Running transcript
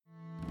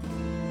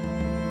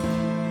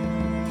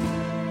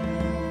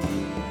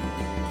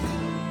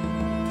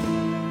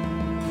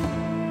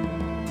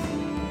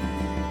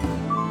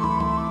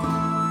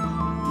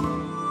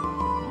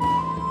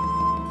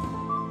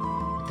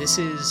This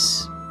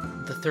is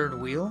the third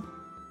wheel.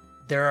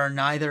 There are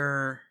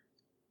neither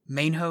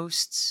main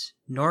hosts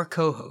nor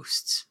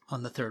co-hosts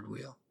on the third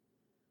wheel.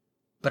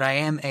 But I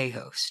am a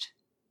host.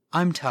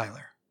 I'm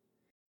Tyler.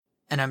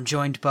 And I'm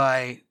joined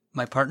by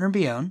my partner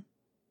Bjorn.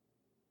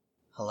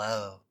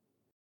 Hello.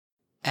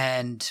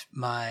 And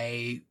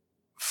my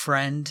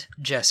friend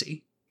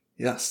Jesse.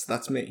 Yes,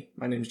 that's me.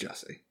 My name's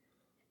Jesse.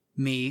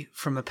 Me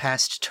from a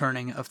past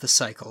turning of the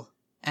cycle.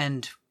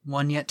 And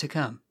one yet to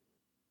come.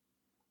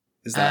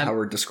 Is that how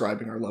we're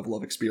describing our level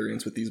of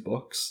experience with these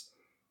books?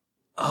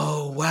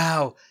 Oh,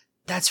 wow.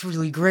 That's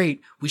really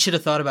great. We should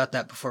have thought about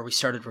that before we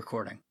started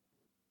recording.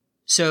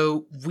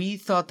 So we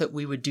thought that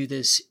we would do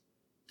this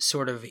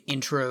sort of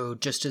intro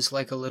just as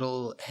like a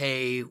little,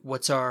 hey,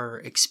 what's our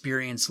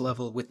experience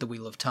level with the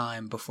Wheel of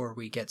Time before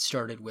we get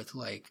started with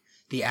like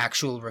the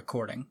actual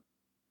recording.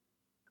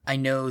 I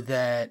know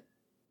that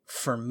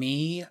for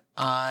me,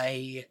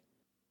 I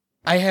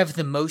have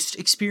the most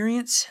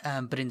experience,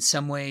 but in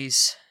some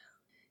ways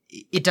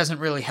it doesn't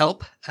really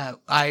help.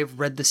 I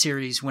read the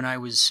series when I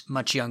was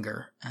much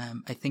younger.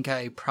 I think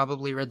I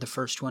probably read the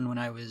first one when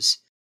I was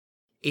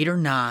 8 or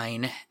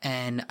 9,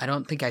 and I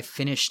don't think I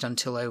finished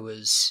until I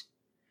was,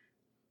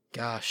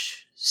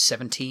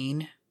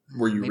 17.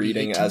 Were you maybe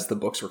reading 18? as the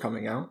books were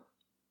coming out?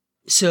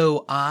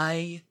 So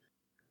I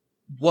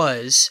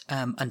was,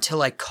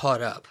 until I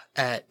caught up.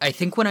 I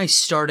think when I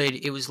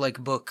started, it was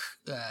like book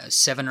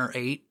 7 or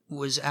 8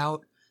 was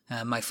out.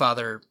 My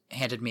father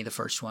handed me the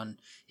first one.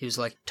 He was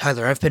like,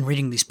 Tyler, I've been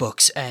reading these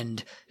books,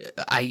 and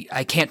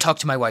I can't talk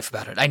to my wife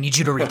about it. I need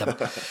you to read them.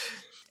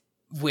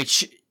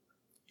 Which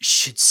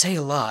should say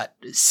a lot,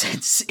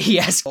 since he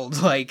has told,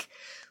 like,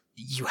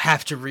 you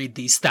have to read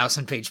these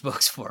 1,000-page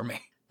books for me.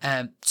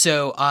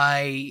 So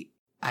I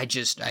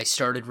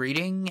started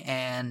reading,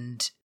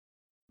 and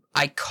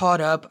I caught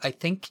up, I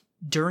think,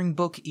 during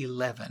book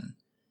 11.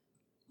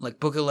 Like,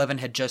 book 11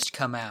 had just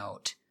come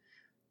out,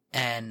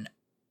 and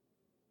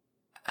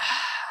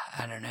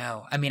I don't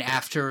know. I mean,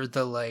 after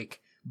the,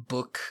 like,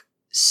 book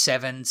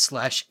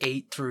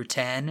 7/8 through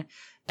 10,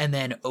 and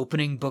then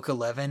opening book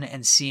 11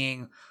 and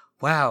seeing,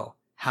 wow,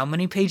 how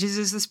many pages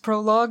is this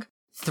prologue?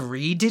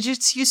 3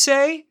 digits, you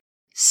say?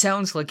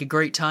 Sounds like a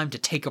great time to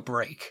take a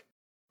break.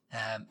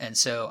 And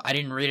so I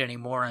didn't read any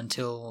more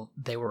until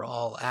they were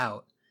all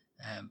out.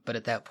 But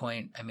at that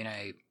point, I mean,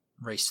 I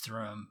raced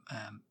through them.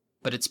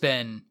 But it's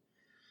been,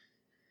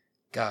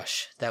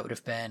 that would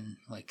have been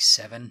like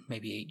 7,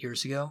 maybe 8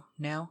 years ago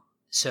now.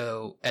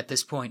 So at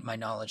this point, my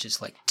knowledge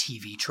is like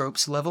TV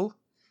tropes level.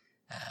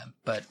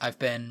 But I've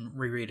been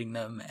rereading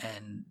them,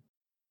 and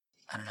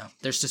I don't know.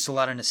 There's just a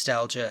lot of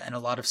nostalgia and a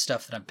lot of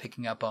stuff that I'm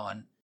picking up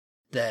on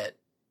that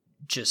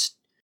just,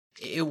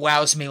 it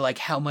wows me, like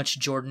how much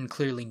Jordan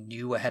clearly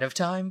knew ahead of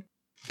time,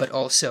 but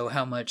also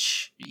how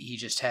much he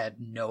just had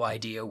no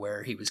idea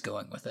where he was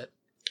going with it.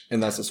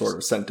 And that's the sort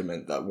of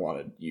sentiment that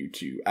wanted you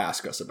to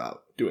ask us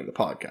about doing the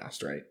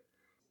podcast, right?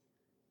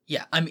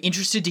 Yeah, I'm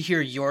interested to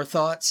hear your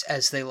thoughts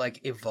as they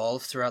like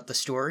evolve throughout the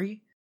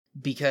story,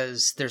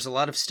 because there's a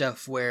lot of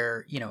stuff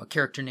where, you know, a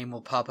character name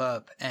will pop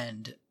up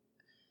and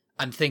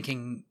I'm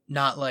thinking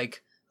not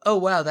like, oh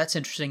wow, that's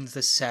interesting that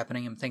this is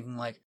happening. I'm thinking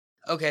like,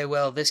 okay,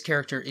 well, this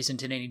character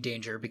isn't in any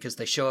danger because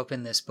they show up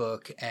in this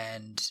book,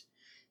 and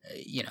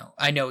you know,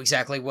 I know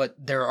exactly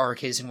what their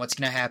arc is and what's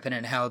going to happen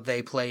and how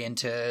they play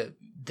into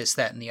this,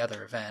 that, and the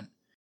other event.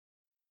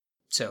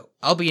 So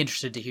I'll be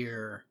interested to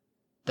hear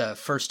the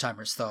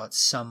first-timers' thoughts,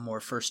 some more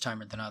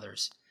first-timer than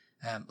others.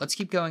 Let's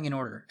keep going in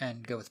order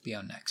and go with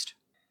Bjorn next.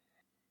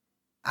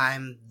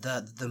 I'm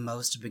the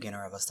most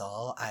beginner of us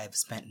all. I've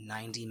spent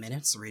 90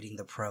 minutes reading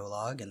the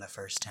prologue in the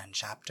first 10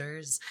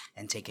 chapters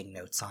and taking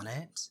notes on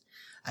it.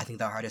 I think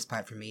the hardest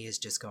part for me is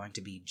just going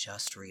to be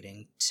just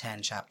reading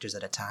 10 chapters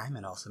at a time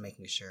and also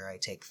making sure I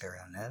take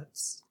thorough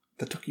notes.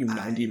 That took you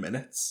 90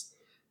 minutes?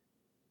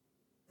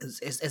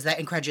 Is that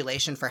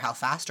incredulation for how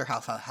fast or how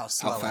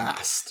slow? How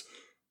fast?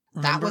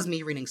 That was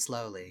me reading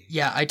slowly.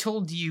 Yeah, I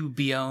told you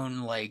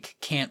Bjorn, like,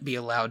 can't be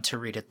allowed to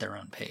read at their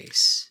own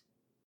pace.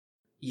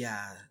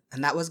 Yeah,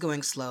 and that was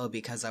going slow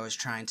because I was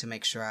trying to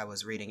make sure I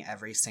was reading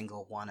every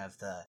single one of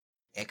the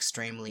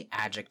extremely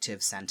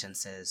adjective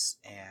sentences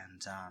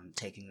and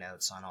taking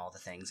notes on all the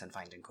things and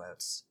finding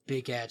quotes.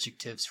 Big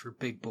adjectives for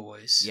big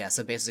boys. Yeah,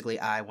 so basically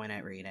I win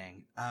at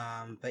reading.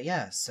 But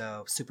yeah,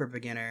 so super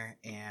beginner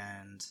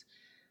and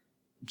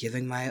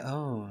giving my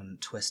own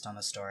twist on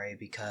the story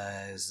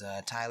because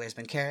Tyler's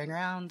been carrying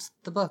around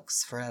the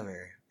books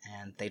forever,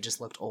 and they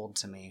just looked old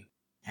to me,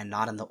 and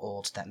not in the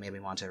old that made me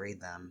want to read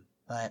them.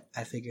 But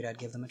I figured I'd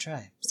give them a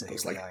try. So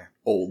Those, here we like, are.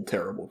 old,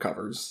 terrible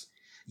covers.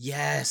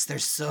 Yes, they're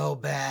so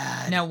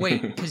bad. Now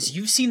wait, because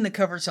you've seen the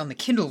covers on the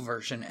Kindle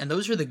version, and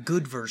those are the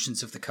good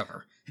versions of the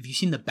cover. Have you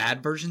seen the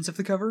bad versions of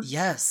the cover?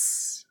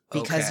 Yes,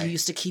 because Okay. you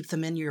used to keep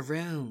them in your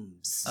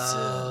rooms.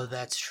 Oh,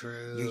 that's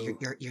true.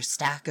 Your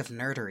stack of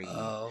nerdery.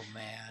 Oh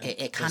man, It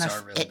Those kind are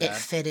of really it bad.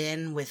 fit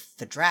in with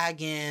the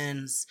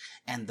dragons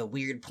and the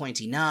weird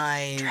pointy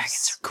knives.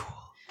 Dragons are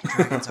cool.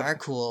 Dragons are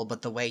cool,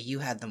 but the way you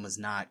had them was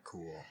not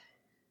cool.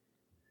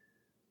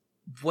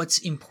 what's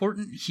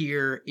important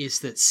here is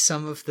that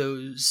some of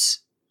those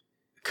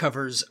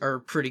covers are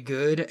pretty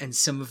good, and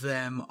some of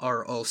them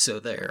are also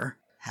there.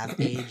 Have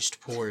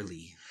aged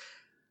poorly.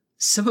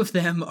 Some of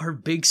them are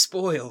big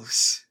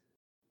spoils.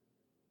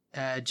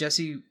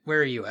 Jesse, where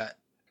are you at?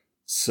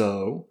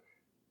 So,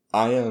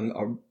 I am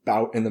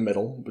about in the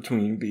middle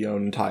between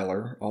Bjorn and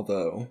Tyler,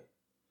 although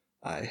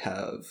I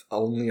have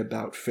only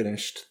about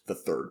finished the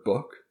third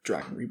book,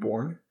 Dragon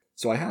Reborn.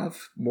 So I have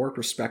more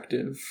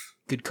perspective.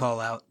 Good call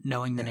out.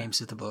 Knowing the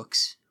names of the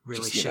books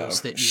really Just,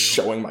 shows that you...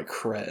 showing my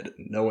cred,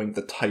 knowing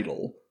the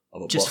title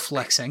of a just book.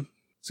 flexing.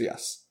 So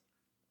yes.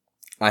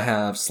 I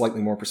have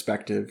slightly more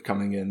perspective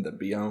coming in than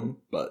Bjorn,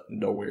 but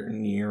nowhere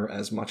near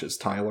as much as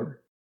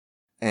Tyler.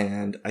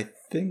 And I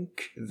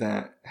think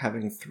that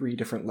having 3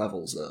 different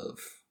levels of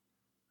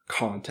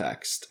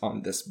context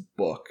on this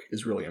book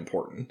is really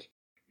important,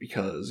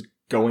 because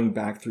going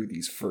back through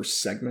these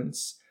first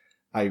segments,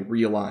 I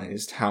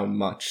realized how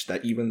much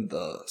that even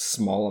the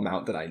small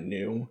amount that I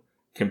knew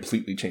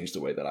completely changed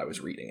the way that I was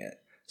reading it.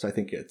 So I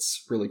think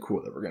it's really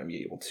cool that we're going to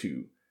be able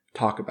to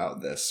talk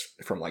about this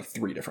from like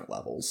 3 different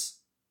levels.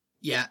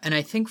 Yeah, and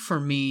I think for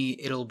me,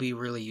 it'll be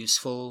really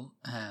useful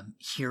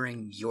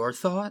hearing your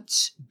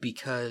thoughts,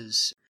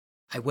 because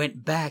I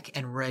went back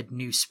and read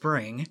New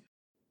Spring,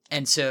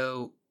 and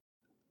so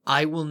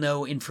I will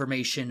know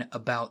information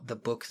about the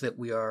book that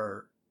we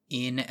are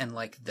in and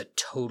like the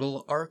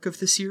total arc of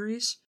the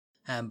series.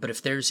 But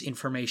if there's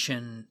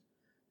information,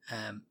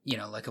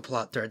 like a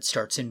plot thread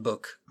starts in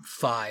book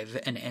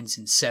 5 and ends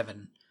in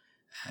 7,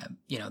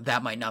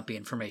 that might not be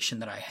information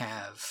that I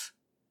have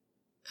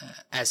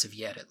as of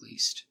yet, at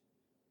least.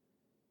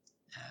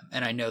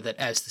 And I know that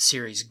as the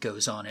series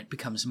goes on, it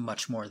becomes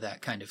much more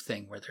that kind of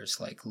thing where there's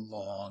like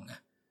long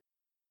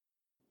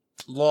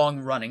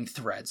running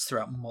threads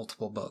throughout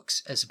multiple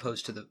books, as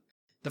opposed to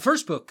the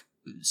first book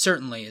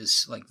certainly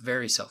is like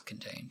very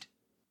self-contained.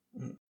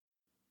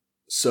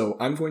 So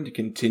I'm going to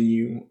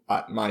continue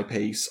at my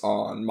pace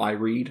on my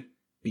read,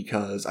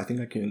 because I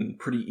think I can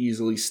pretty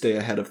easily stay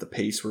ahead of the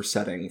pace we're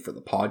setting for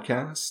the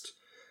podcast.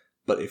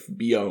 But if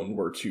Bjorn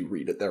were to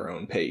read at their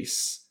own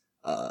pace,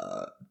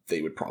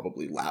 they would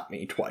probably lap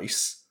me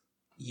twice.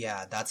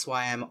 Yeah, that's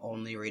why I'm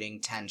only reading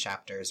 10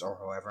 chapters or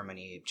however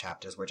many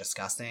chapters we're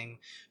discussing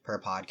per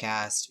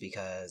podcast,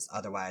 because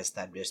otherwise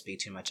that'd just be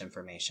too much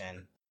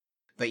information.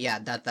 But yeah,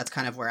 that's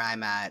kind of where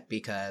I'm at,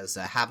 because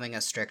having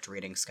a strict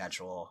reading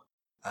schedule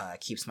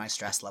keeps my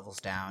stress levels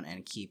down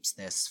and keeps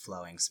this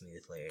flowing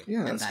smoothly.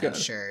 Yeah, and that's that good.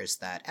 ensures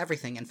that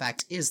everything, in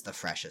fact, is the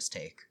freshest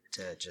take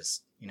to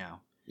just,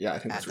 Yeah, I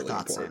think add that's the really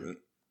thoughts in. important.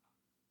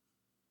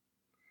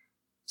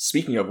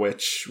 Speaking of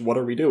which, what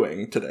are we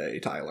doing today,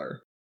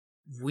 Tyler?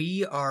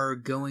 We are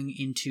going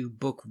into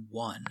book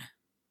 1,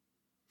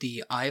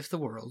 The Eye of the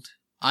World.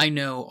 I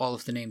know all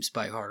of the names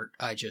by heart.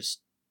 I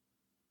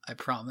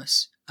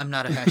promise. I'm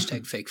not a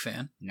hashtag fake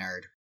fan.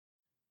 Nerd.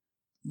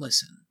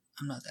 Listen,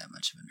 I'm not that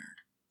much of a nerd.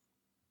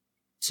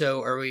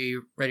 So, are we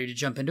ready to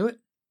jump into it?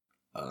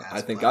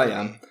 I think I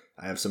am.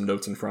 I have some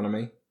notes in front of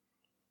me.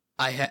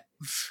 I have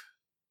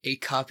a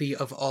copy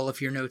of all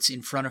of your notes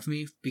in front of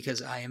me, because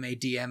I am a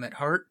DM at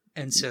heart,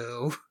 and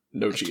so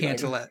No cheating.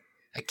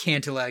 I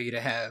can't allow you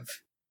to have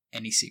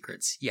any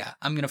secrets. Yeah,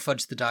 I'm gonna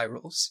fudge the die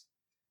rolls.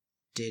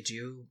 Did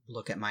you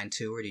look at mine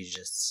too, or did you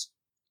just...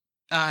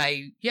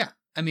 I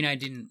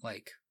didn't,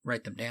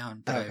 write them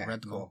down, but Okay, I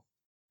read them cool. all.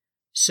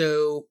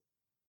 So,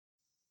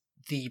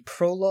 the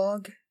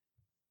prologue,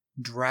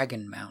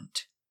 Dragon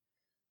Mount.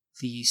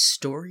 The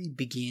story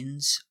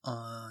begins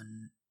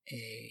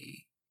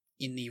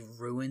in the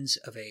ruins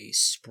of a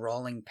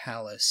sprawling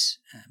palace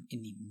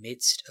in the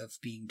midst of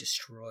being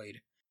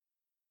destroyed.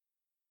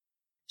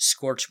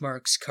 Scorch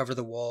marks cover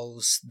the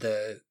walls,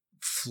 the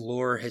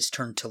floor has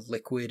turned to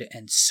liquid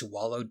and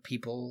swallowed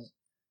people.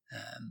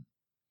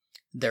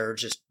 There are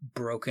just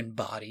broken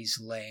bodies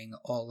laying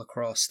all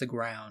across the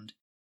ground,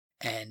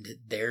 and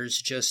there's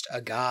just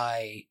a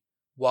guy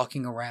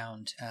walking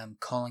around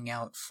calling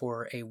out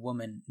for a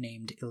woman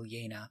named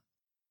Ilyena.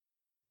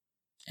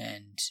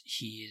 And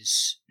he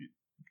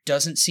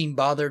doesn't seem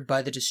bothered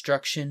by the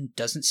destruction,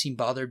 doesn't seem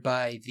bothered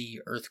by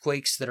the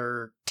earthquakes that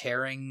are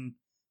tearing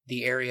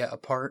the area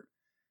apart.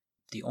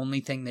 The only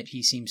thing that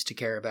he seems to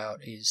care about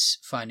is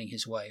finding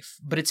his wife.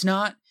 But it's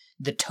not,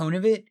 the tone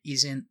of it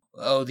isn't,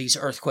 oh, these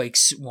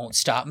earthquakes won't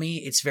stop me.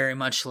 It's very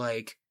much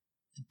like,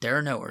 there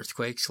are no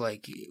earthquakes.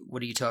 Like,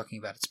 what are you talking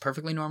about? It's a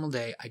perfectly normal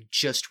day. I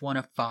just want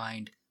to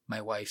find my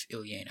wife,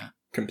 Ilyena.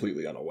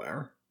 Completely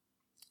unaware.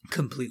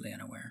 Completely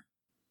unaware.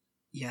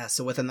 Yeah,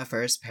 so within the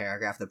first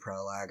paragraph of the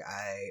prologue,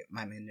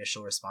 my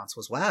initial response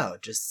was, wow,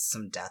 just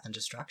some death and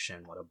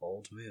destruction. What a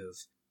bold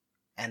move.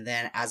 And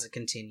then as it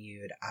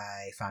continued,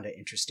 I found it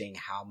interesting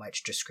how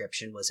much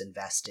description was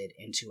invested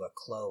into a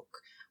cloak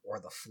or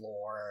the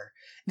floor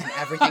and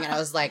everything. And I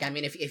was like, I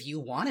mean, if you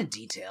want a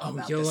detail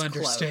about you'll this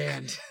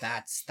understand.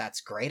 cloak,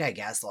 that's great, I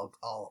guess.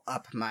 I'll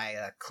up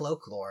my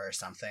cloak lore or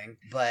something.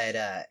 But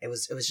it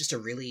was just a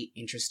really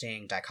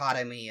interesting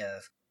dichotomy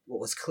of what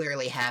was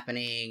clearly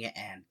happening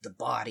and the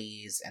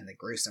bodies and the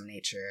gruesome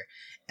nature,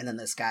 and then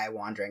this guy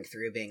wandering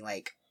through being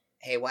like,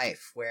 hey,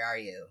 wife, where are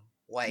you?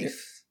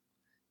 Wife.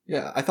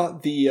 Yeah, I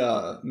thought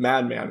the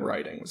Madman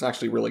writing was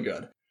actually really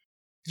good.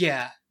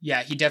 Yeah,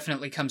 he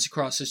definitely comes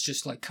across as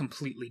just, like,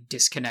 completely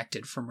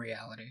disconnected from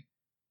reality.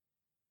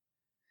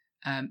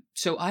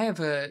 So I have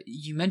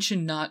you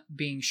mentioned not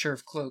being sure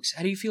of cloaks.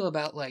 How do you feel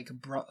about, like,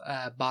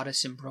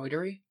 bodice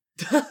embroidery?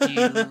 Do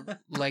you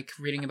like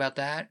reading about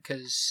that?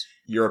 Because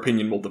your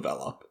opinion will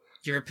develop.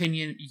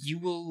 You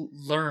will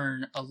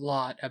learn a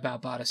lot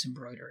about bodice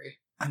embroidery.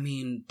 I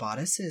mean,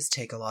 bodices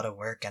take a lot of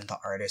work and the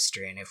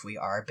artistry, and if we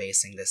are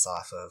basing this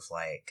off of,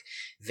 like,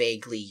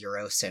 vaguely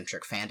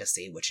Eurocentric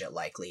fantasy, which it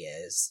likely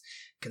is,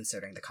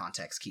 considering the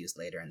context cues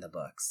later in the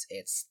books,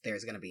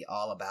 there's going to be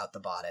all about the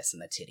bodice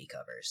and the titty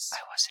covers.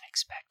 I wasn't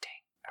expecting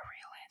a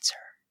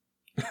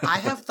real answer. I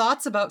have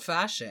thoughts about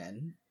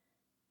fashion.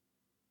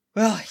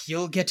 Well,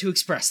 you'll get to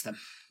express them.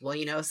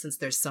 Well, since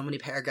there's so many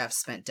paragraphs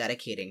spent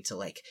dedicating to,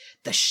 like,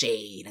 the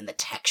shade and the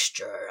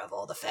texture of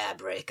all the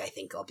fabric, I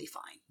think I'll be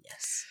fine,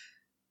 yes.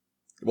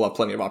 We'll have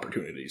plenty of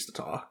opportunities to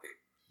talk.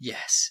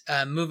 Yes.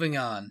 Moving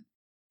on.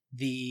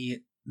 The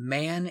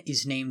man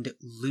is named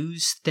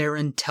Lews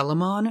Therin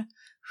Telamon,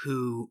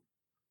 who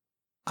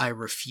I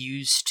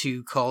refuse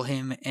to call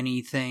him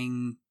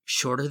anything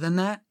shorter than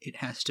that. It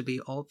has to be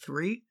all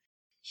three.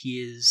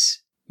 He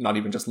is... Not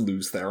even just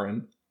Lews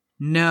Therin?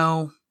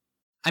 No.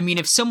 I mean,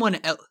 if someone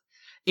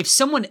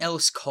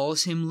else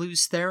calls him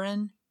Lews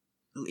Therin,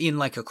 in,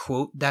 like, a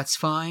quote, that's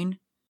fine.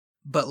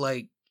 But,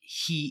 like,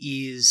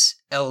 he is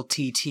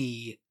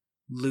LTT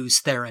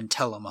Lews Therin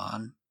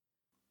Telamon.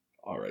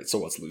 Alright, so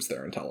what's Lews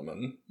Therin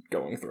Telamon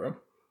going through?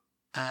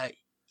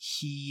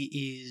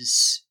 He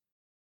is...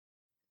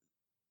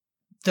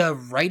 The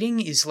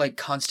writing is, like,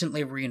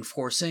 constantly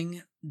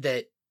reinforcing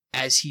that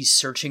as he's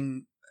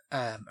searching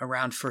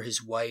around for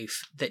his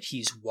wife, that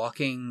he's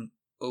walking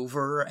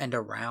over and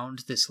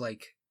around this,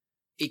 like...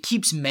 It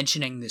keeps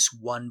mentioning this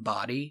one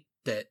body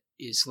that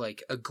is,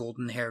 like, a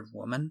golden-haired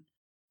woman,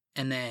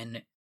 and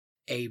then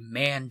a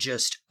man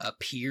just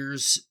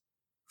appears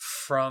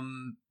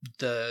from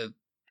the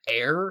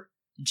air,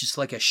 just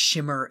like a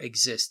shimmer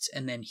exists,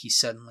 and then he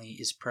suddenly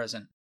is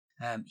present.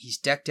 He's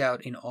decked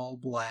out in all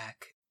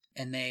black,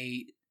 and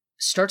they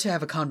start to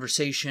have a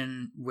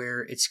conversation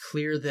where it's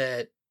clear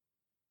that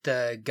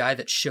the guy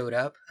that showed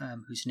up,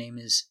 whose name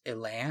is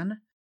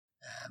Elan,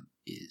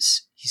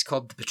 he's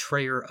called the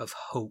Betrayer of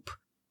Hope.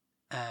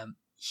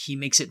 He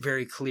makes it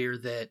very clear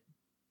that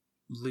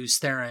Lews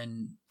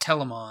Therin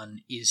Telamon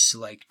is,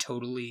 like,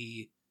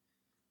 totally...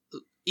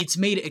 It's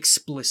made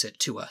explicit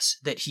to us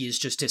that he is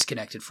just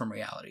disconnected from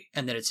reality,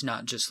 and that it's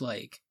not just,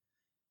 like,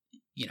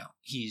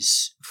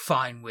 he's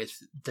fine with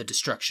the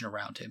destruction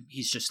around him.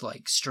 He's just,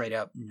 like, straight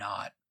up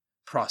not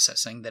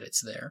processing that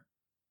it's there.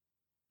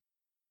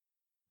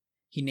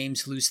 He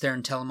names Lews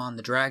Therin Telamon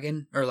the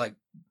dragon, or, like,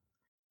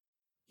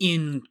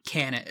 in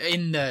canon,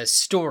 in the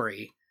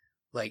story,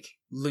 like,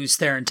 Lews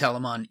Therin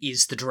Telamon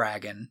is the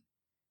dragon.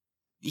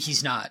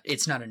 It's not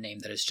a name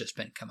that has just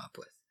been come up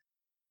with.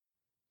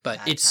 But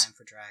it's Bad time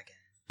for dragons.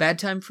 Bad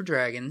time for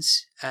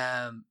dragons.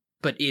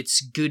 But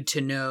it's good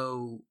to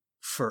know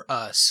for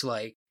us,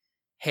 like,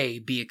 hey,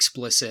 be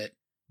explicit.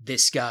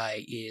 This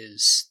guy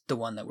is the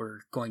one that we're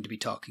going to be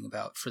talking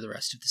about for the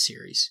rest of the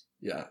series.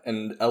 Yeah,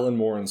 and Ellen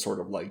Morin sort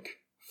of, like,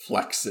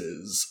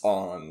 flexes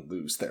on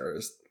Lews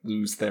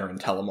Therin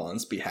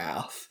Telamon's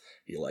behalf.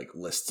 He, like,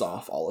 lists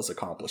off all his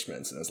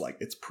accomplishments and is like,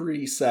 it's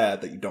pretty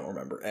sad that you don't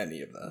remember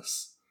any of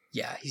this.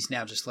 Yeah, he's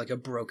now just, like, a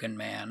broken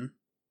man.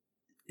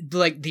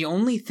 Like, the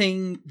only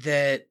thing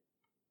that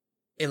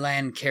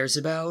Elan cares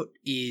about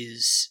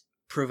is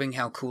proving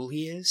how cool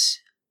he is.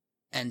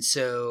 And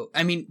so,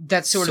 I mean,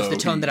 that's sort of the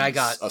tone that I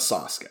got. A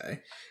Sasuke.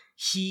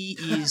 He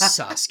is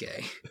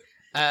Sasuke.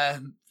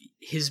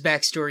 His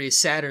backstory is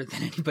sadder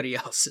than anybody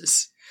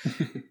else's.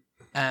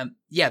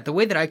 Yeah, the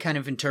way that I kind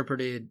of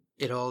interpreted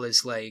it all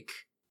is, like,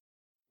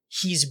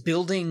 he's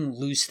building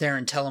Lews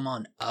Therin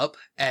Telamon up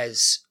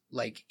as,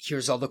 like,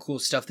 here's all the cool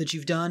stuff that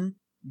you've done,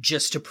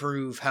 just to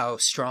prove how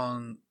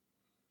strong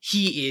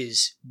he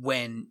is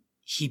when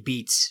he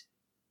beats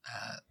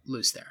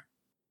Lews Therin.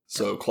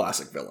 So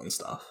classic villain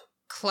stuff.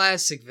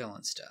 Classic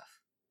villain stuff.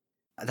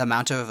 The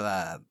amount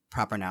of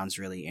proper nouns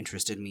really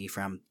interested me,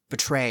 from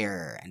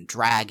betrayer and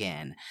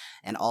dragon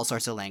and all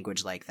sorts of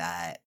language like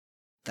that.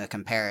 The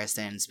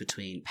comparisons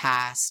between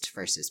past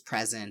versus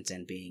present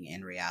and being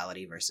in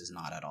reality versus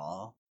not at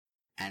all.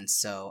 And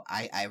so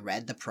I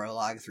read the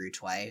prologue through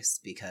twice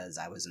because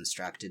I was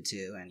instructed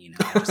to, and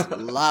I just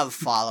love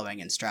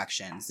following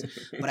instructions.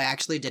 But I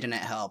actually did, and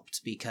it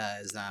helped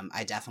because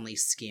I definitely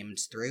skimmed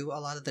through a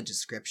lot of the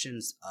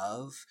descriptions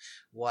of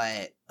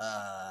what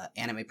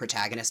anime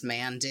protagonist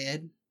man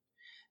did.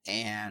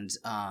 And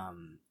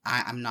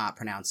I'm not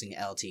pronouncing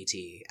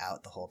LTT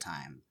out the whole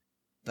time.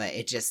 But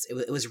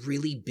it was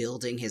really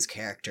building his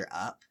character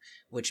up,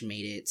 which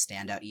made it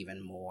stand out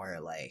even more,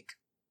 like,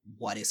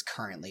 what is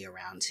currently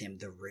around him,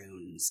 the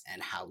runes,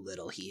 and how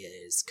little he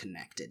is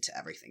connected to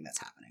everything that's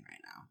happening right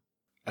now.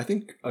 I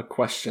think a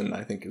question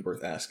I think is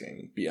worth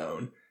asking,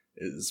 Bion,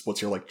 is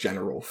what's your, like,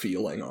 general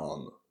feeling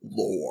on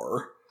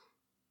lore?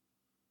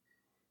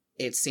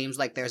 It seems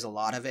like there's a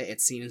lot of it.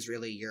 It seems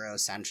really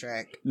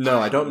Eurocentric. No,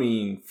 I don't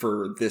mean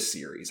for this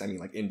series. I mean,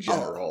 like, in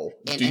general.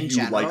 Do you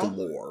general? like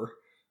lore?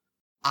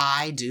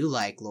 I do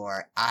like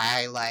lore.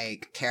 I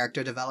like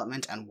character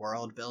development and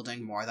world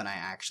building more than I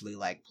actually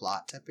like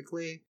plot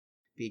typically,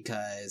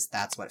 because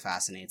that's what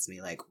fascinates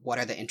me. Like, what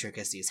are the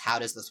intricacies? How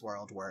does this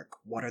world work?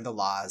 What are the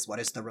laws? What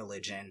is the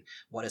religion?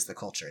 What is the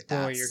culture?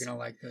 Boy, you're gonna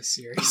like this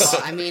series.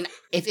 Well, I mean,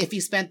 if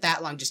he spent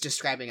that long just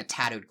describing a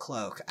tattooed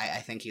cloak, I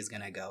think he's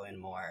gonna go in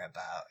more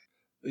about...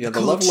 Yeah,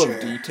 the level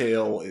of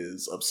detail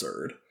is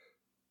absurd.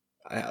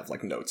 I have,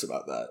 like, notes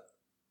about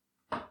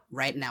that.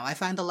 Right now, I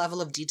find the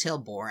level of detail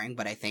boring,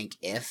 but I think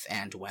if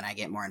and when I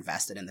get more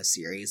invested in the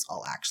series,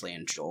 I'll actually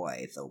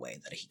enjoy the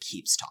way that he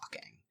keeps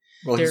talking.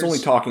 Well, he's only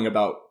talking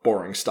about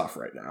boring stuff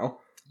right now.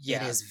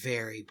 Yeah. It is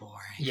very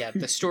boring. Yeah,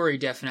 the story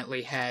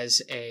definitely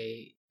has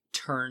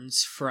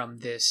turns from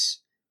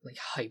this, like,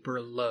 hyper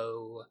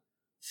low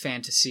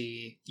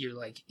fantasy, you're,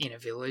 like, in a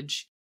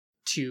village,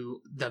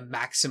 to the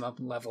maximum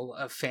level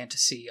of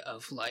fantasy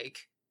of,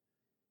 like,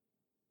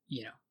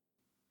 you know.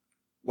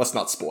 Let's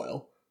not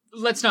spoil.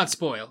 Let's not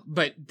spoil,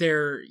 but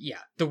the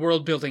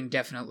world building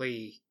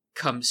definitely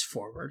comes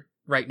forward.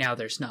 Right now,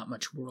 there's not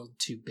much world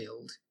to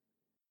build.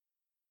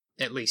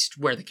 At least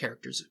where the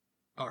characters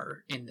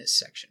are in this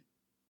section.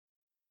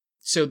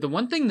 So the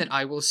one thing that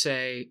I will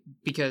say,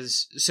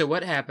 so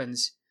what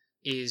happens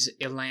is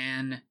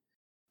Elan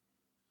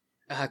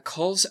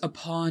calls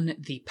upon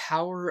the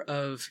power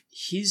of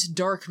his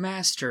dark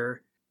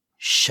master,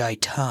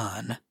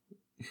 Shaitan,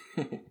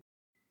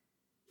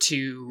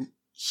 to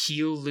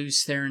heal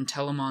Lews Therin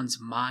Telemon's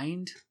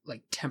mind,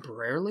 like,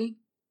 temporarily,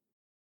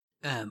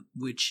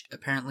 which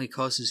apparently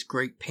causes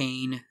great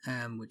pain,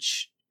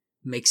 which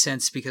makes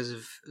sense because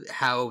of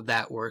how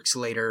that works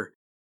later.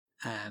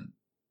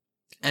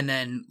 And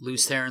then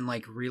Lews Therin,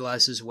 like,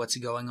 realizes what's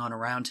going on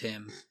around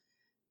him,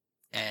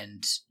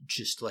 and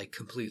just, like,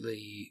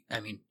 completely, I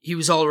mean, he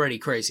was already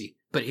crazy,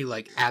 but he,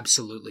 like,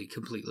 absolutely,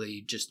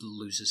 completely just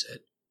loses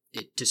it.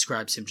 It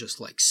describes him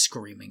just, like,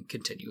 screaming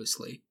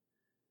continuously.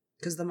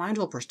 Because the mind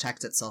will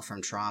protect itself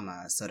from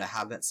trauma, so to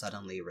have it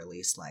suddenly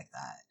released like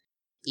that,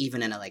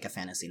 even in a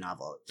fantasy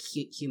novel,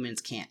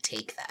 humans can't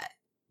take that.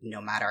 No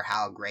matter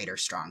how great or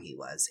strong he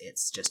was,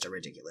 it's just a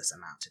ridiculous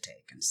amount to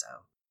take, and so,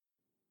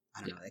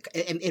 I don't know,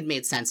 it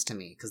made sense to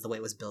me, because the way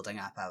it was building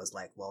up, I was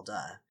like, well,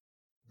 duh.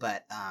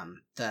 But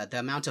the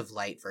amount of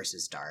light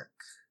versus dark,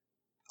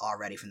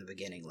 already from the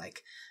beginning,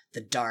 like,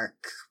 the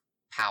dark,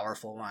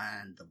 powerful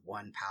one, the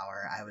one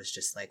power, I was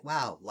just like,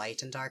 wow,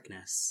 light and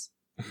darkness.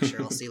 I'm sure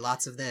we'll see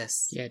lots of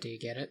this. Yeah, do you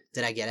get it?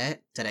 Did I get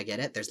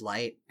it? There's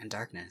light and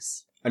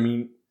darkness. I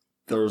mean,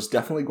 there's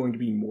definitely going to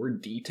be more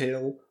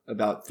detail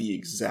about the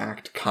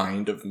exact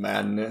kind of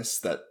madness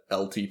that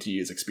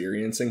LTT is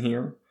experiencing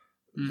here.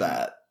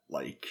 That,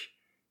 like,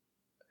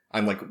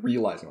 I'm, like,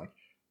 realizing, like,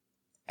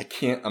 I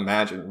can't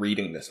imagine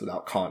reading this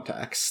without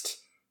context,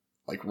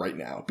 like, right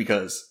now.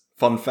 Because,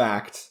 fun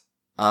fact,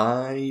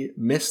 I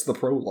missed the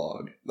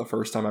prologue the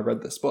first time I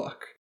read this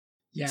book.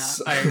 Yeah,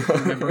 so. I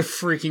remember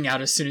freaking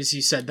out as soon as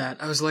you said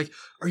that. I was like,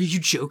 are you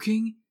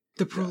joking?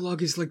 The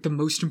prologue is, like, the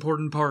most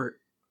important part.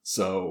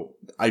 So,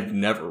 I've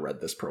never read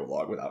this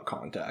prologue without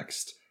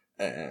context.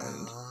 And...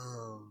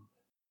 Oh.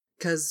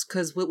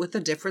 Because with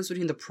the difference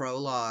between the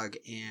prologue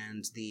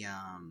and the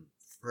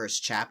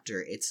first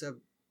chapter, it's a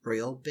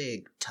real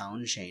big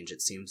tone change,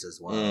 it seems, as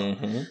well.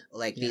 Mm-hmm.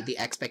 Like, the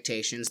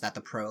expectations that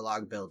the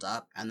prologue build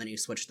up, and then you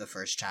switch to the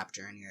first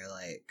chapter, and you're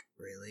like,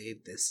 really?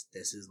 This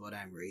is what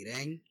I'm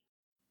reading?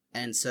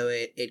 And so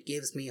it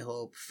gives me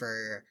hope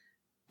for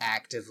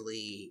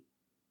actively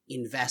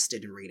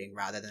invested in reading,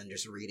 rather than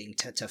just reading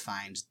to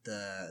find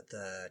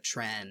the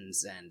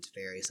trends and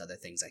various other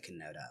things I can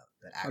note out.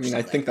 But actually,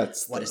 I think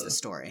that's what is the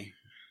story?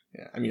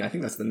 Yeah, I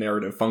think that's the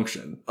narrative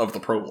function of the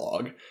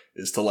prologue,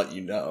 is to let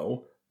you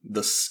know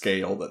the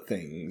scale that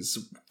things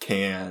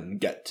can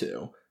get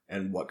to,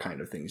 and what kind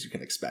of things you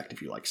can expect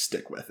if you, like,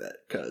 stick with it.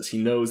 Because he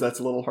knows that's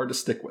a little hard to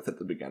stick with at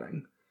the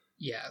beginning.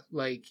 Yeah,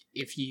 like,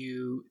 if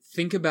you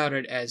think about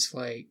it as,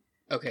 like,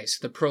 okay, so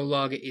the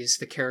prologue is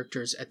the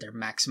characters at their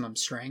maximum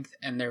strength,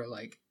 and they're,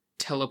 like,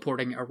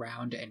 teleporting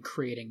around and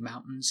creating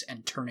mountains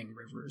and turning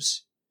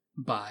rivers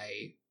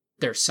by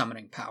their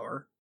summoning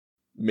power.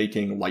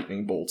 Making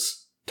lightning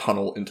bolts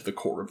tunnel into the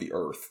core of the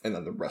earth, and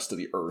then the rest of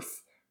the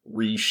earth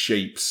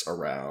reshapes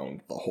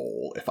around the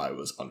hole, if I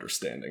was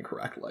understanding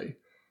correctly.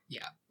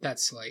 Yeah,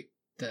 that's, like,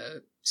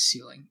 the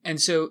ceiling. And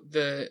so,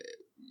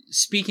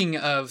 speaking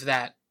of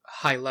that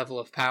high level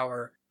of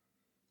power,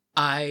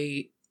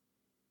 I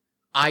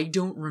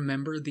don't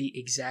remember the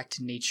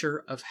exact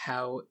nature of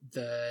how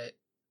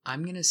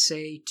I'm gonna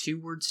say 2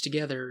 words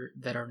together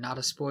that are not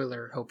a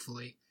spoiler,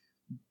 hopefully,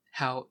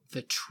 how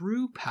the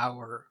true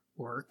power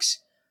works.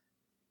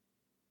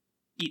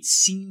 It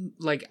seemed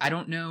like, I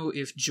don't know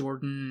if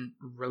Jordan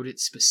wrote it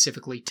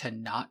specifically to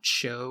not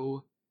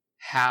show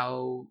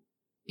how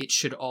it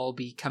should all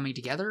be coming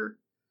together.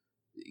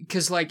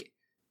 Because, like,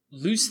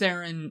 Lews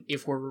Therin,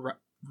 if we're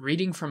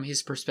reading from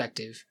his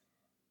perspective,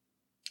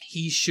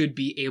 he should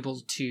be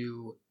able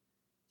to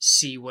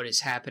see what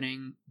is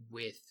happening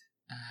with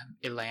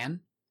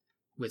Elan,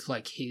 with,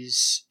 like,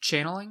 his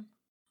channeling.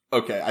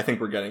 Okay, I think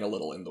we're getting a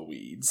little in the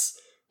weeds.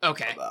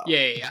 Okay,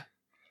 yeah.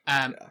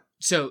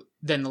 So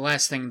then the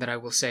last thing that I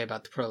will say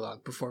about the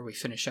prologue before we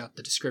finish out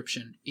the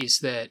description is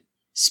that,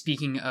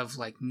 speaking of,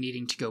 like,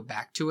 needing to go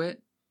back to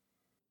it,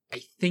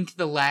 I think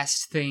the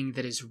last thing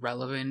that is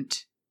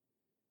relevant,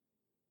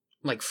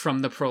 like, from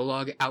the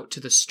prologue out to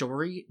the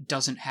story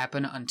doesn't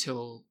happen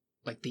until,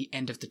 like, the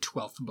end of the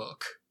 12th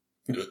book.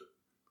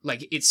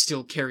 Like, it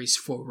still carries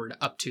forward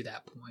up to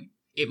that point.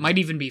 It might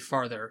even be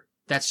farther.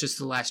 That's just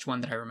the last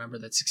one that I remember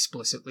that's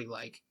explicitly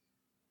like,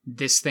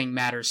 this thing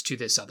matters to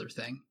this other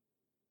thing.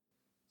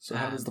 So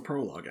how does the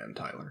prologue end,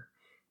 Tyler?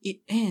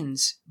 It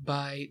ends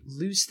by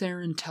Lews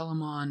Therin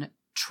Telamon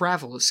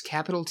travels,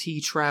 capital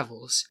T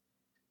travels,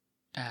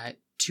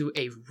 to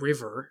a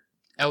river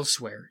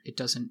elsewhere. It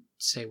doesn't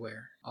say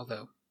where,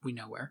 although we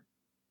know where.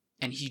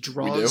 And he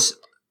draws... We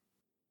do?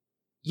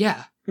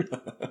 Yeah.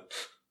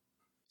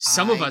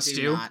 Some of us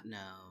do. I do not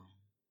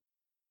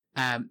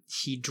know.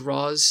 He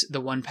draws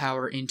the one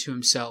power into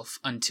himself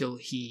until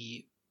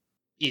he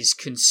is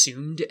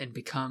consumed and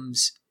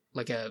becomes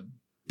like a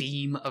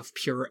beam of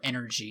pure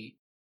energy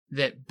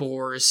that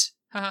bores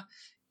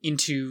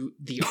into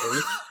the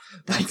earth.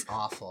 That's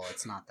awful.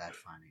 It's not that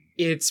funny.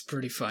 It's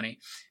pretty funny.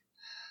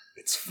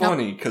 It's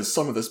funny because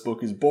some of this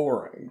book is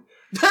boring.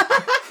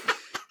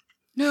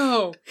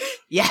 No!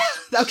 Yeah,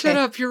 okay. Shut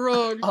up, you're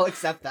wrong. I'll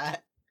accept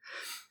that.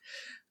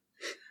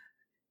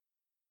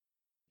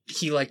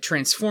 He, like,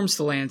 transforms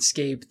the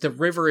landscape, the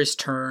river is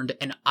turned,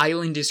 an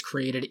island is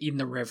created in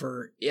the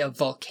river, a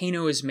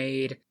volcano is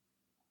made.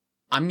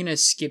 I'm gonna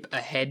skip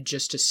ahead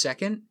just a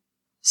second.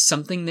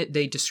 Something that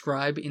they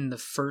describe in the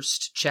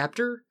first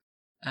chapter,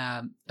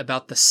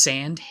 about the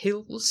sand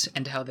hills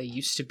and how they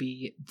used to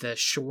be the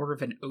shore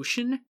of an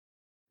ocean.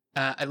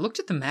 I looked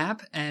at the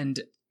map,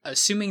 and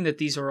assuming that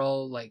these are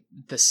all, like,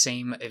 the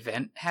same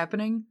event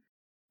happening,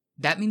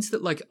 that means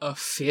that, like, a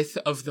fifth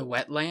of the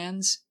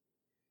wetlands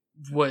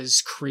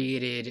was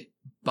created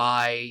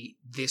by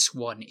this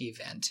one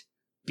event.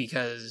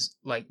 Because,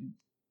 like,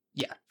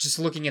 yeah, just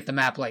looking at the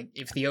map, like,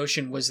 if the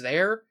ocean was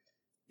there,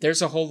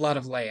 there's a whole lot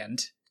of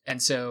land.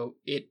 And so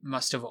it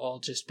must have all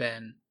just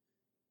been...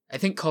 I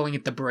think calling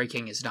it the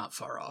breaking is not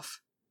far off.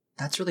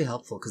 That's really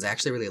helpful, because I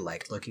actually really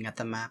liked looking at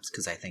the maps,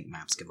 because I think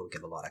maps give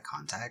a lot of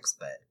context,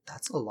 but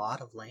that's a lot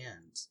of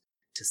land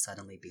to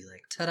suddenly be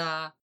like,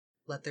 ta-da,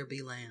 let there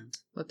be land.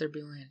 Let there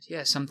be land.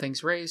 Yeah, some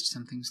things raised,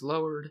 some things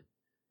lowered.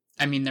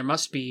 I mean,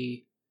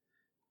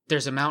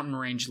 there's a mountain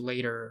range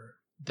later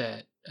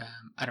that,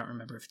 I don't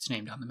remember if it's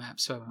named on the map,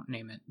 so I won't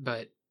name it,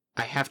 but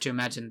I have to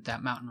imagine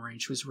that mountain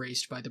range was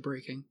raised by the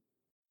breaking.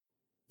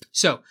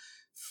 So,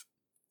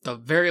 the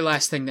very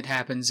last thing that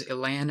happens,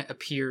 Elan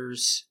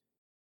appears,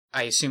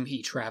 I assume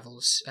he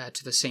travels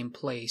to the same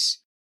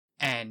place,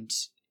 and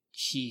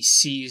he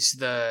sees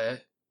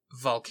the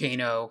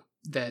volcano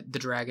that the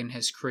dragon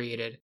has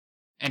created,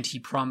 and he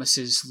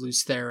promises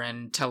Lews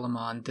Therin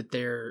Telamon that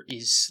there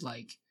is,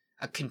 like,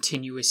 a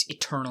continuous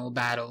eternal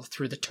battle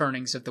through the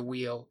turnings of the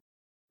wheel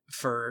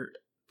for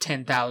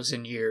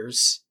 10,000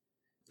 years.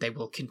 They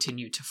will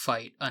continue to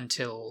fight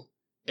until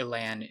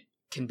Elan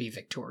can be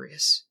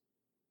victorious.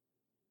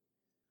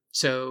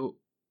 So,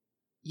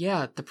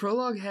 yeah, the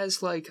prologue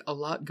has, like, a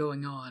lot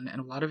going on, and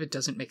a lot of it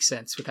doesn't make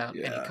sense without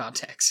any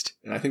context.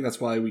 And I think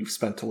that's why we've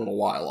spent a little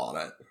while on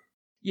it.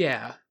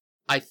 Yeah,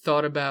 I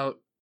thought about...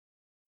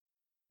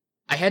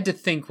 I had to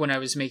think when I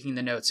was making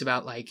the notes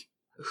about, like,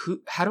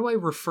 how do I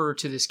refer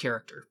to this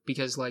character?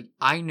 Because, like,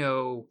 I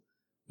know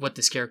what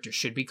this character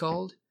should be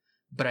called,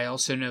 but I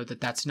also know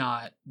that that's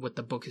not what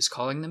the book is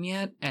calling them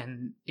yet,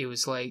 and it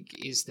was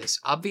like, is this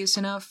obvious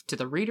enough to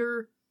the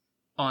reader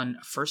on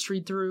a first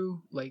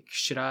read-through? Like,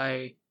 should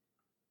I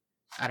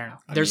don't know.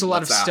 There's a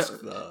lot of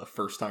stuff. The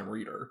first-time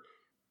reader.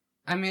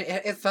 I mean,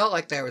 it felt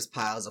like there was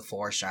piles of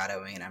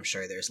foreshadowing, and I'm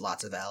sure there's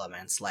lots of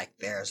elements, like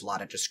there's a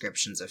lot of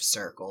descriptions of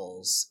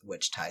circles,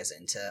 which ties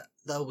into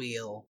the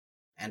wheel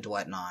and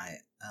whatnot,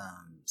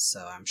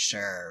 so I'm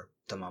sure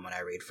the moment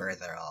I read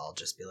further, I'll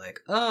just be like,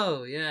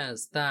 oh,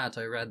 yes, I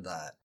read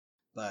that.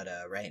 But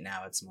right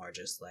now, it's more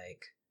just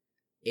like,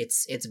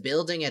 it's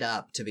building it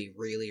up to be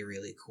really,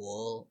 really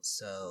cool,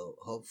 so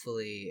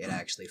hopefully it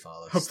actually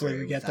follows Hopefully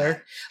through we get with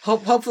there. that.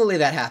 Hopefully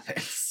that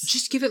happens.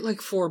 Just give it,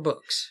 like, 4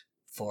 books.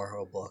 4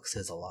 whole books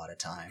is a lot of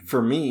time.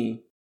 For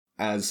me,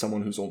 as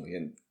someone who's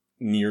only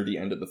near the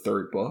end of the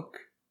 3rd book,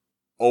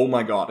 oh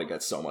my god, it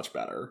gets so much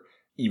better.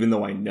 Even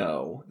though I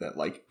know that,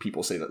 like,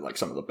 people say that, like,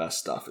 some of the best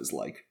stuff is,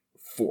 like,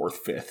 4th,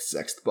 5th,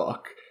 6th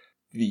book.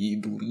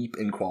 The leap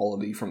in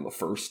quality from the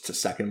 1st to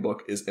 2nd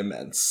book is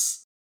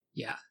immense.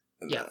 Yeah.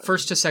 Yeah,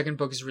 1st to 2nd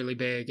book is really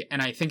big,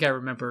 and I think I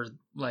remember,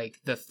 like,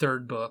 the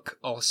 3rd book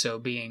also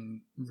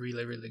being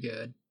really, really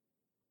good.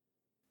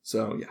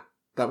 So, yeah,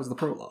 that was the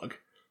prologue.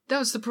 That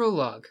was the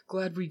prologue.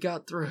 Glad we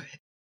got through it.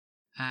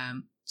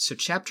 So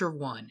chapter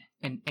 1,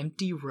 An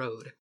Empty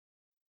Road.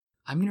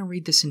 I'm going to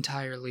read this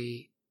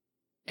entirely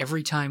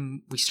every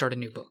time we start a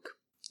new book.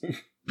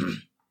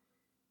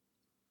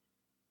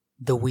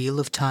 The wheel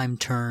of time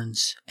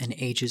turns, and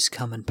ages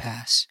come and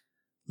pass,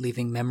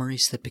 leaving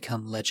memories that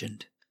become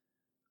legend.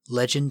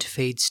 Legend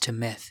fades to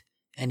myth,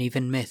 and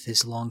even myth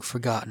is long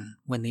forgotten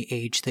when the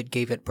age that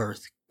gave it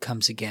birth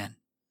comes again.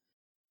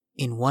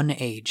 In one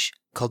age,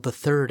 called the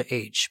Third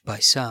Age by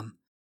some,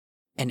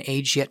 an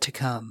age yet to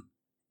come,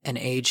 an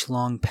age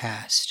long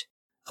past,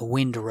 a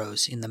wind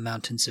arose in the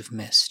mountains of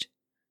mist.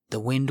 The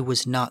wind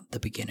was not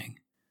the beginning.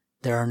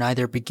 There are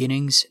neither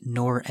beginnings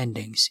nor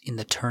endings in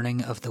the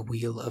turning of the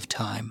wheel of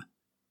time,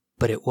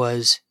 but it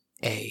was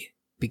a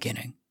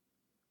beginning.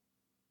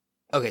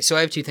 Okay, so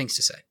I have two things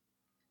to say.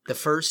 The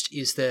first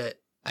is that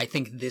I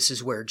think this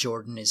is where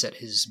Jordan is at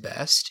his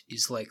best,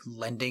 is like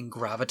lending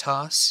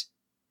gravitas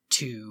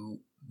to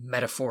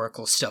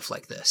metaphorical stuff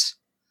like this.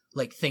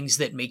 Like things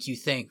that make you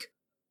think,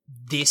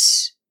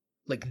 this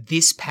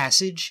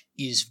passage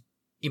is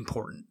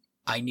important.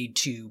 I need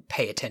to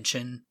pay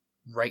attention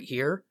right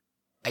here.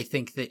 I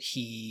think that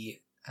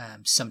he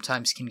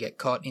sometimes can get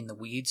caught in the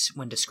weeds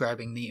when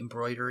describing the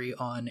embroidery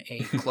on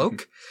a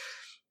cloak.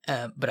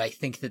 But I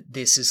think that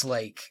this is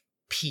like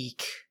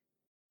peak.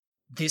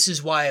 This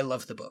is why I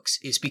love the books,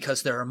 is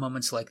because there are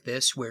moments like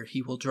this where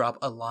he will drop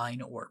a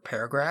line or a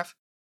paragraph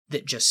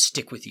that just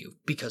stick with you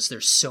because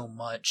there's so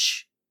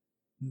much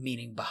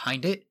meaning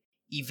behind it.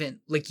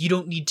 Even, like, you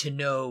don't need to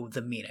know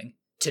the meaning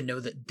to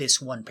know that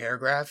this one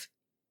paragraph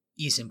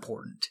is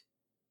important.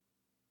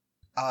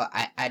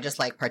 I just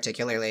like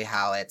particularly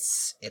how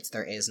it's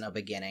there is no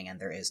beginning and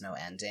there is no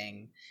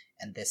ending,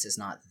 and this is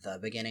not the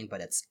beginning,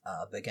 but it's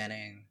a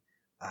beginning.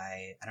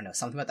 I don't know,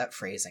 something about that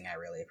phrasing I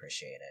really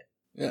appreciated.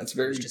 Yeah, it's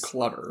very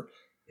clever.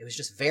 It was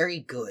just very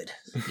good.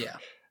 Yeah.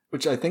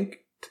 Which I think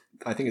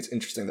it's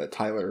interesting that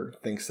Tyler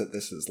thinks that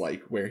this is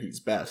like where he's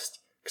best,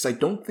 because I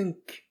don't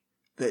think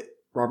that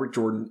Robert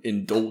Jordan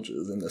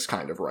indulges in this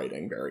kind of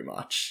writing very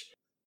much.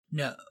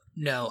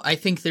 No, I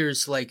think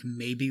there's like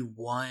maybe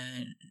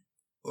one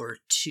or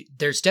two.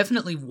 There's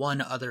definitely one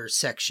other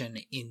section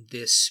in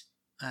this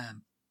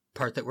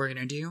part that we're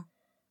going to do.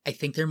 I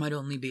think there might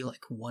only be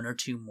like one or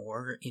two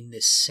more in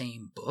this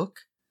same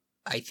book.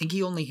 I think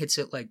he only hits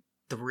it like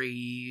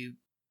 3,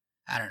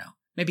 I don't know,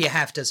 maybe a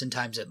half dozen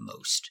times at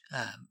most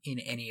in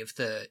any of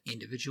the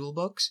individual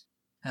books.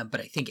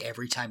 But I think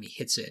every time he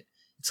hits it,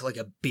 it's like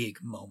a big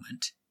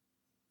moment.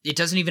 It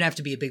doesn't even have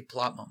to be a big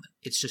plot moment.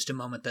 It's just a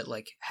moment that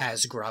like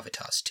has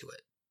gravitas to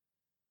it.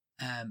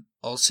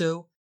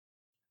 Also,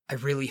 I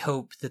really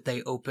hope that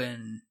they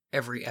open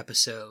every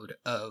episode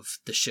of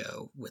the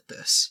show with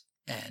this,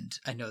 and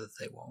I know that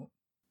they won't.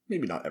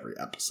 Maybe not every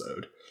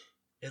episode.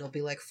 It'll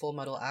be like Full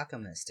Metal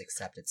Alchemist,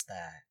 except it's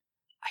that.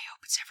 I hope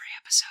it's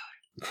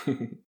every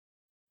episode.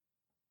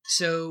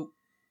 So,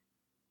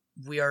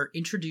 we are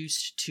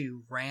introduced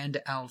to Rand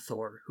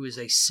al'Thor, who is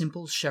a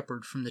simple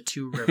shepherd from the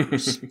Two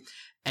Rivers,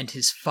 and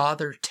his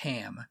father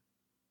Tam.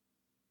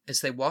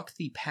 As they walk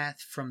the path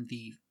from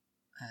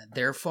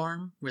their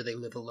farm, where they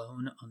live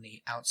alone on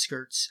the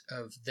outskirts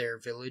of their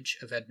village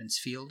of Edmonds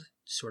Field,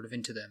 sort of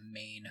into the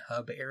main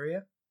hub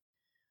area.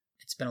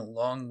 It's been a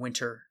long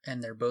winter,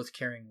 and they're both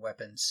carrying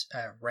weapons.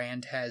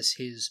 Rand has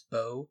his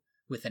bow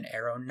with an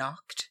arrow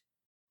knocked,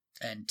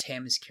 and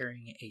Tam is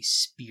carrying a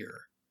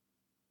spear.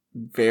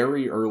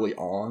 Very early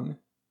on,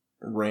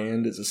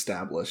 Rand is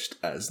established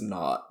as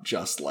not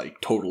just, like,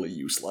 totally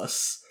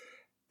useless.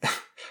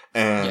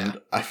 And yeah.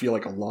 I feel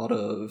like a lot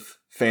of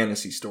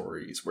fantasy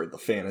stories where the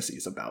fantasy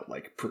is about,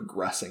 like,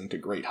 progressing to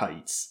great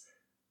heights,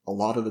 a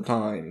lot of the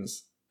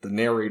times, the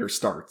narrator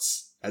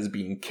starts as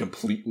being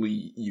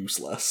completely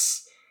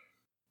useless.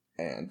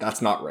 And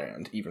that's not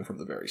Rand, even from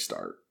the very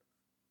start.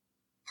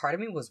 Part of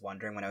me was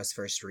wondering when I was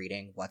first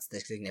reading, what's the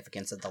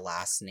significance of the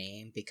last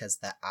name? Because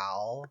the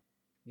owl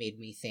made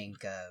me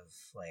think of,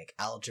 like,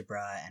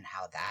 algebra and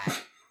how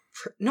that...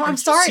 No, I'm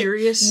sorry.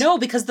 Serious? No,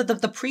 because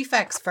the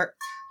prefix for...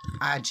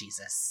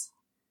 Jesus.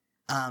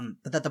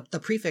 But the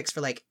prefix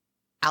for, like,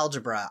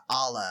 algebra,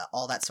 Allah,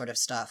 all that sort of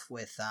stuff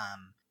with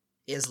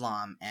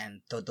Islam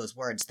and those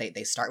words,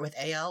 they start with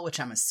AL, which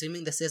I'm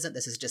assuming this isn't.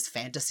 This is just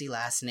fantasy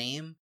last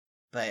name.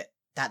 But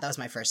that was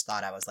my first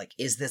thought. I was like,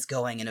 is this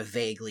going in a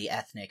vaguely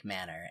ethnic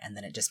manner? And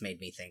then it just made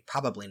me think,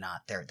 probably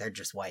not. They're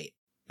just white.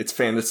 It's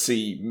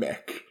fantasy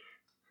Mick.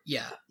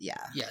 Yeah.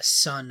 Yeah. Yeah,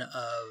 son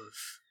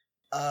of...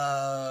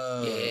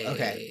 Oh, yeah.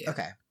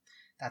 Okay.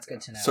 That's good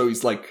to know. So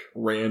he's like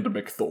Rand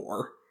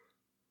McThor.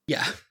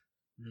 Yeah.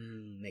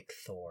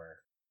 McThor.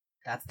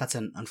 That's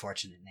an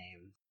unfortunate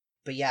name.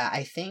 But yeah,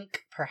 I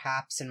think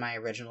perhaps in my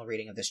original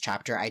reading of this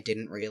chapter, I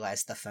didn't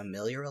realize the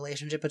familiar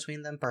relationship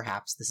between them.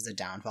 Perhaps this is a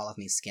downfall of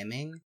me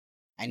skimming.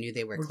 I knew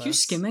they were close. Were you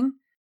skimming?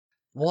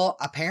 Well,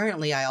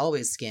 apparently I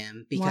always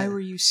skim. Because... Why were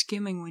you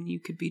skimming when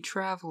you could be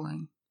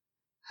traveling?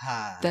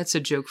 That's a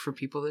joke for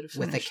people that have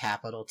finished. With a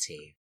capital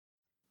T.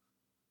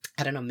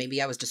 I don't know,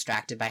 maybe I was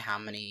distracted by how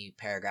many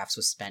paragraphs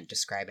was spent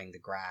describing the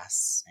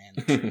grass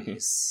and the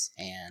trees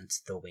and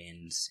the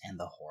wind and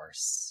the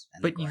horse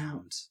and the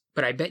ground.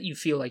 But I bet you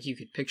feel like you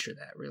could picture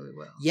that really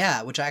well.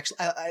 Yeah, which I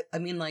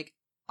mean, like,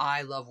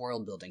 I love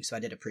world building, so I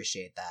did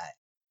appreciate that.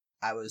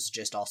 I was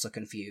just also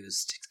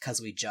confused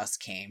because we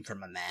just came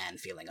from a man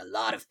feeling a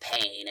lot of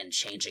pain and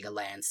changing a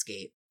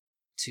landscape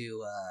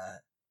to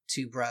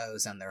two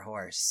bros and their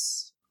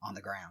horse on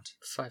the ground.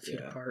 5 feet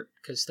apart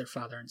because they're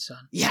father and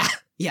son. Yeah,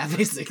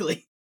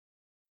 basically.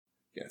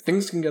 Yeah,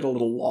 things can get a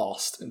little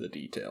lost in the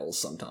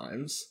details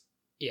sometimes.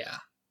 Yeah.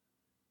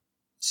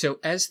 So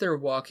as they're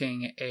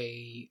walking,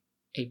 a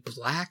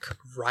black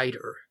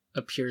rider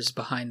appears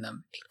behind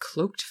them, a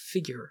cloaked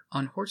figure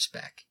on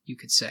horseback, you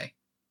could say.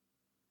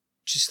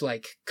 Just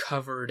like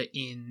covered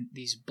in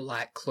these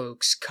black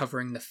cloaks,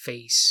 covering the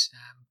face,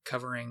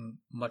 covering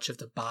much of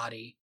the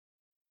body.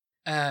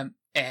 And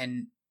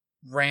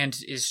Rand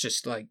is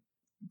just like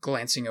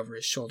glancing over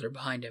his shoulder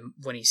behind him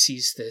when he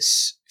sees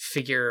this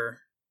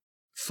figure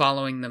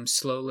following them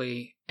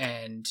slowly,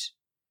 and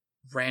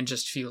Rand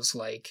just feels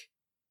like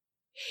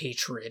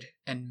hatred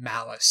and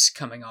malice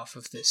coming off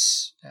of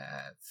this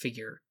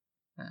figure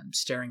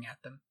staring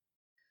at them.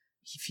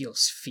 He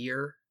feels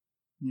fear,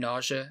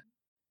 nausea,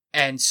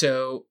 and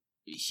so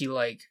he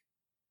like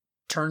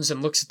turns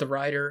and looks at the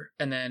rider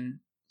and then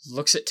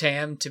looks at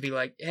Tam to be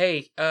like,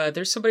 hey,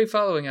 there's somebody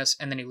following us,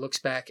 and then he looks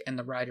back and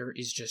the rider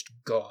is just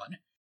gone.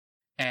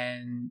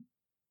 And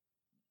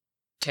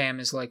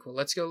Tam is like, well,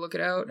 let's go look it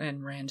out,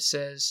 and Rand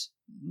says,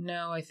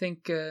 no, I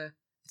think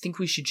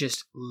we should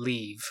just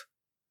leave.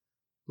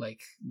 Like,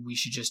 we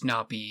should just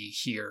not be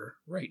here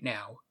right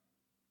now.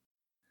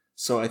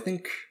 So I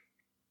think,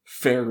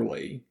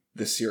 fairly,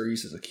 this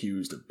series is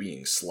accused of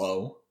being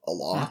slow a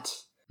lot.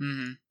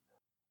 Mm-hmm.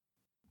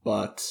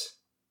 But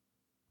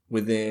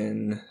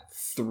within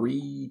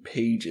 3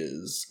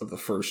 pages of the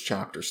first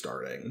chapter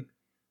starting,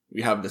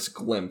 we have this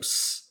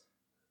glimpse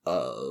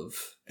of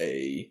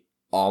a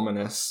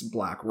ominous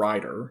black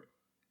rider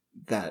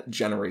that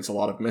generates a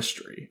lot of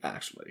mystery,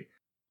 actually.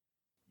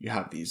 You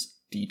have these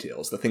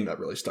details. The thing that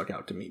really stuck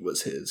out to me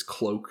was his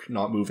cloak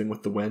not moving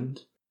with the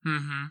wind.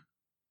 Mm-hmm.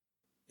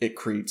 It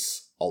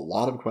creates a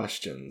lot of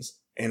questions,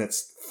 and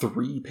it's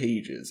 3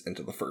 pages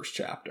into the first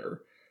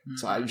chapter. Mm-hmm.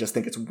 So I just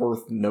think it's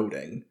worth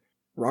noting.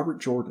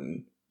 Robert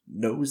Jordan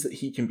knows that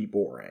he can be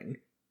boring,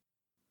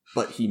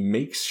 but he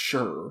makes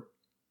sure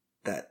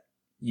that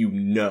you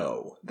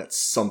know that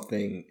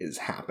something is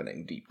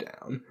happening deep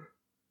down.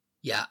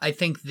 Yeah, I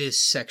think this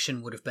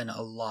section would have been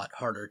a lot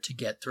harder to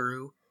get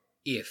through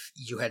if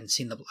you hadn't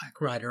seen the Black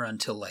Rider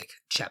until, like,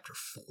 chapter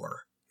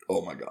 4.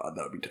 Oh my god,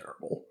 that would be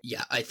terrible.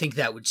 Yeah, I think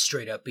that would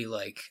straight up be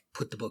like,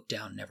 put the book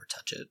down, never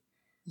touch it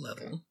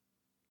level.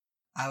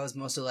 I was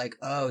mostly like,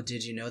 oh,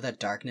 did you know that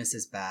darkness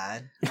is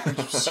bad? Are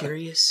you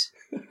serious?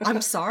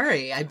 I'm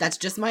sorry. That's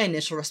just my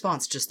initial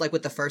response. Just like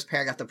with the first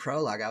paragraph, the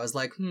prologue, I was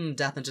like,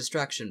 death and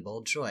destruction,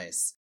 bold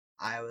choice.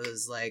 I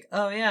was like,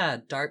 oh yeah,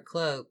 dark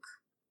cloak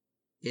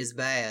is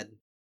bad.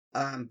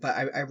 But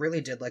I really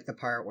did like the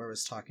part where it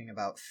was talking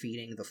about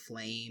feeding the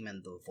flame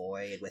and the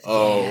void with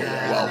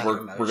well,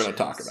 we're going to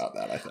talk about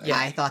that, I think. Yeah,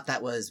 I thought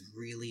that was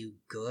really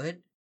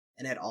good.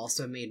 And it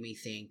also made me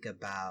think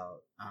about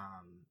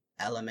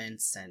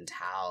elements and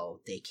how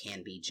they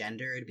can be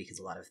gendered, because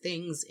a lot of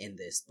things in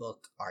this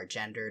book are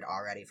gendered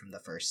already from the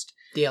first.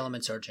 The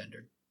elements are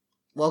gendered.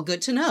 Well,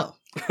 good to know.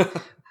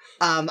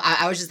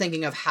 I was just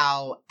thinking of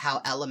how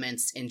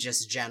elements in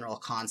just general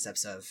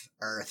concepts of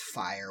earth,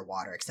 fire,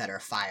 water, etc.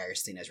 Fire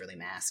is seen as really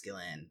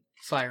masculine.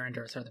 Fire and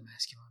earth are the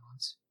masculine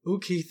ones.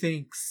 Okay,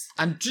 thanks.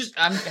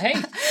 Hey,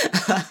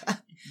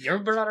 you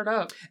brought it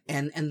up.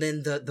 And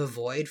then the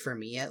void, for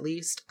me at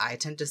least, I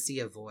tend to see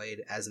a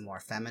void as more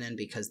feminine,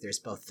 because there's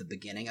both the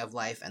beginning of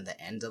life and the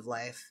end of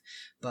life,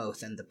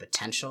 both in the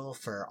potential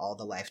for all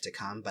the life to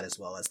come, but as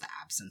well as the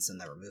absence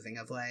and the removing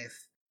of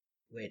life,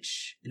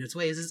 which in its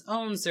way is its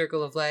own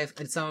circle of life,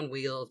 its own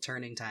wheel,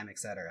 turning time,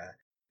 etc.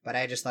 But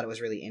I just thought it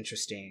was really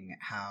interesting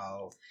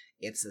how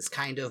it's this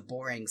kind of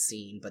boring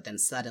scene, but then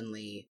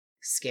suddenly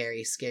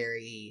scary,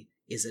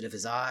 is it a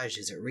visage,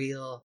 is it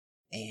real?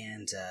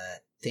 And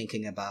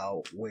thinking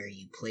about where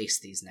you place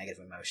these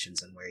negative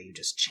emotions and where you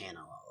just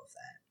channel all of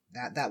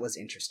that. That was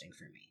interesting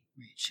for me.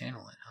 Where you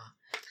channel it,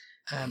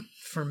 huh?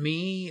 For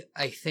me,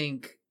 I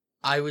think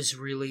I was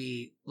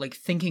really, like,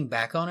 thinking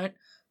back on it,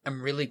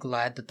 I'm really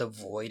glad that the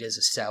void is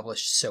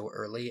established so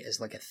early as,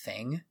 like, a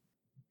thing,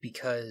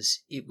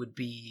 because it would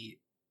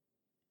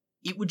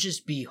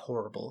just be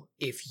horrible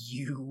if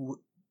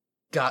you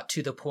got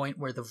to the point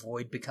where the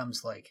void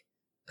becomes, like,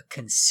 a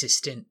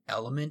consistent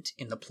element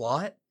in the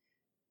plot,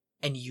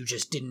 and you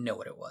just didn't know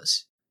what it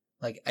was.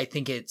 Like, I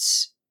think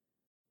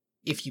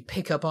if you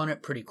pick up on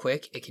it pretty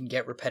quick, it can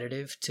get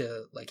repetitive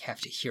to, like, have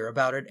to hear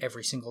about it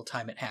every single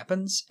time it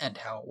happens, and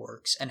how it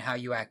works, and how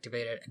you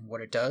activate it, and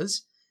what it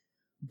does.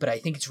 But I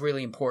think it's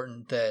really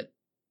important that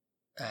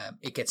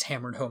it gets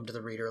hammered home to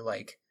the reader,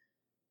 like,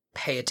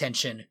 pay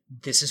attention,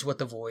 this is what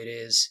the void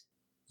is,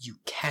 you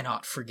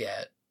cannot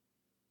forget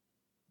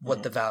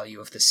what the value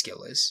of the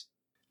skill is.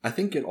 I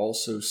think it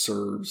also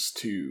serves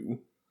to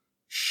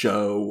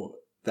show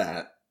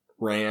that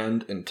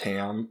Rand and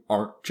Tam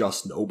aren't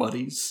just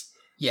nobodies.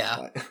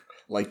 Yeah.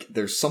 Like,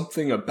 there's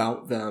something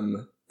about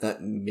them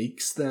that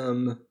makes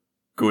them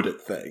good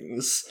at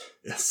things.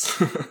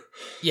 Yes.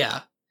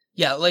 Yeah.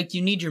 Yeah, like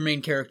you need your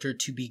main character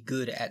to be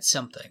good at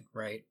something,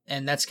 right?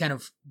 And that's kind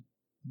of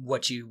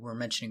what you were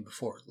mentioning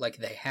before. Like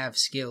they have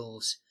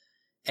skills.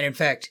 And in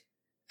fact,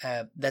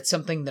 that's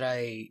something that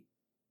I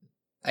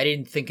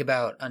didn't think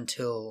about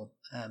until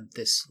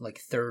this like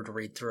third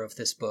read through of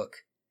this book.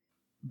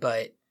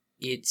 But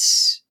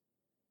it's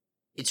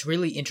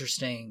really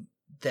interesting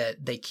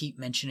that they keep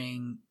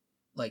mentioning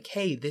like,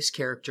 hey, this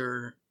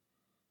character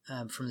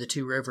from the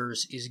Two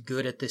Rivers is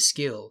good at this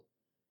skill.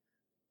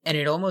 And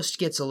it almost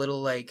gets a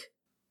little like,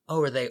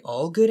 oh, are they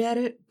all good at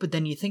it? But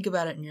then you think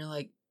about it and you're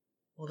like,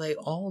 well, they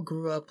all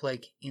grew up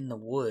like in the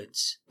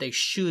woods. They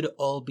should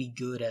all be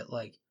good at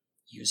like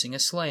using a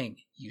sling,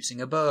 using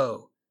a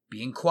bow,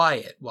 being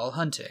quiet while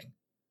hunting.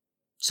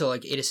 So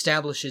like it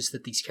establishes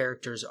that these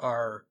characters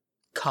are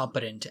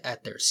competent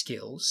at their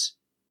skills.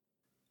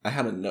 I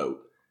had a note.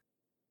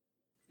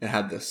 It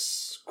had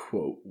this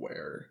quote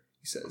where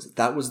he says,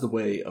 "That was the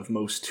way of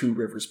most Two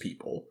Rivers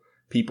people.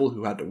 People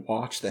who had to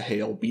watch the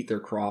hail beat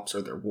their crops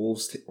or the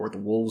wolves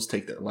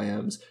take their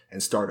lambs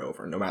and start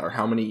over, no matter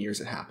how many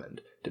years it happened,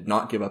 did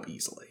not give up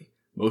easily.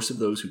 Most of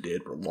those who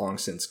did were long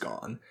since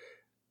gone."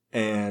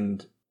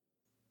 And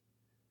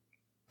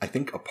I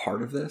think a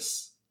part of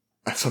this,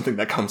 something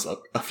that comes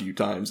up a few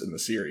times in the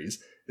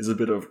series, is a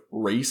bit of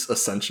race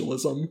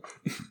essentialism.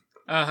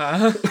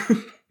 Uh-huh.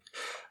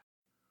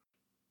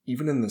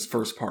 Even in this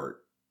first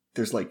part,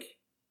 there's like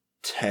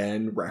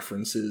 10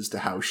 references to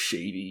how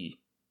shady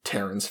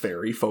Terran's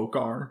fairy folk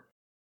are.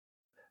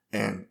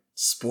 And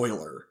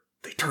spoiler,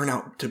 they turn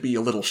out to be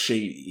a little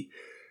shady.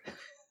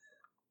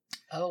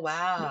 Oh,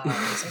 wow.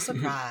 I'm so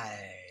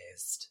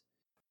surprised.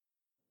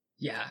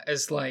 Yeah,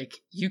 as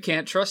like, you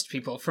can't trust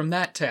people from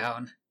that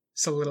town.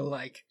 It's a little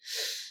like,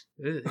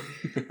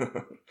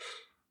 ugh.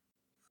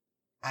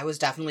 I was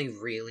definitely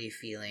really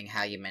feeling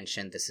how you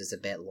mentioned this is a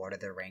bit Lord of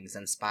the Rings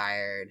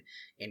inspired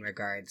in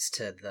regards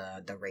to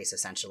the race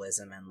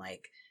essentialism and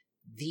like,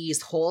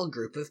 these whole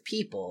group of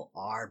people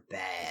are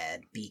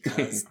bad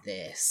because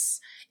this.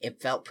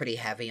 It felt pretty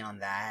heavy on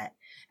that.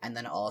 And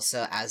then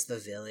also as the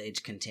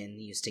village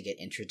continues to get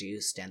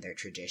introduced and their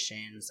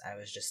traditions, I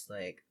was just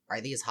like,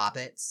 are these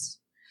hobbits?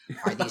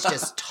 Are these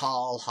just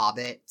tall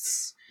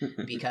hobbits?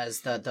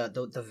 Because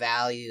the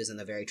values and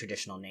the very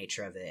traditional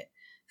nature of it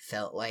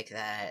felt like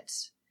that.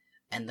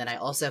 And then I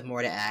also have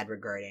more to add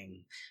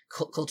regarding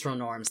cultural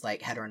norms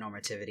like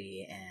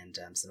heteronormativity and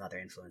some other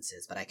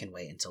influences, but I can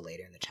wait until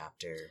later in the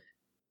chapter.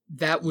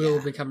 That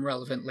will become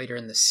relevant later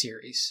in the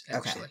series,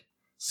 actually. Okay.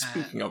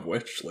 Speaking of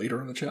which, later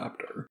in the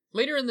chapter.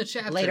 Later in the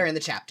chapter. Later in the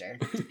chapter.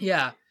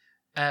 Yeah.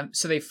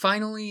 So they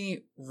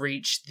finally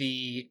reach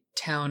the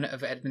town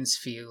of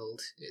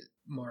Edmondsfield.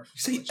 More.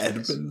 You say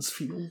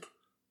Edmondsfield?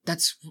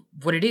 That's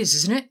what it is,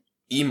 isn't it?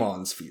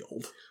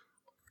 Emonsfield.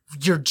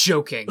 You're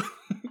joking.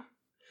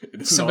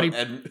 It is Somebody...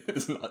 it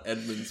is not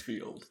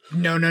Edmondsfield.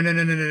 No.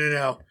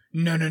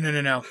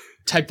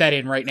 Type that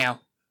in right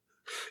now.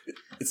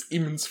 It's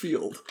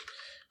Emonsfield.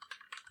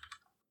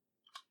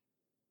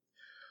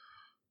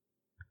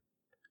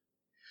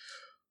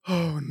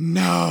 Oh,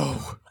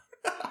 no.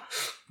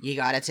 You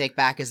gotta take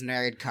back his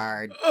nerd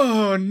card.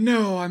 Oh,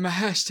 no, I'm a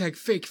hashtag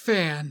fake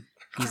fan.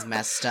 He's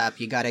messed up.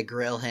 You gotta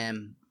grill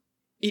him.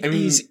 It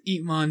is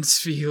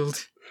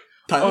Emonsfield.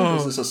 Tyler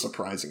knows this a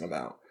surprising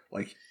amount.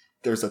 Like,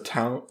 there's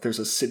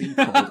a city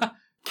called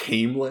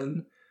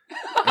Camelin,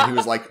 and he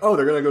was like, oh,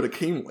 they're gonna go to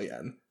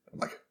Camelin. I'm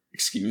like,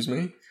 excuse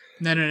me?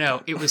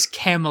 No. It was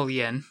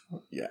Camelian.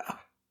 Yeah,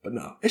 but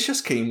no, it's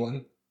just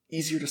Camelin.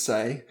 Easier to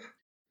say.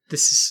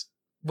 This is...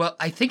 Well,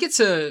 I think it's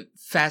a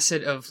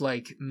facet of,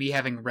 like, me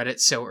having read it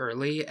so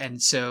early,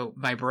 and so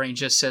my brain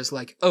just says,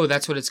 like, oh,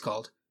 that's what it's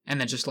called, and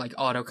then just, like,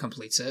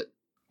 auto-completes it.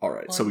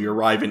 Alright, so we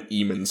arrive in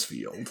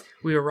Emonsfield.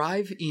 We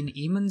arrive in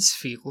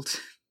Emonsfield.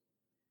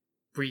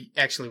 Were you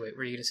going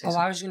to say something?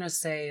 I was gonna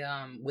say,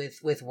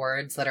 with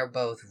words that are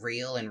both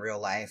real in real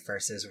life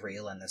versus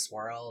real in this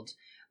world,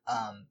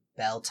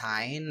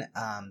 Beltane,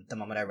 the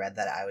moment I read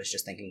that, I was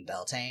just thinking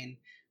Beltane,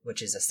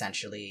 which is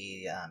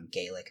essentially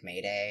Gaelic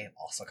May Day,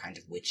 also kind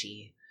of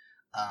witchy.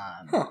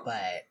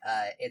 But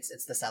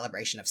it's the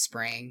celebration of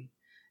spring,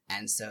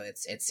 and so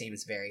it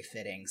seems very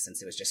fitting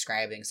since it was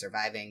describing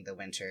surviving the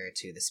winter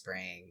to the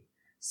spring.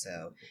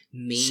 So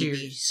maybe... So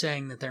you're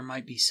saying that there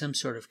might be some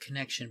sort of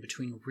connection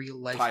between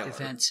real-life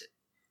events...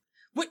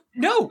 What?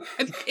 No!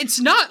 It's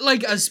not,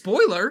 like, a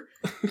spoiler!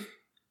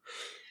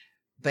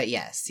 But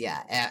yes,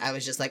 yeah, I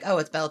was just like, oh,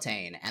 it's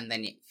Beltane. And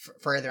then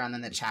further on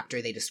in the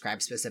chapter, they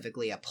describe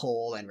specifically a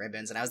pole and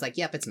ribbons, and I was like,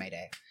 yep, it's May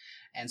Day.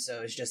 And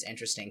so it's just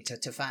interesting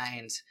to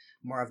find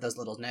more of those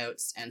little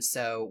notes. And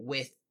so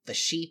with the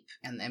sheep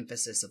and the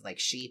emphasis of, like,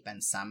 sheep,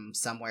 and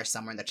somewhere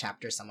in the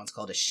chapter, someone's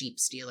called a sheep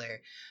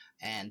stealer,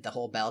 and the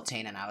whole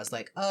Beltane, and I was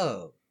like,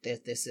 oh,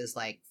 this is,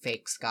 like,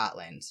 fake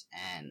Scotland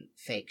and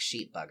fake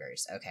sheep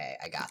buggers. Okay,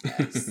 I got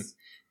this.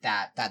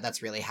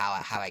 That's really how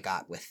I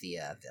got with the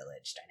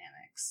village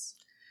dynamics.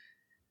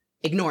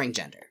 Ignoring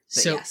gender.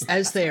 So yes,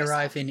 as they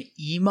arrive in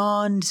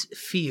Emond's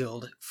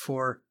Field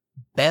for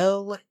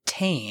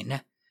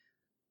Beltane,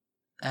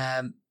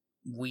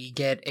 we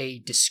get a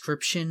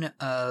description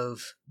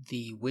of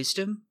the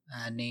wisdom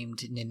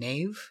named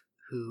Nineve,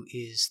 who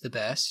is the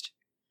best.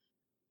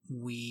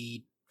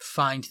 We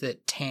find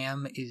that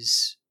Tam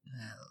is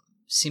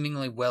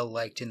seemingly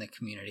well-liked in the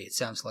community. It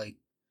sounds like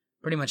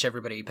pretty much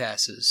everybody he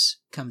passes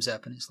comes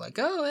up and is like,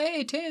 "Oh,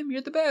 hey, Tam,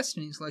 you're the best."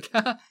 And he's like,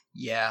 "Haha,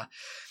 yeah."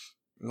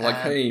 Like,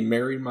 hey,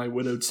 marry my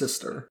widowed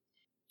sister.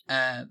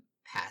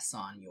 Pass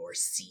on your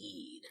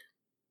seed.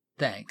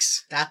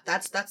 Thanks.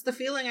 That's the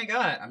feeling I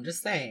got. I'm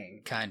just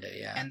saying. Kinda,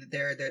 yeah. And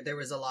there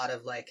was a lot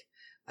of like,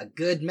 a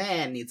good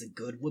man needs a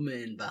good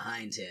woman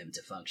behind him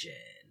to function.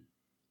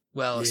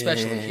 Well,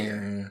 especially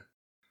here.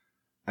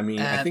 I mean,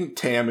 I think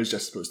Tam is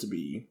just supposed to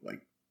be,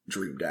 like,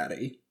 Dream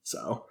Daddy,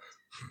 so.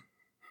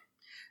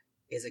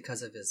 Is it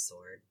because of his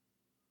sword?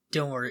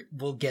 Don't worry,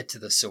 we'll get to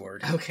the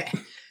sword. Okay.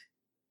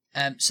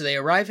 So they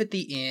arrive at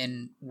the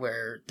inn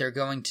where they're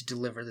going to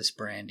deliver this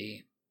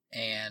brandy,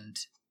 and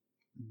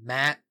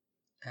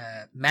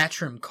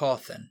Matrim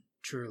Cawthon,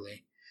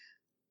 truly,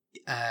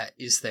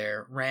 is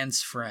there,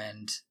 Rand's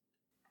friend.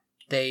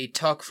 They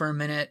talk for a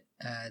minute.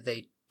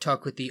 They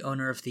talk with the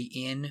owner of the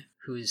inn,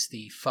 who is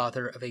the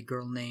father of a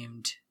girl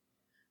named...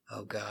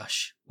 Oh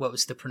gosh, what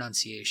was the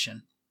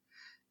pronunciation?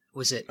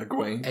 Was it...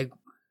 Egwene?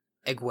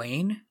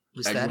 Egwene?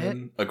 Was that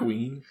it?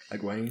 Egwene?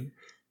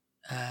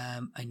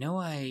 I know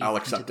I'll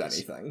accept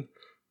anything.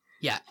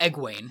 Yeah,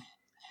 Egwene.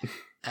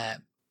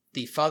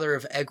 The father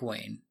of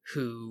Egwene,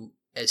 who,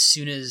 as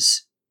soon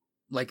as,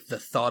 like, the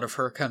thought of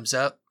her comes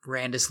up,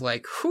 Rand is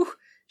like, whew,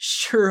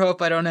 sure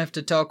hope I don't have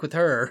to talk with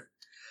her.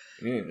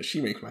 Yeah, she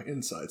makes my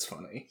insides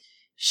funny.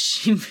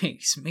 She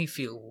makes me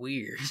feel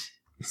weird.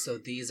 So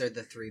these are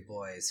the three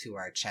boys who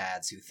are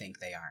Chads who think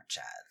they aren't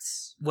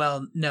Chads.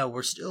 Well, no,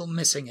 we're still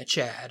missing a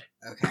Chad.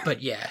 Okay.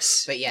 But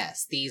yes. But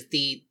yes,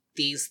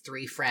 these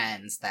three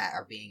friends that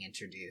are being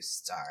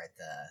introduced are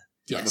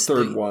the... Yeah, the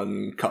third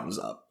one comes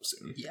up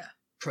soon. Yeah.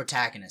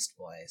 Protagonist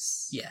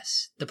boys.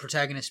 Yes. The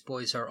protagonist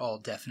boys are all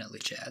definitely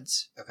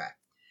Chads. Okay.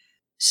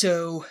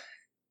 So,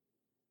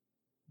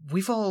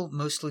 we've all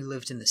mostly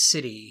lived in the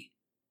city.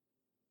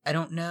 I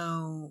don't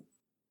know...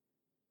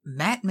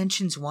 Matt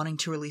mentions wanting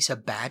to release a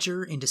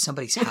badger into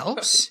somebody's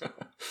house?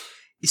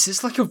 Is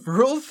this like a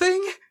rural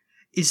thing?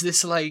 Is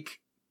this like...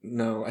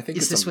 No, I think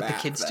is it's this a what the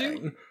Matt kids thing.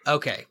 do?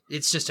 Okay,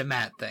 it's just a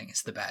Matt thing.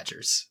 It's the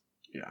badgers.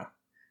 Yeah.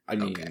 I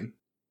mean,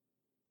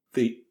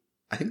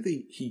 I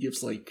think he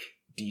gives, like,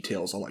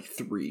 details on, like,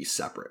 3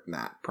 separate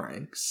Matt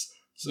pranks.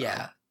 So.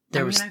 Yeah.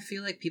 I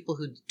feel like people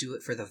who do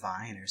it for the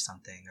Vine or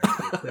something, or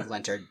the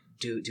equivalent, or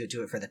do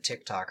it for the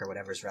TikTok or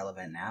whatever's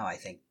relevant now, I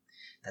think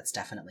that's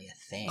definitely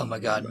a thing. Oh my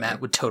god, Matt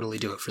would totally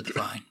do it for the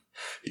Vine.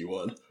 He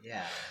would.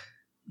 Yeah.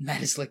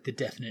 Matt is like the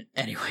definite...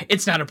 Anyway,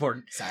 it's not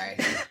important. Sorry.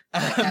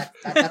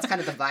 That's kind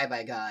of the vibe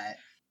I got.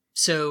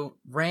 So,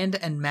 Rand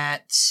and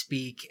Matt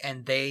speak,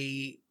 and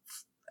they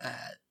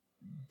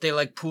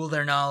like pool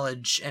their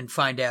knowledge and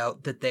find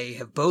out that they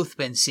have both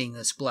been seeing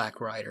this Black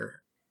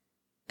Rider.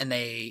 And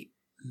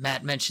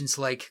Matt mentions,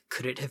 like,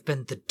 could it have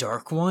been the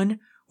Dark One?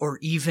 Or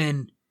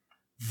even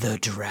the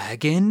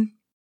Dragon?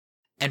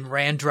 And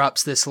Rand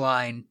drops this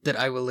line that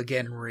I will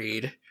again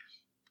read.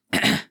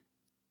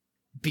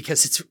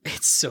 Because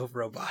it's so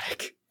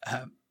robotic.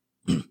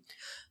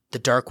 The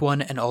Dark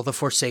One and all the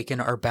Forsaken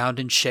are bound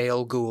in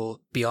Sheol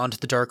Ghul, beyond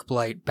the Dark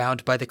Blight,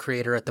 bound by the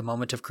Creator at the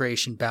moment of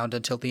creation, bound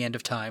until the end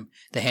of time.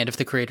 The hand of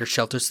the Creator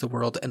shelters the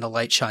world, and the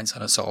light shines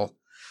on us all.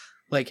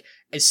 Like,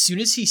 as soon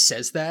as he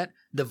says that,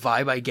 the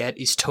vibe I get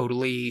is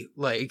totally,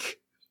 like,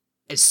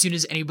 as soon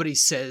as anybody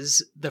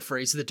says the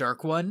phrase the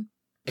Dark One,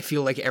 I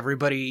feel like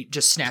everybody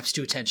just snaps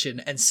to attention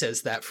and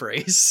says that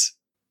phrase.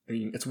 I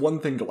mean, it's one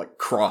thing to, like,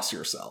 cross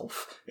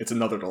yourself. It's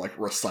another to, like,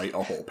 recite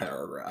a whole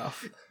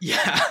paragraph.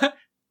 Yeah.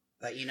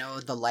 But, you know,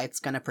 the light's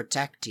gonna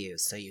protect you,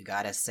 so you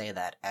gotta say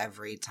that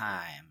every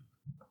time.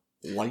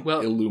 Light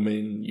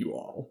illumine you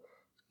all.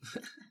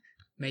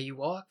 May you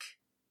walk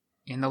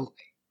in the light.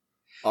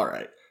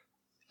 Alright.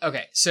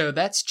 Okay, so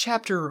that's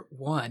chapter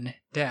 1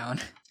 down.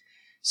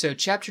 So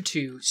chapter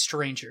 2,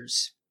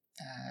 Strangers.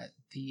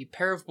 The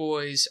pair of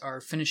boys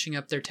are finishing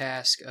up their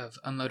task of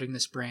unloading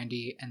this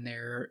brandy, and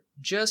they're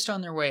just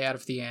on their way out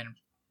of the inn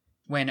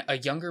when a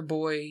younger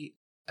boy,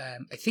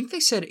 I think they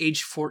said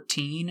age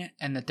 14,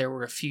 and that there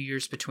were a few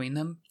years between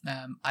them.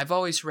 I've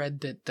always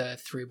read that the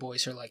 3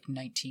 boys are like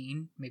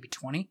 19, maybe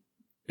 20.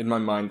 In my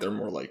mind, they're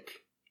more like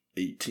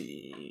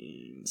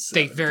 18,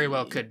 17. They very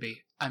well could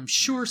be. I'm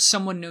sure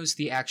someone knows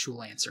the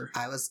actual answer.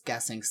 I was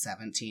guessing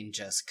 17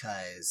 just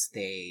because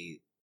they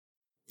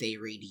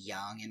read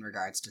young in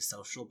regards to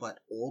social, but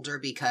older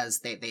because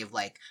they've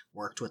like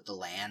worked with the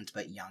land,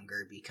 but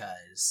younger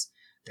because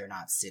they're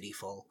not city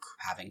folk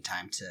having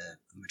time to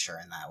mature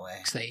in that way.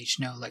 Because they each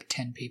know like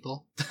 10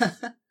 people.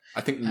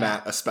 I think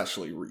Matt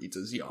especially reads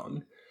as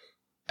young.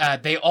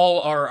 They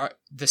all are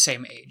the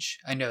same age.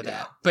 I know that.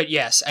 Yeah. But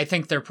yes, I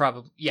think they're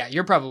probably... Yeah,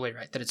 you're probably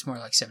right that it's more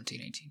like 17,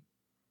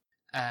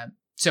 18.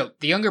 So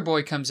the younger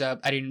boy comes up.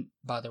 I didn't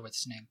bother with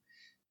his name.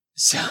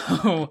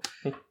 So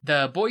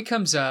the boy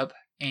comes up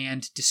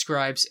and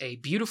describes a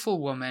beautiful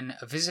woman,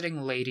 a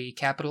visiting lady,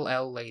 capital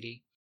L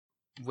lady,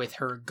 with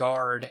her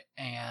guard,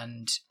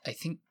 and I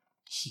think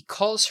he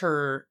calls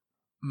her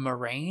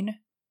Moraine.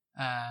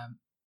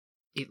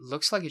 It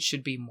looks like it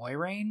should be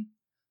Moiraine,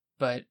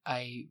 but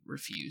I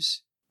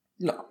refuse.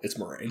 No, it's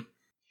Moraine.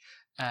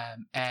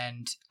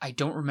 And I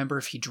don't remember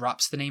if he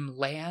drops the name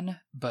Lan,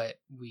 but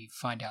we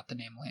find out the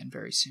name Lan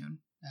very soon.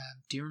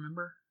 Do you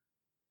remember,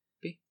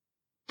 B?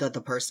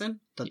 The person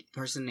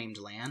named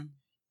Lan.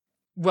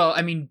 Well,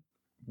 I mean,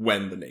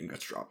 When the name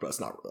gets dropped, that's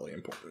not really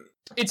important.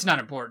 it's not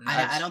important.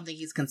 I don't think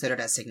he's considered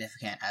as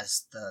significant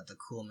as the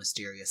cool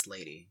mysterious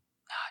lady.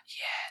 Not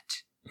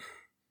yet.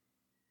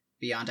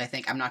 Beyond, I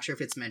think I'm not sure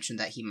if it's mentioned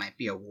that he might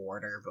be a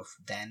warder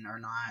then or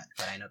not,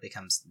 but I know it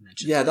becomes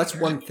mentioned. Yeah, that's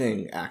later. one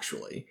thing,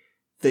 actually.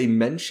 They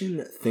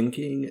mention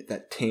thinking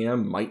that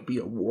Tam might be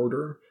a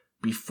warder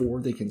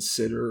before they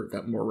consider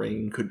that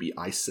Moraine could be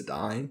Aes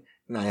Sedai,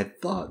 and I had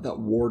thought that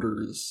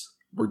warders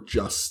were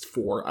just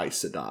for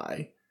Aes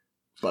Sedai,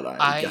 but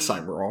I guess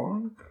I'm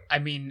wrong. I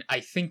mean,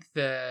 I think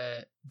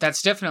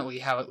that's definitely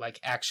how it like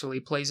actually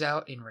plays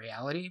out in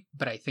reality,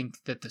 but I think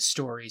that the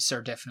stories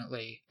are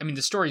definitely, I mean,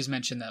 the stories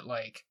mention that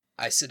like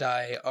Aes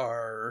Sedai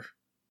are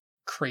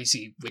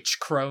crazy witch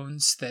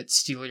crones that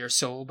steal your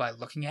soul by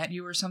looking at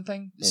you or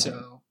something. Mhm.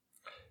 So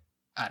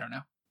I don't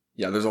know.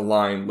 Yeah, there's a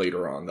line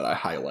later on that I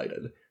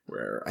highlighted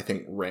where I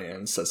think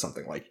Rand says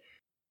something like,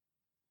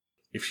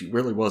 if she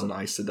really was an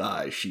Aes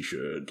Sedai, she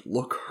should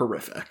look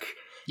horrific.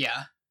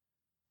 Yeah.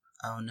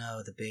 Oh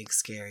no, the big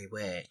scary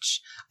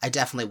witch. I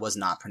definitely was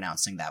not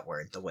pronouncing that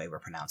word the way we're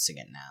pronouncing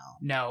it now.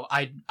 No,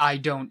 I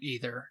don't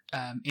either.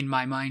 In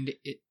my mind,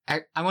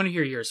 I want to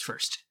hear yours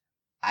first.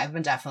 I've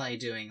been definitely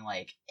doing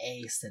like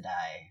Aes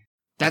Sedai.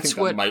 That's I think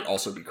what that might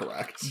also be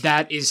correct.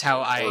 That is how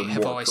I Or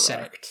have more always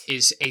correct. said it,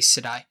 is Aes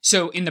Sedai.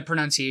 So in the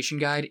pronunciation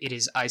guide, it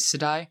is Aes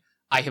Sedai.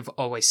 I have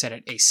always said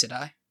it Aes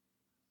Sedai.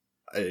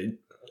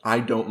 I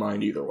don't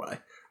mind either way.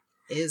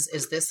 Is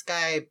this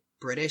guy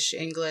British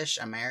English,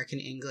 American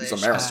English,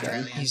 He's American.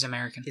 Australian? He's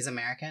American. He's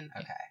American?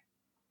 Yeah. Okay.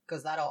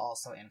 Because that'll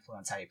also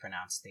influence how you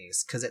pronounce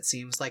these. Because it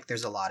seems like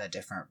there's a lot of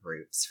different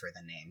roots for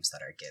the names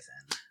that are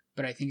given.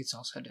 But I think it's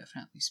also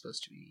definitely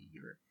supposed to be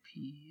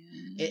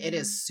European. It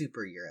is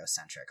super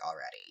Eurocentric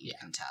already. You Yeah.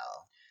 can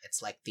tell. It's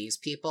like these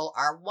people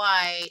are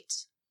white.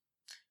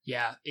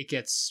 Yeah, it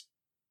gets...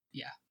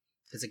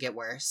 Does it get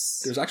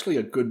worse? There's actually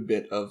a good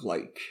bit of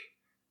like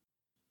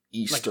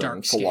Eastern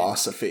dark skin.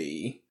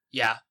 philosophy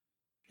Yeah,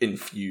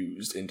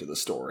 infused into the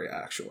story,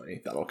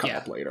 actually. That'll come Yeah.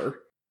 up later.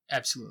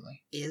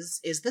 absolutely.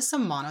 Is this a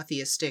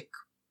monotheistic,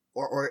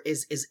 or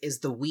is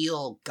the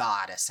wheel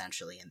God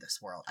essentially in this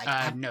world?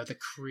 No, the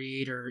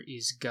creator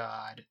is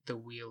God. The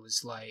wheel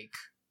is like...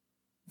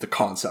 The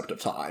concept of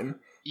time.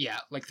 Yeah,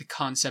 like the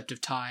concept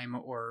of time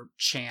or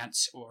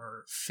chance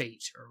or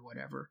fate or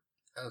whatever.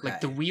 Okay.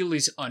 Like the wheel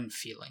is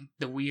unfeeling.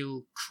 The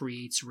wheel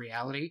creates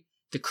reality.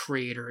 The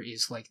creator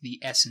is like the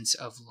essence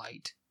of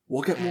light.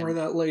 We'll get more of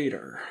And- that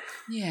later.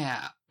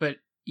 Yeah, but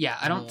yeah,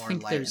 I don't More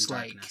think light there's and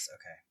like... darkness.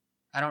 Okay.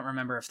 I don't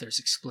remember if there's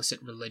explicit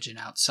religion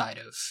outside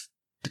of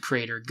the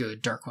creator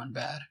good, dark one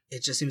bad.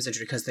 It just seems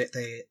interesting because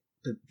they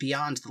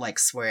beyond the like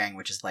swearing,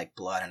 which is like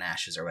blood and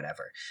ashes or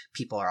whatever,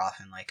 people are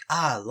often like,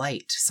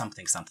 light,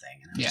 something, something.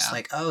 And I'm just Yeah.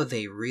 like, oh,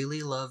 they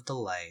really love the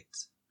light.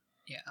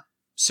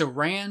 So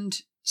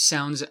Rand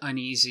sounds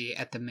uneasy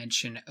at the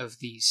mention of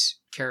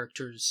these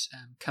characters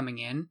coming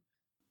in.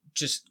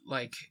 Just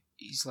like,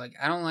 he's like,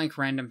 I don't like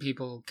random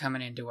people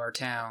coming into our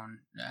town.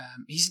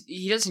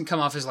 He doesn't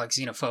come off as like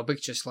xenophobic,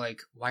 just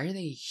like, why are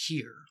they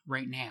here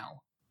right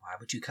now? Why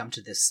would you come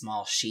to this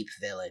small sheep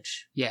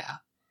village? Yeah.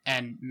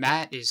 And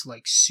Matt is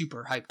like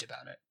super hyped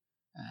about it.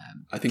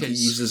 I think he 'cause-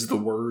 uses the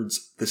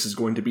words, this is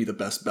going to be the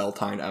best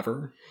Beltane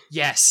ever.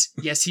 Yes,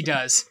 he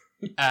does.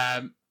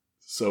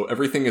 So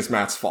everything is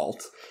Matt's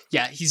fault.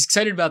 Yeah, he's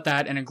excited about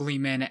that and a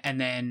Gleeman, and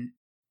then,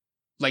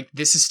 like,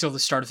 this is still the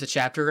start of the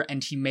chapter,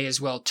 and he may as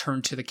well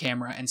turn to the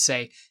camera and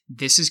say,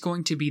 this is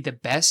going to be the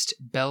best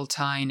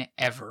Beltane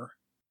ever.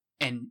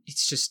 And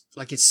it's just,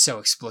 like, it's so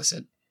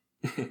explicit.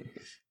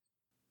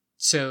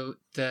 So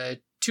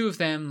the two of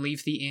them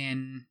leave the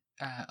inn,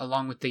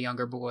 along with the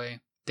younger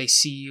boy. They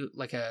see,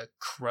 like, a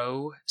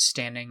crow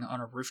standing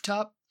on a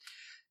rooftop.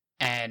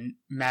 And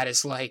Matt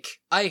is like,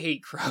 I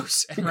hate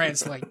crows. And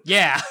Rand's like,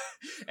 yeah.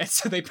 And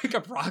so they pick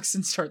up rocks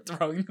and start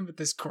throwing them at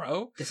this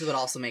crow. This is what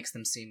also makes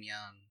them seem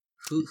young.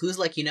 Who's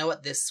like, you know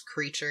what, this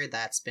creature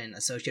that's been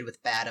associated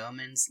with bad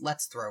omens,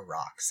 let's throw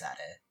rocks at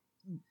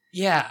it.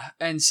 Yeah.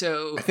 And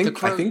so I think the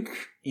crow...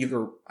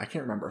 I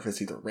can't remember if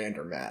it's either Rand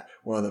or Matt.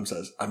 One of them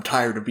says, I'm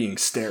tired of being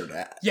stared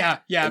at. Yeah.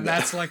 And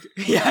Matt's like,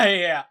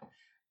 yeah.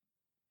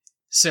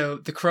 So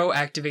the crow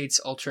activates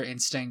Ultra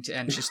Instinct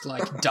and just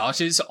like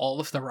dodges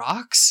all of the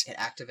rocks. It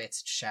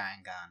activates its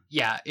Sharingan.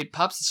 Yeah, it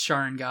pops its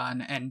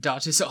Sharingan and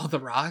dodges all the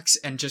rocks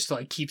and just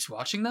like keeps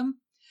watching them.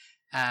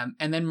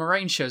 And then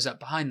Moraine shows up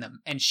behind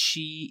them, and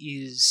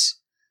she is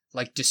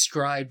like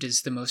described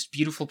as the most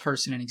beautiful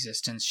person in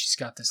existence. She's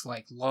got this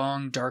like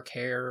long dark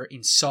hair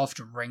in soft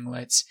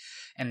ringlets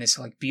and this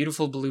like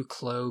beautiful blue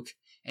cloak,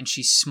 and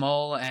she's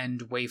small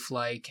and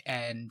waif-like,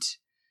 and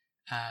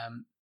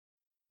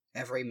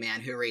Every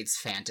man who reads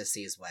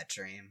fantasy's wet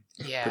dream.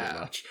 Pretty Yeah.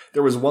 much.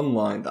 There was one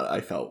line that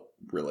I felt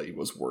really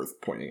was worth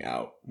pointing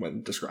out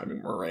when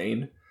describing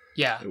Moraine.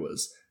 Yeah. It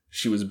was,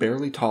 she was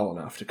barely tall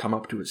enough to come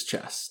up to his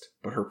chest,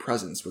 but her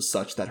presence was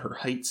such that her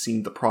height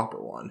seemed the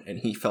proper one, and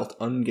he felt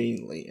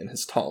ungainly in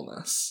his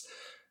tallness.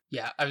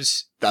 Yeah.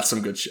 That's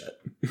some good shit.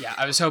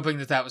 I was hoping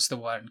that was the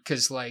one,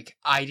 because, like,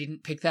 I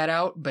didn't pick that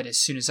out, but as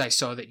soon as I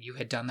saw that you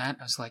had done that,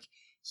 I was like,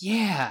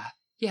 yeah,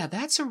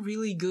 that's a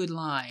really good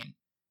line.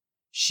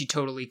 She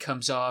totally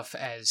comes off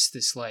as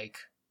this, like,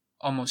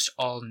 almost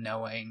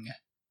all-knowing.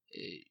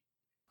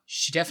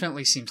 She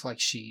definitely seems like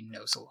she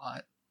knows a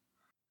lot.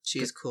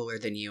 She's cooler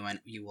than you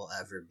and you will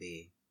ever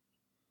be.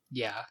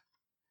 Yeah.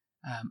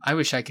 I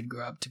wish I could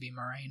grow up to be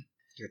Moraine.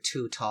 You're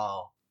too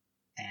tall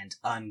and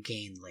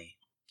ungainly.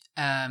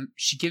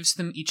 She gives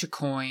them each a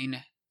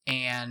coin,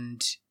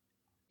 and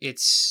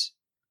this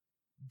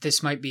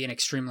might be an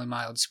extremely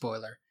mild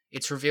spoiler.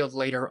 It's revealed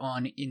later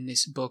on in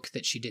this book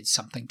that she did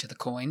something to the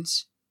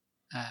coins.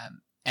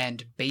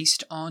 And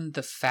based on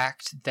the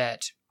fact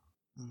that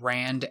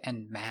Rand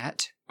and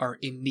Matt are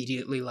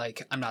immediately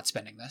like, I'm not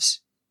spending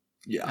this.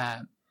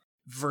 Yeah.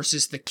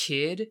 Versus the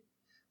kid,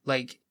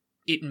 like,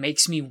 it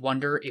makes me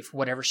wonder if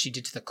whatever she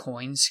did to the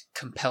coins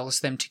compels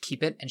them to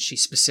keep it, and she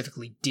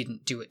specifically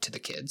didn't do it to the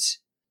kids.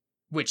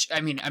 Which,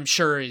 I mean, I'm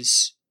sure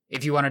is,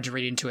 if you wanted to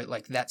read into it,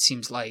 like, that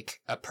seems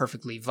like a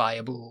perfectly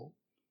viable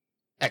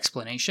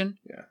explanation.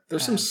 Yeah.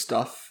 There's some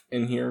stuff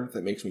in here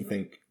that makes me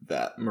think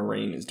that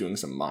Moraine is doing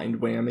some mind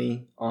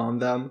whammy on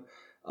them.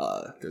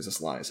 There's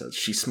this line that says,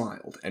 she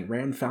smiled, and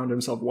Rand found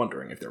himself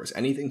wondering if there was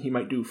anything he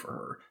might do for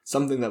her,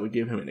 something that would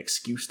give him an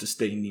excuse to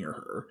stay near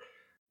her.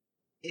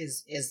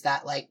 Is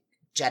that like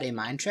Jedi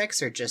mind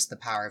tricks or just the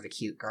power of a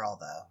cute girl,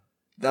 though?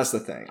 That's the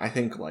thing. I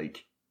think,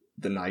 like,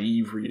 the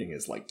naive reading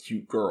is, like,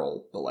 cute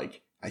girl, but,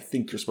 like, I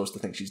think you're supposed to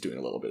think she's doing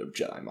a little bit of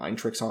Jedi mind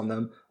tricks on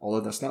them,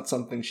 although that's not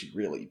something she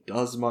really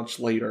does much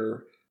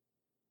later.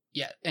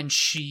 Yeah, and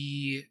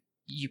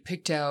you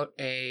picked out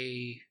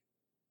a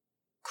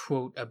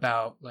quote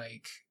about,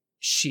 like,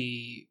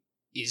 she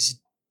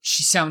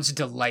sounds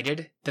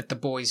delighted that the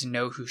boys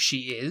know who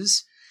she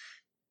is,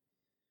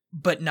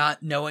 but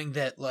not knowing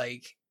that,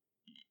 like,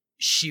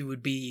 she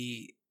would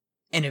be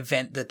an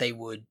event that they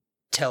would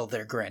tell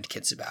their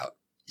grandkids about.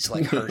 It's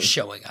like her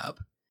showing up.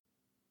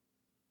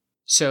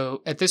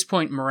 So at this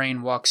point,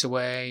 Moraine walks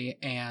away,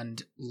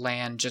 and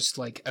Lan just,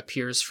 like,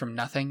 appears from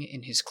nothing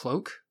in his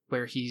cloak,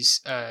 where he's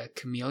a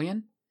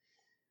chameleon.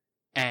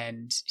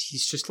 And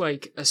he's just,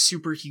 like, a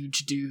super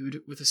huge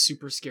dude with a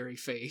super scary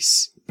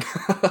face.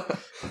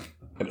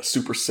 And a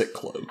super sick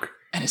cloak.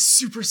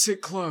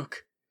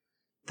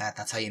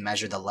 That's how you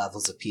measure the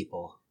levels of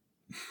people.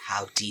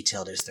 How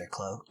detailed is their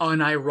cloak?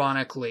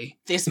 Unironically.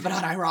 But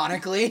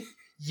unironically?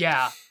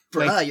 Yeah.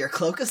 Bruh, Like, your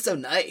cloak is so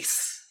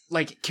nice.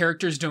 like,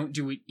 characters don't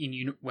do it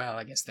in well,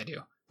 I guess they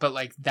do. But,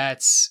 like,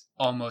 that's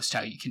almost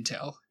how you can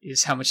tell,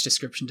 is how much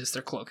description does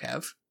their cloak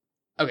have.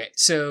 Okay,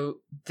 so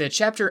the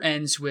chapter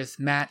ends with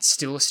Matt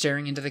still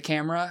staring into the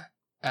camera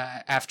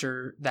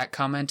after that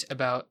comment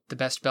about the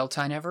best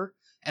Beltane ever,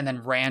 and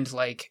then Rand,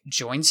 like,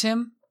 joins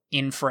him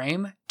in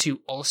frame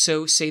to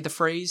also say the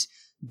phrase,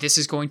 "This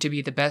is going to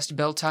be the best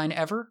Beltane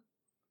ever,"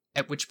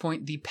 at which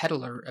point the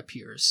peddler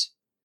appears.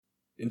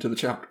 Into the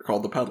chapter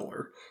called The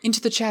Peddler.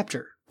 Into the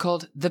chapter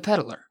called The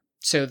Peddler.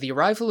 So the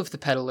arrival of the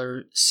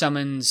peddler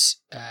summons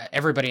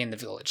everybody in the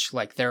village,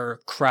 like they're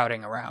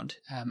crowding around.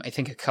 I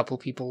think a couple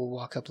people will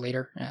walk up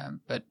later,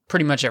 but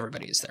pretty much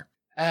everybody is there.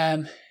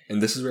 And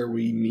this is where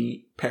we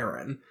meet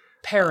Perrin.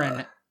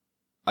 Perrin.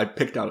 I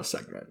picked out a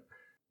segment.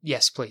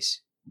 Yes,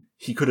 please.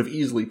 He could have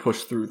easily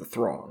pushed through the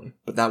throng,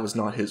 but that was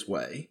not his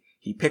way.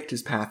 He picked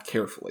his path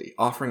carefully,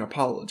 offering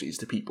apologies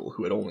to people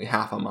who had only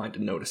half a mind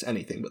to notice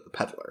anything but the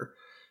peddler.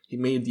 He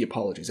made the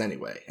apologies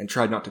anyway, and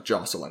tried not to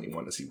jostle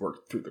anyone as he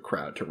worked through the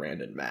crowd to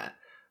Rand and Matt.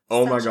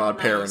 Oh my god,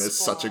 Perrin is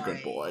such a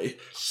good boy.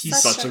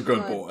 He's such a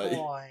good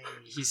boy.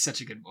 He's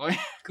such a good boy.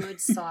 Good,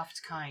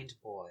 soft, kind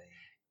boy.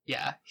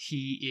 Yeah,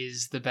 he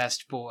is the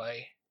best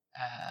boy.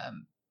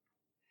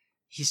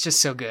 He's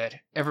just so good.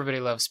 Everybody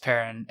loves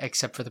Perrin,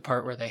 except for the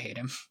part where they hate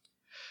him.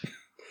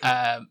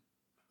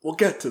 We'll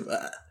get to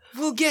that.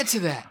 We'll get to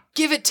that.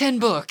 Give it 10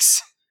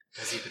 books.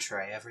 Does he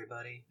betray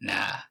everybody?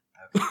 Nah.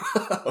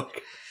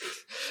 Okay.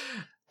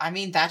 I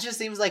mean, that just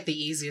seems like the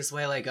easiest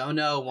way, like, oh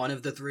no, one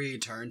of the three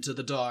turned to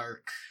the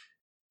dark.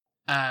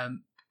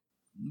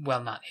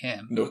 Well, not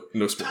him.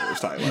 No spoilers,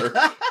 Tyler.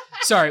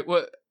 Sorry,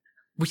 we'll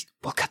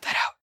cut that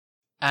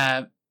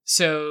out.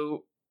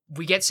 So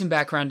we get some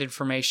background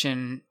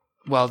information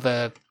while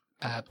the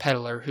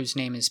peddler, whose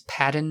name is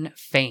Padan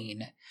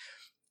Fain,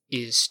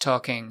 is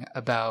talking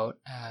about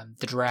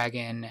the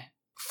dragon,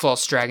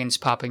 false dragons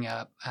popping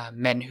up,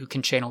 men who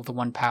can channel the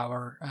one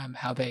power,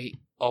 how they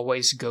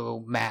always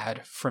go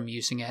mad from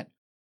using it,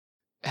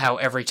 how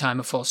every time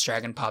a false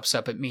dragon pops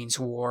up it means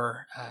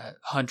war,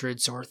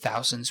 hundreds or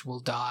thousands will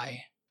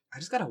die. I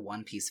just got a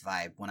One Piece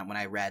vibe when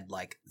I read,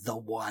 like, the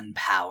one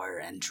power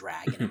and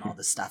dragon and all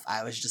this stuff.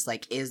 I was just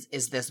like, is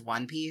this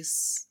One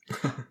Piece?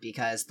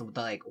 Because the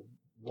like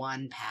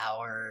one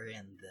power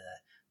and the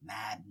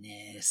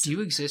madness. Do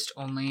you exist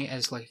only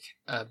as like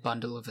a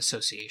bundle of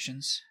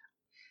associations?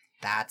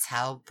 That's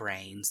how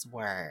brains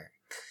work.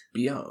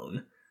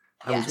 Bjorn,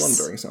 I Yes. was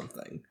wondering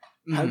something.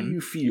 How do Mhm.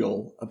 you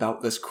feel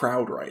about this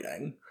crowd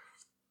writing?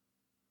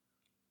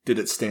 Did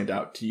it stand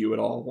out to you at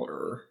all,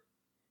 or?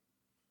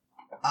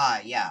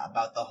 Yeah,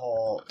 about the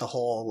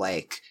whole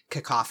like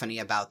cacophony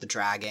about the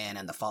dragon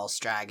and the false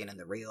dragon and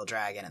the real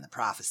dragon and the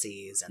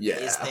prophecies and Yeah.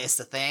 is this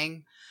the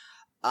thing?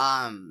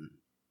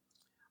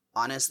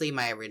 Honestly,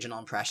 my original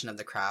impression of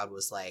the crowd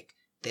was like,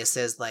 this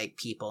is like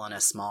people in a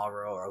small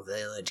rural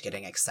village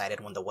getting excited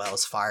when the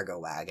Wells Fargo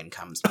wagon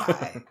comes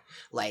by.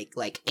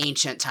 like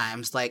ancient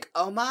times, like,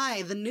 oh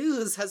my, the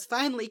news has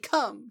finally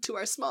come to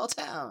our small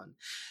town.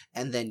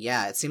 And then,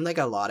 yeah, it seemed like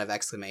a lot of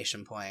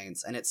exclamation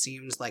points, and it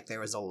seems like there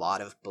was a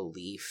lot of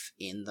belief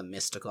in the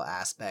mystical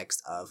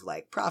aspects of,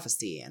 like,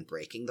 prophecy and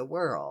breaking the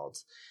world.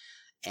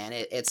 And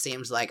it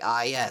seems like,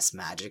 yes,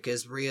 magic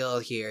is real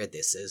here,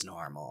 this is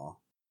normal.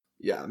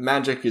 Yeah,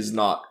 magic is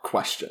not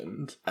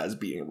questioned as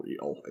being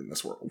real in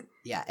this world.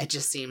 Yeah, it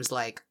just seems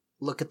like,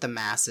 look at the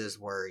masses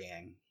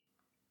worrying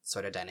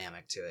sort of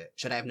dynamic to it.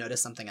 Should I have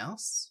noticed something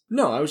else?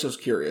 No, I was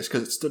just curious,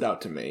 because it stood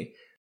out to me.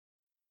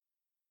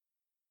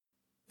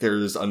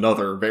 There's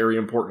another very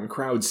important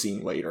crowd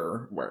scene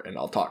later, and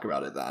I'll talk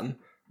about it then,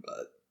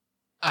 but...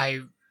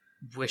 I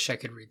wish I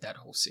could read that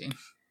whole scene.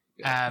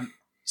 Yeah.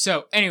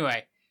 So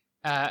anyway,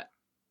 the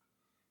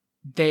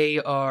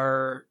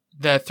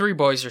three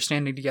boys are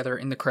standing together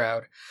in the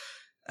crowd.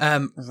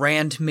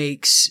 Rand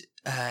makes,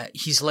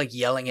 he's like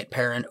yelling at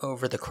Perrin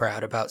over the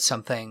crowd about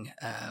something.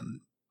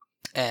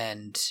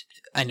 And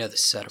I know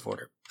this is out of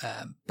order,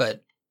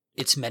 but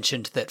it's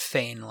mentioned that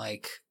Fane,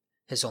 like,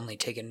 has only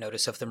taken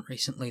notice of them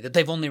recently, that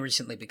they've only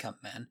recently become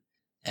men.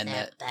 And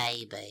They're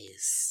that,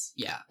 babies.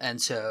 yeah,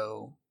 and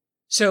so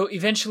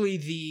eventually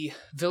the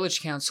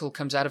village council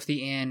comes out of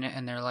the inn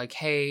and they're like,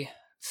 hey,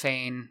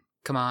 Fane,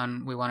 come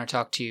on, we want to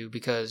talk to you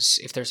because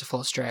if there's a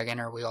false dragon,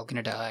 are we all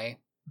gonna die?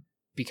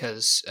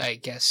 Because I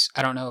guess,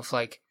 I don't know if,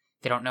 like,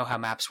 they don't know how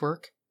maps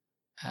work,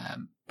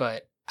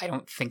 but I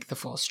don't think the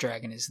false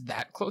dragon is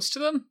that close to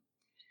them.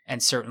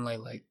 And certainly,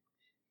 like,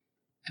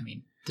 I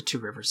mean, the Two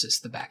Rivers is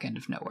the back end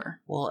of nowhere.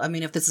 Well, I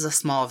mean, if this is a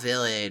small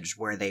village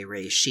where they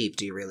raise sheep,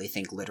 do you really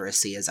think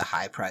literacy is a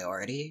high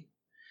priority?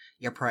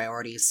 Your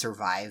priority is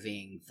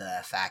surviving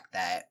the fact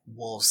that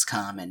wolves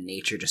come and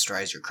nature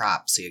destroys your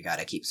crops, so you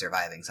gotta keep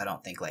surviving. So I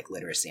don't think, like,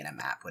 literacy in a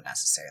map would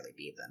necessarily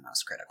be the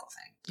most critical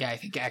thing. Yeah, I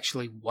think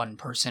actually one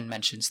person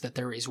mentions that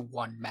there is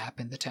one map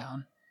in the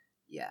town.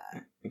 Yeah.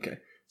 Okay,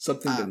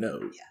 something to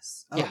note.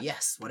 Yes. Oh, Yeah.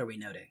 yes. What are we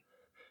noting?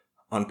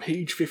 On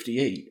page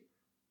 58,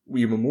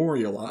 we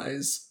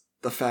memorialize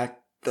the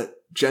fact that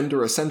gender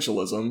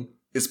essentialism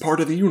is part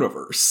of the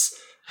universe.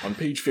 On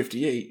page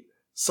 58,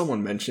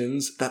 someone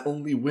mentions that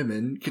only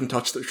women can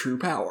touch their true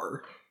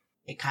power.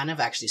 It kind of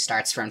actually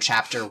starts from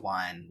chapter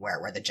 1,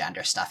 where the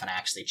gender stuff, and I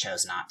actually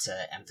chose not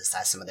to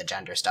emphasize some of the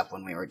gender stuff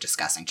when we were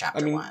discussing chapter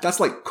 1. I mean, that's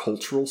like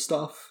cultural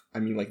stuff. I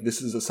mean, like,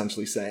 this is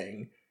essentially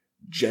saying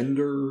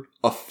gender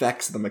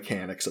affects the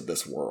mechanics of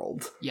this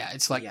world. Yeah,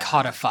 it's like Yeah.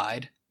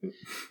 codified.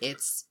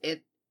 It's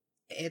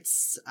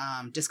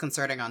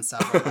disconcerting on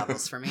several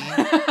levels for me.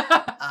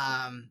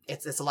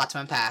 It's a lot to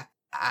unpack.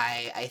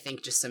 I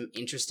think just some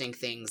interesting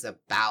things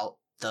about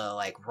the,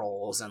 like,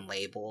 roles and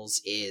labels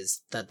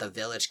is that the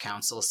village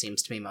council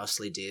seems to be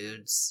mostly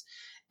dudes,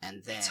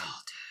 and then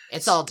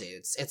it's all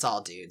dudes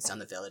on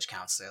the village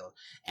council,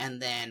 and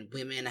then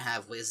women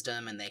have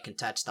wisdom and they can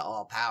touch the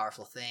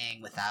all-powerful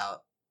thing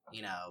without,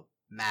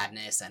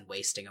 madness and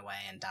wasting away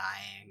and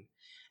dying.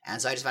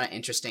 And so I just found it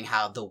interesting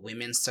how the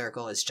women's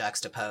circle is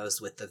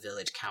juxtaposed with the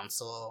village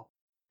council,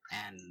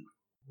 and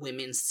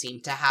women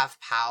seem to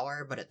have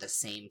power, but at the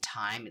same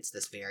time, it's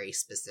this very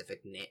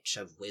specific niche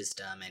of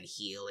wisdom and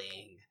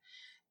healing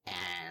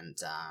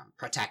and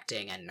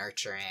protecting and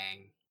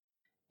nurturing.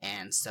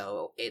 And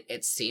so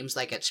it seems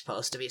like it's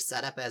supposed to be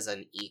set up as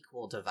an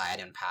equal divide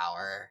in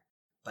power,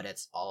 but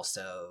it's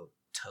also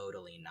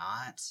totally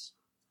not.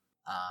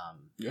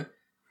 Yeah.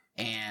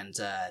 And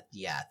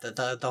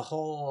the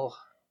whole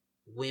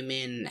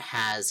women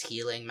has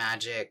healing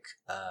magic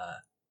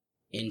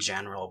in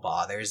general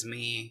bothers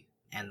me,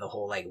 and the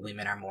whole, like,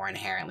 women are more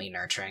inherently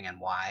nurturing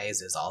and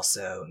wise is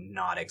also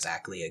not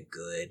exactly a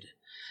good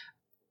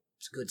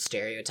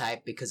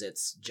stereotype, because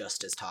it's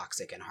just as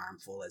toxic and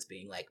harmful as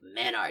being like,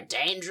 men are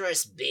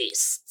dangerous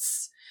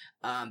beasts,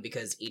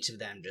 because each of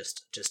them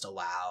just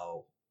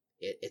allow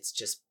it's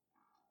just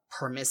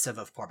permissive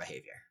of poor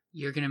behavior.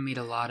 You're gonna meet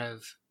a lot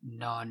of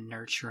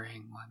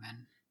non-nurturing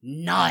women.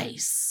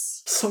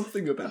 Nice.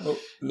 Something about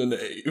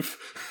Nynaeve.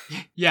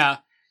 Yeah,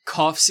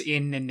 coughs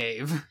in the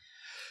nave.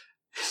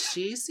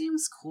 She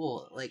seems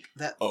cool. Like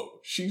that. Oh,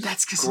 she's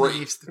That's because great.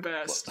 Nynaeve's the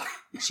best.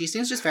 She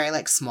seems just very,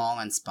 like, small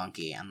and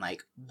spunky and,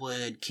 like,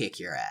 would kick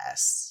your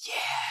ass.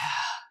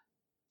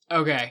 Yeah.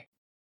 Okay,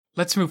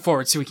 let's move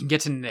forward so we can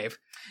get to Nynaeve.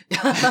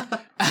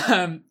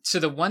 So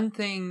the one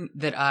thing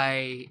that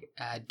I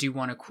do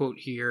want to quote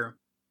here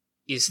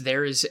is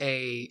there is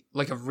a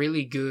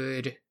really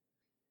good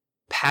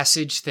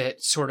passage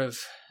that sort of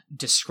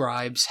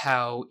describes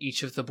how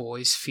each of the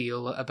boys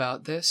feel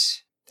about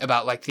this,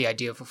 about like the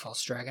idea of a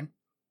false dragon.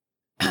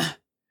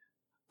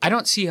 I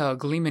don't see how a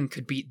Gleeman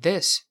could beat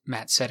this,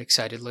 Matt said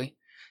excitedly.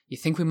 You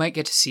think we might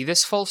get to see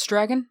this false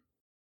dragon?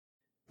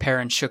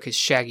 Perrin shook his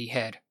shaggy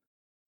head.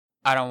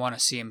 I don't want to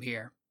see him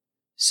here.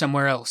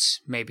 Somewhere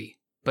else, maybe,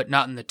 but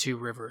not in the Two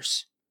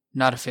Rivers.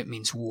 Not if it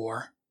means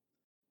war.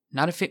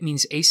 Not if it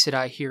means Aes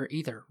Sedai here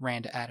either,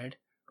 Rand added.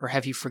 Or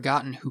have you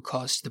forgotten who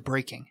caused the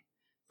breaking?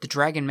 The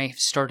dragon may have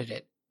started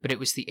it, but it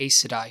was the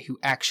Aes Sedai who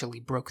actually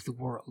broke the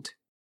world.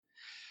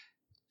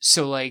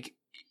 So, like,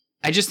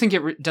 I just think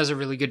it does a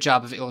really good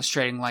job of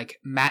illustrating, like,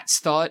 Matt's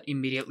thought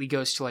immediately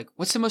goes to, like,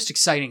 what's the most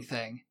exciting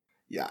thing?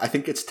 Yeah, I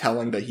think it's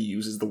telling that he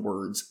uses the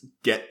words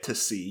get to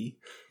see.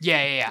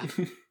 Yeah.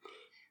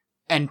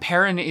 And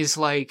Perrin is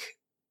like,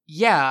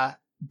 yeah,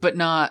 but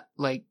not,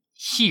 like,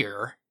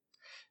 here.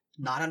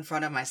 Not in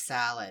front of my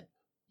salad.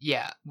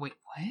 Yeah, wait,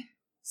 what?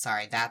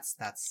 Sorry,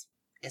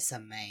 it's a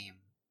meme.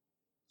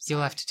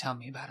 You'll have to tell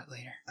me about it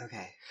later.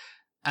 Okay.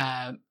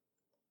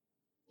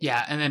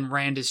 Yeah, and then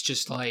Rand is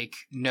just like,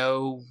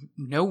 no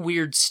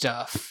weird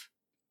stuff.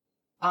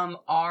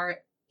 Are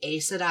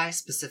Aes Sedai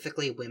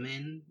specifically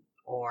women,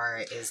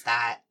 or is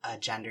that a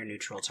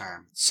gender-neutral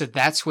term? So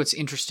that's what's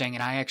interesting,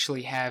 and I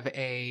actually have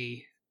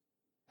a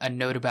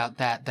note about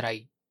that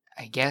I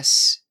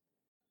guess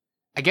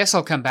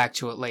I'll come back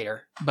to it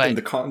later. But in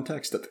the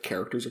context that the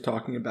characters are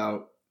talking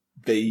about,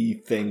 they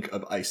think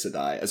of Aes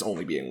Sedai as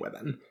only being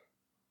women.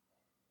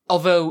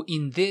 Although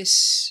in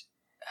this,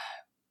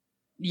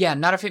 yeah,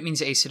 not if it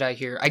means Aes Sedai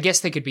here. I guess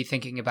they could be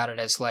thinking about it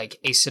as like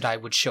Aes Sedai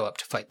would show up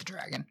to fight the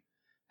dragon.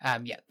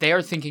 Yeah, they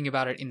are thinking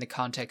about it in the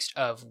context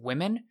of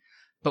women.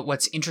 But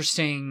what's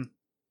interesting,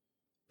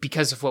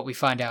 because of what we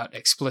find out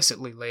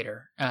explicitly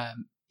later,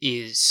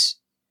 is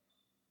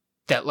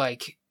that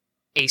like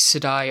Aes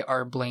Sedai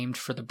are blamed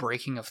for the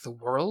breaking of the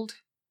world.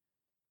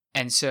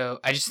 And so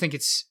I just think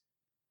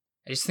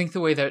the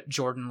way that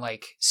Jordan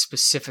like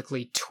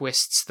specifically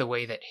twists the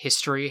way that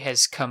history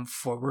has come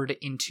forward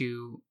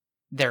into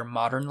their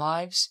modern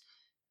lives,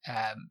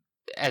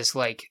 as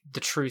like the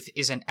truth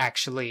isn't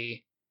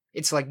actually,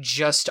 it's like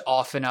just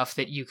off enough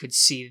that you could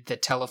see the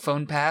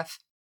telephone path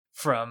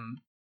from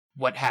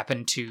what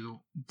happened to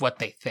what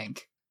they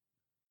think.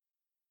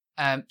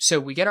 So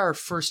we get our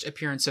first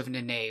appearance of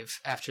Nynaeve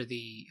after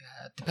the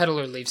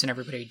peddler leaves and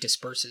everybody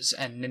disperses,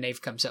 and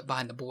Nynaeve comes up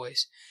behind the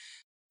boys.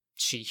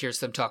 She hears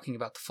them talking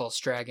about the false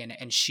dragon,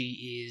 and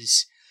she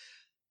is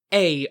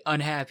A,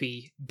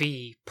 unhappy,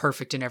 B,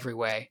 perfect in every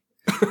way.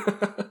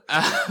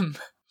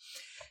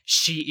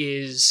 She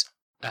is,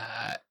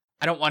 I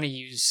don't want to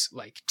use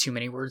like too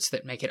many words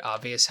that make it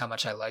obvious how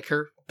much I like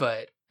her,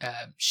 but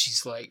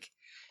she's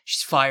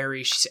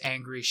fiery, she's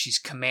angry, she's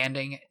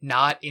commanding,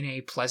 not in a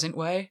pleasant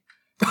way.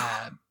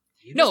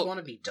 You just want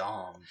to be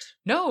domed.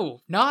 No,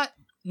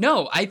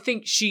 I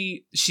think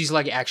she's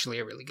like actually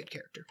a really good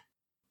character.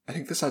 I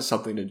think this has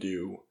something to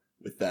do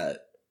with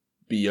that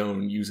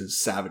Beyond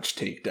uses savage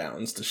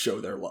takedowns to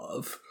show their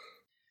love.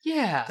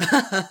 Yeah.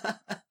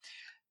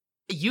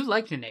 You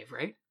like Nynaeve,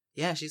 right?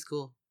 Yeah, she's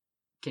cool.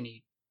 Can you?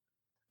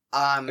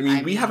 I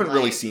mean, we haven't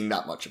really seen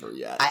that much of her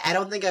yet. I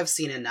don't think I've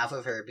seen enough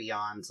of her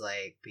beyond,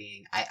 like,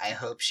 being... I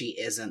hope she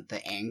isn't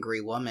the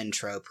angry woman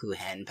trope who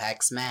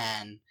henpecks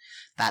men.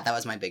 That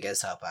was my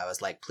biggest hope. I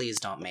was like, please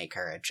don't make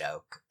her a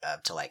joke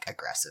to, like,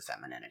 aggressive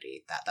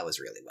femininity. That was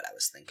really what I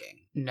was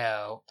thinking.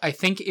 No. I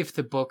think if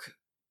the book,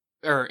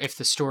 or if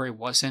the story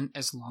wasn't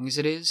as long as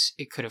it is,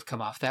 it could have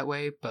come off that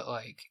way, but,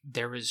 like,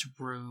 there is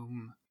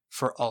room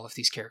for all of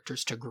these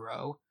characters to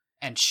grow,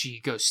 and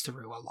she goes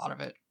through a lot of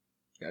it.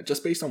 Yeah,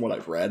 just based on what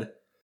I've read,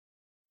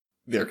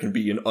 there can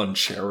be an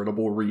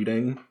uncharitable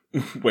reading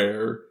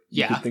where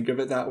you could think of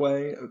it that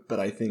way, but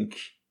I think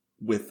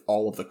with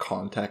all of the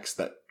context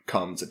that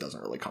comes, it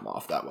doesn't really come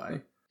off that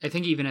way. I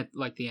think even at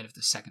like the end of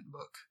the second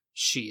book,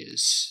 she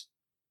is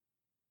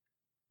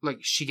like,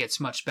 she gets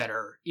much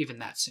better even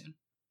that soon.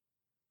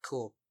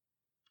 Cool.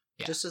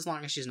 Yeah. Just as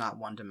long as she's not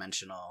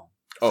one-dimensional.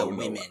 Oh, no.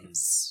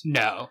 Women's.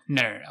 No.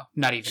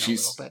 Not even a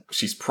little bit.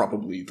 She's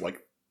probably like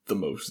the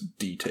most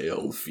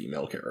detailed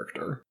female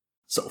character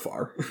so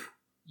far.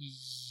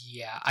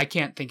 Yeah, I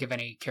can't think of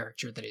any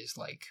character that is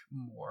like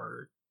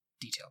more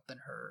detailed than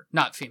her.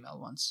 Not female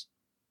ones.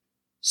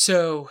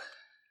 So,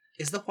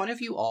 is the point of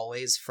view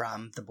always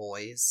from the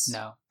boys?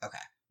 No. Okay.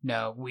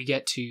 No, we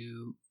get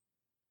to...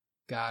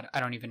 God, I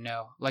don't even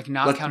know. Like,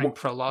 not counting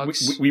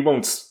prologues. We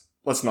won't...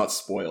 Let's not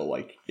spoil,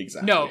 like,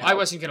 exactly. No, I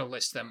wasn't going to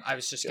list them. I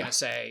was just going to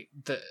say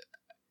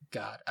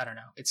God, I don't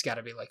know. It's got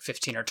to be like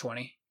 15 or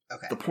 20.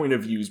 Okay. The point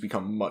of views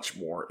become much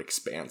more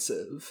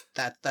expansive.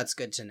 That's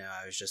good to know.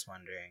 I was just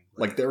wondering.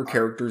 Like there are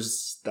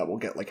characters that will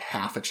get like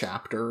half a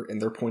chapter in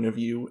their point of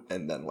view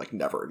and then like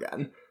never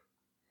again.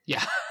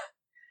 Yeah.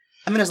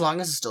 I mean, as long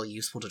as it's still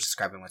useful to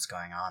describing what's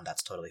going on,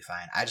 that's totally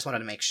fine. I just wanted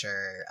to make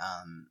sure,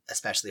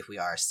 especially if we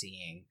are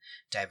seeing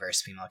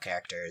diverse female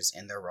characters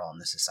in their role in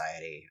the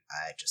society,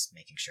 just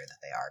making sure that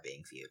they are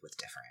being viewed with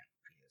different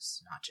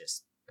views, not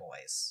just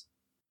boys.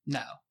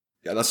 No.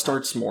 Yeah, that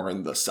starts more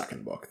in the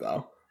second book,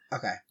 though.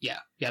 Okay. Yeah.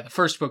 The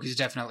first book is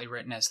definitely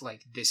written as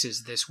like, this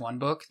is this one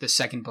book. The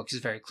second book is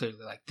very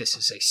clearly like, this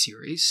is a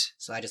series.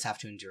 So I just have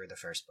to endure the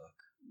first book.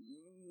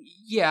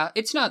 Yeah,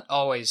 it's not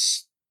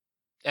always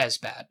as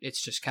bad.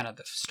 It's just kind of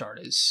the start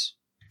is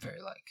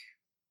very like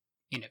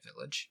in a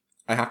village.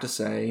 I have to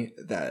say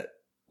that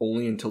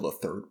only until the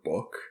third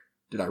book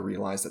did I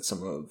realize that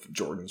some of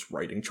Jordan's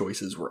writing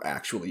choices were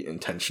actually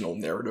intentional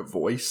narrative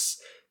voice.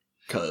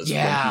 Because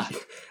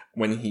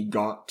when he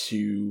got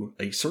to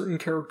a certain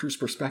character's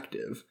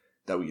perspective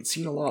that we had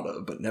seen a lot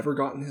of, but never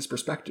gotten his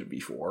perspective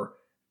before,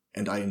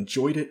 and I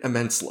enjoyed it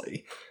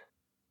immensely,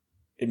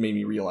 it made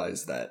me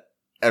realize that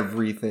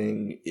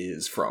everything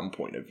is from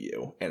point of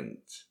view, and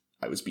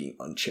I was being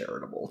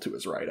uncharitable to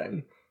his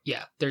writing.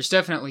 Yeah, there's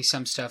definitely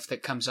some stuff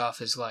that comes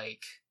off as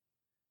like,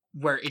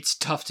 where it's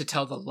tough to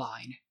tell the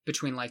line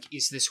between like,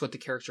 is this what the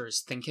character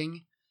is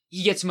thinking?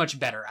 He gets much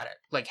better at it.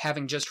 Like,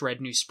 having just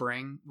read New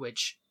Spring,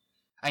 which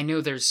I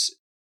know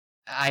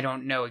I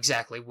don't know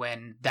exactly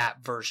when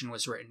that version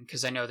was written,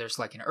 because I know there's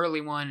like an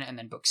early one, and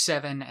then book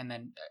 7, and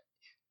then,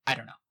 I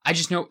don't know. I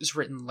just know it was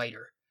written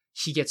later.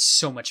 He gets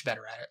so much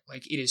better at it.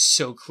 Like, it is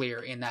so clear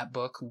in that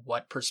book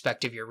what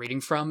perspective you're reading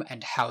from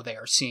and how they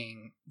are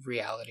seeing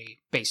reality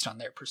based on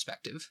their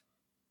perspective.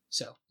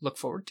 So, look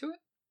forward to it.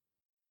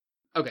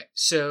 Okay,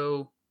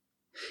 so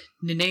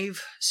Nynaeve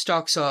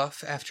stalks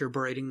off after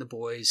berating the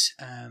boys.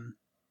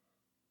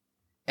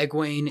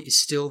 Egwene is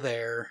still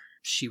there.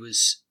 She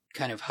was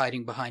kind of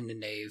hiding behind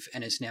Nynaeve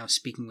and is now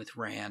speaking with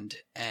Rand,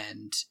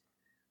 and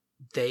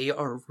they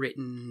are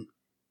written...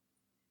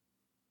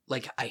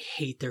 Like, I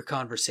hate their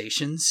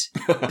conversations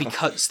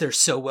because they're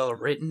so well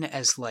written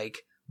as,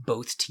 like,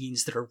 both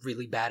teens that are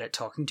really bad at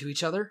talking to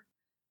each other.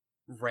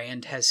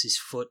 Rand has his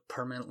foot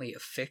permanently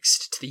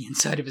affixed to the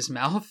inside of his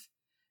mouth,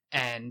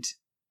 and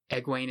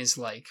Egwene is,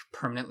 like,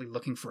 permanently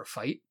looking for a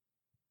fight.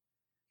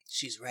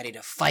 She's ready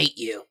to fight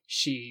you.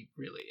 She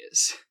really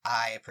is.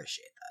 I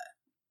appreciate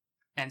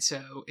that. And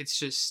so it's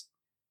just,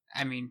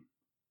 I mean,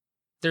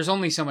 there's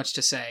only so much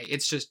to say.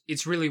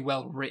 It's really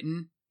well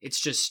written.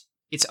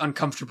 It's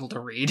uncomfortable to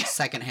read.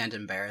 Secondhand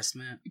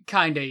embarrassment.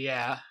 Kinda,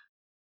 yeah.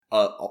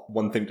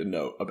 One thing to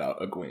note about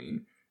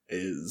Egwene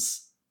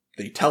is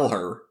they tell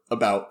her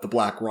about the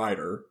Black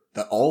Rider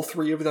that all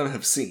three of them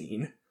have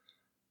seen,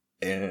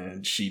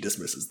 and she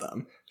dismisses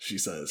them. She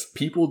says,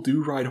 people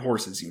do ride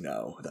horses, you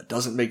know. That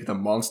doesn't make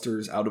them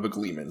monsters out of a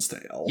Gleeman's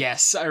Tale.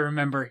 Yes, I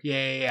remember.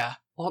 Yeah.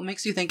 Well, it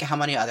makes you think, how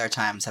many other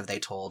times have they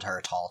told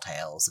her tall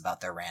tales about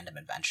their random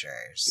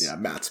adventures? Yeah,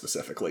 Matt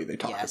specifically, they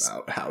talk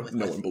about how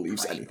no one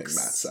believes anything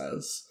Matt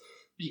says.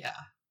 Yeah.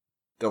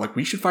 They're like,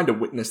 we should find a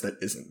witness that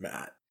isn't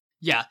Matt.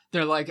 Yeah,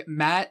 they're like,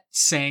 Matt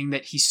saying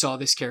that he saw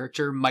this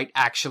character might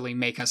actually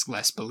make us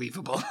less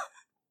believable.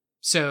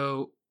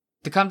 So,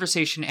 the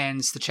conversation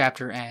ends, the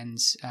chapter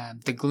ends,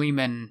 the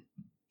Gleeman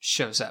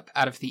shows up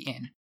out of the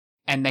inn.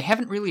 And they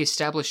haven't really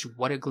established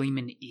what a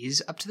Gleeman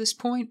is up to this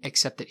point,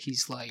 except that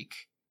he's like...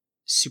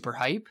 super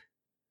hype.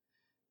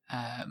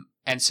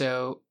 And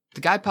so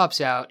the guy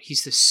pops out.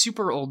 He's this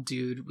super old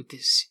dude with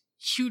this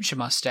huge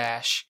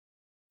mustache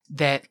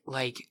that,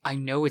 like, I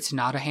know it's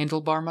not a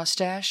handlebar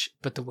mustache,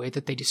 but the way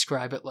that they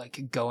describe it,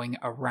 like, going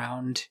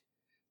around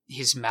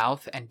his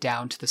mouth and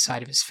down to the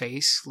side of his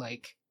face,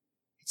 like,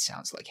 it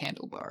sounds like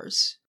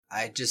handlebars.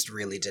 I just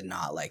really did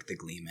not like the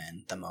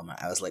Gleeman the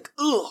moment I was like,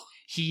 ugh!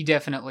 He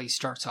definitely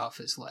starts off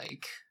as,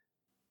 like...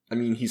 I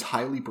mean, he's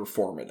highly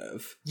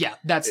performative. Yeah,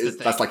 that's the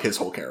thing. That's like his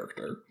whole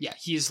character. Yeah,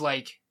 he is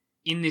like,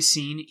 in this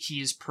scene, he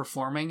is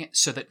performing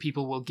so that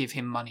people will give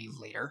him money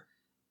later.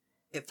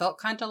 It felt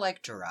kind of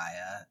like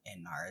Jiraiya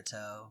in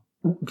Naruto.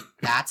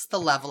 That's the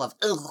level of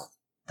ugh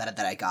that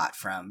I got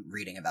from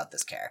reading about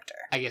this character.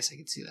 I guess I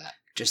could see that.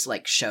 Just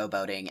like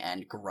showboating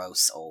and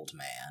gross old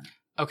man.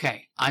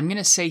 Okay, I'm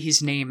gonna say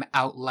his name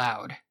out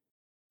loud.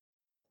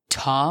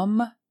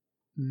 Tom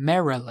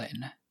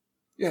Merrilin.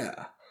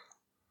 Yeah.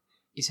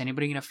 Is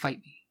anybody gonna fight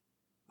me?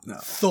 No.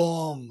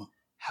 Thumb.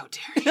 How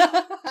dare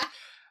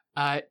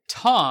you?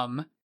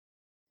 Tom,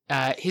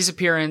 his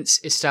appearance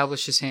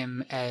establishes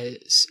him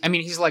as... I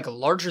mean, he's like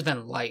larger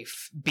than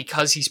life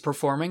because he's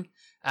performing,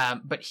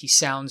 but he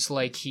sounds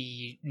like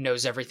he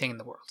knows everything in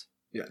the world.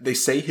 Yeah, they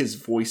say his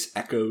voice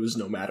echoes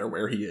no matter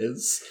where he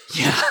is.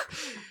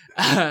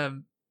 Yeah.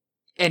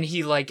 And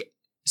he, like,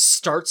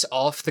 starts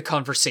off the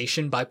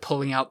conversation by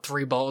pulling out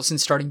 3 balls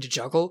and starting to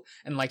juggle,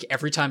 and like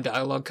every time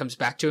dialogue comes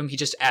back to him, he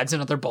just adds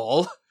another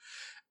ball.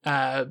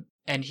 And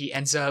he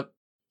ends up,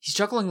 he's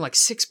juggling like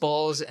 6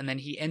 balls, and then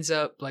he ends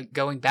up like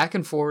going back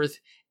and forth,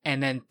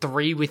 and then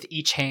 3 with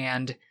each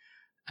hand.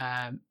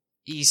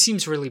 He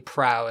seems really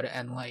proud,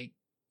 and like,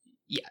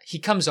 yeah, he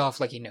comes off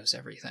like he knows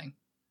everything.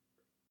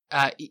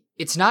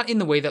 It's not in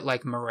the way that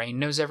like Moraine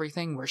knows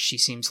everything, where she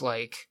seems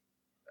like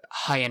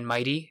high and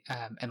mighty,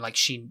 and like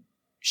she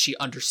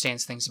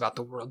understands things about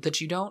the world that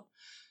you don't.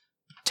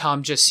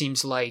 Tom just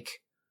seems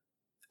like,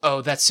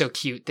 oh, that's so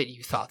cute that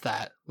you thought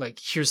that. Like,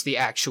 here's the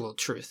actual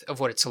truth of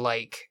what it's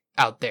like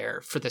out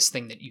there for this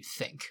thing that you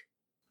think.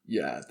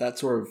 Yeah, that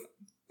sort of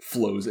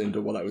flows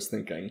into what I was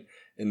thinking,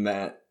 in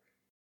that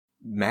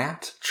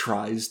Matt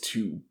tries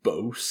to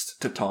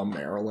boast to Tom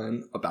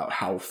Marilyn about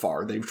how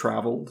far they've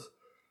traveled,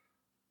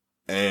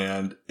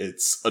 and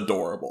it's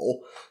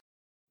adorable.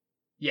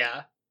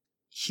 Yeah.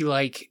 He,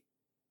 like,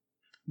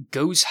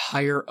 goes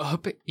higher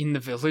up in the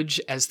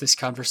village as this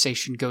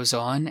conversation goes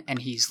on, and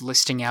he's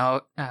listing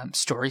out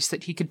stories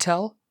that he could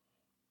tell.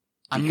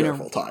 Be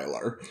careful,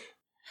 Tyler.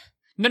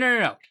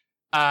 No.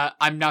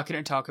 I'm not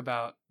going to talk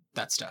about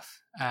that stuff.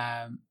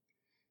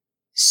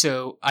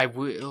 So I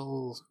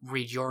will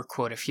read your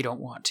quote if you don't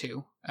want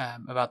to,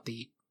 about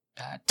the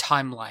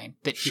timeline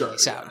that he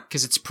lays out,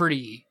 because it's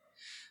pretty...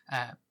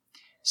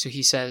 so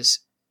he says,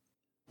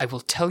 I will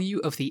tell you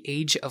of the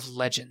age of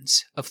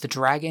legends, of the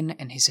dragon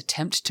and his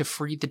attempt to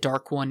free the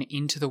Dark One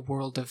into the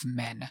world of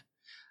men.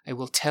 I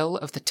will tell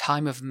of the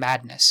time of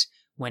madness,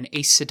 when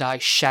Aes Sedai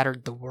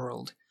shattered the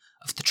world,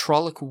 of the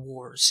Trolloc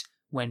Wars,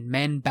 when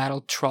men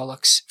battled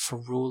Trollocs for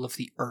rule of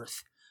the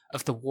earth,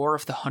 of the War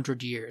of the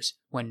 100 Years,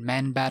 when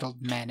men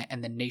battled men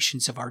and the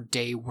nations of our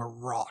day were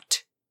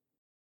wrought.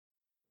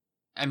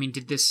 I mean,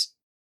 did this...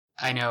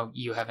 I know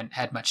you haven't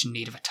had much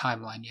need of a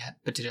timeline yet,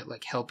 but did it,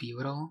 like, help you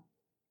at all?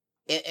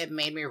 It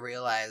made me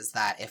realize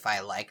that if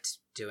I liked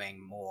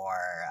doing more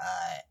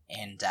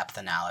in-depth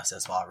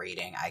analysis while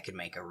reading, I could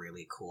make a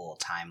really cool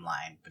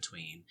timeline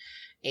between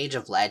Age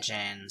of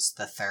Legends,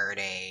 the Third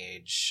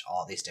Age,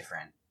 all these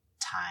different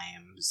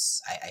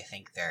times. I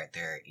think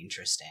they're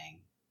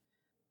interesting,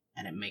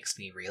 and it makes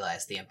me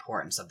realize the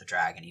importance of the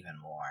dragon even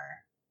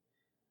more.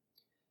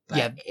 But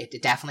yeah,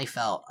 it definitely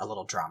felt a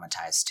little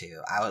dramatized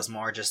too. I was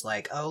more just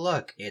like, oh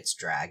look, it's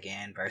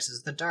dragon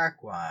versus the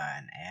Dark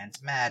One, and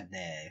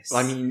madness.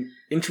 I mean,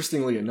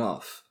 interestingly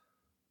enough,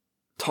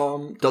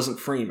 Tom doesn't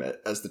frame it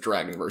as the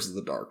dragon versus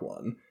the Dark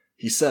One.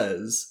 He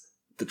says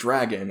the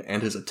dragon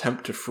and his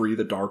attempt to free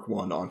the Dark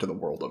One onto the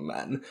world of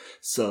men.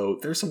 So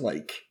there's some,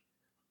 like,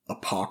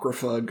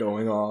 apocrypha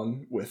going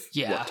on with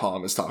what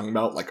Tom is talking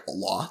about, like, a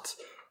lot,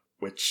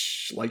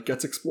 which, like,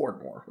 gets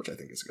explored more, which I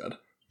think is good.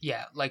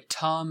 Yeah, like,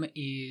 Tom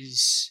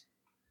is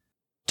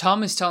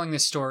telling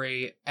this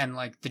story, and,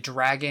 like, the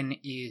dragon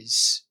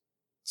is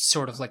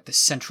sort of, like, the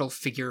central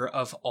figure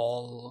of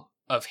all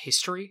of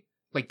history.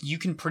 Like, you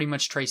can pretty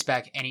much trace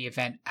back any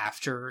event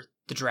after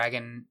the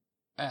dragon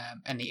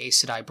and the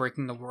Aes Sedai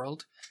breaking the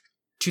world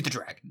to the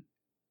dragon,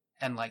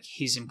 and, like,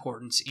 his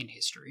importance in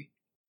history.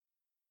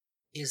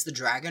 Is the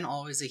dragon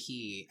always a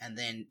he, and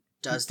then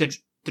does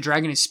the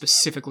dragon is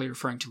specifically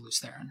referring to Lews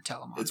Therin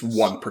Telemon. It's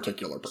one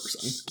particular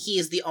person. He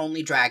is the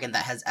only dragon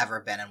that has ever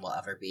been and will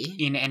ever be.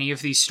 In any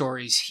of these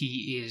stories,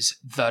 he is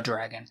the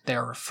dragon.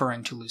 They're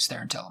referring to Lews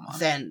Therin Telemon.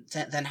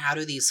 Then how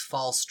do these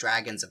false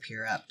dragons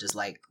appear up? Does,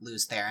 like,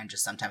 Lews Therin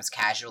just sometimes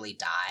casually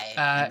die?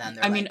 And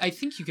then mean, I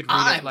think you could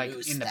read it, like,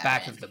 in the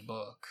back of the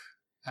book.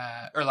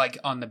 Or, like,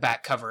 on the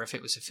back cover if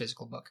it was a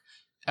physical book.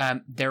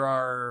 There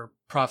are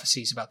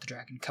prophecies about the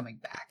dragon coming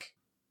back.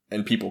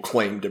 And people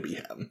claim to be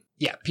him.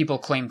 Yeah, people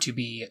claim to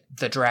be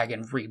the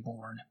dragon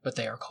reborn, but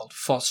they are called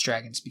false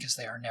dragons because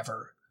they are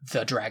never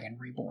the dragon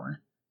reborn.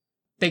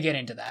 They get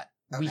into that.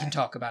 Okay. We can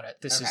talk about it.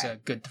 This is a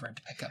good thread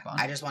to pick up on.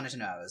 I just wanted to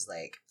know, I was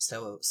like,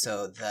 so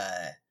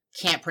the,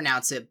 can't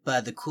pronounce it,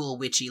 but the cool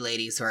witchy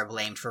ladies who are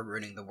blamed for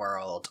ruining the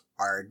world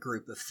are a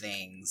group of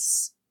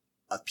things,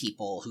 of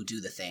people who do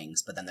the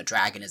things, but then the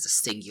dragon is a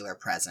singular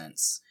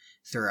presence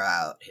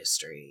throughout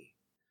history.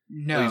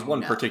 No, he's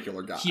one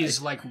particular guy. He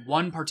is, like,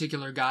 one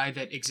particular guy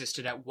that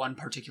existed at one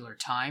particular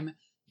time.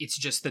 It's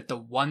just that the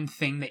one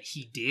thing that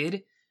he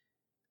did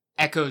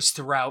echoes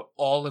throughout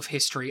all of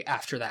history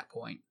after that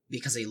point.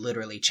 Because he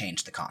literally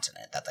changed the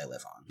continent that they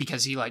live on.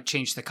 Because he, like,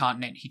 changed the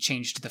continent. He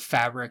changed the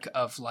fabric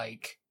of,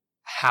 like,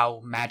 how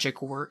magic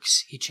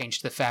works. He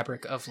changed the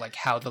fabric of, like,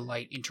 how the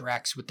light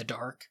interacts with the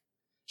dark.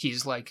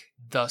 He's, like,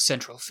 the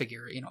central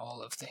figure in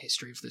all of the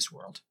history of this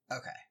world.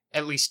 Okay.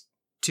 At least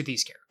to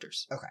these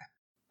characters. Okay.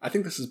 I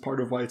think this is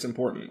part of why it's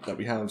important that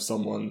we have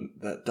someone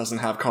that doesn't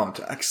have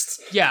context.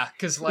 Yeah,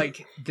 because,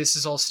 like, this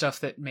is all stuff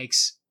that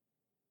makes...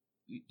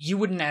 You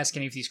wouldn't ask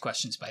any of these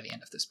questions by the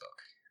end of this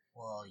book.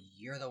 Well,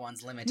 you're the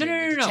ones limited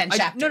to 10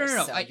 chapters,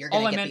 so you're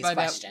all going I to get meant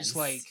by these questions. that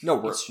was, like...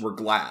 No, we're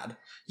glad.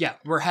 Yeah,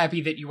 we're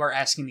happy that you are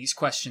asking these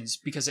questions,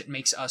 because it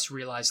makes us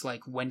realize,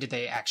 like, when did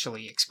they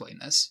actually explain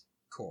this?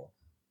 Cool.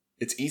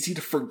 It's easy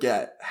to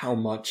forget how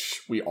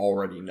much we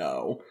already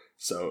know.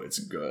 So it's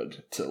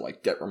good to,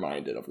 like, get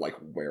reminded of, like,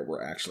 where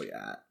we're actually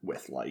at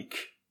with, like,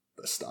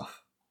 this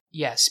stuff.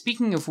 Yeah,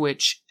 speaking of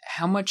which,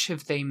 how much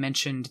have they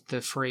mentioned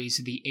the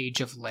phrase, the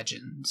Age of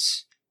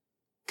Legends?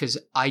 Because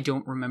I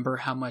don't remember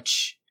how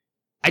much...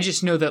 I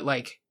just know that,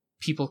 like,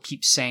 people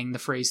keep saying the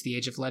phrase, the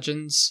Age of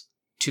Legends,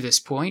 to this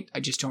point.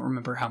 I just don't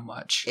remember how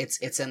much.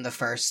 It's in the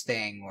first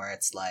thing where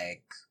it's,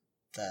 like,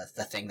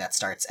 the thing that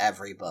starts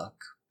every book.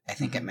 I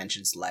think it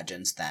mentions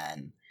Legends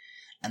then.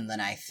 And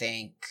then I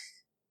think...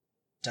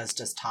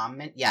 Does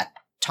Tom... Yeah,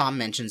 Tom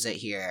mentions it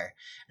here.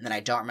 And then I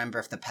don't remember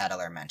if the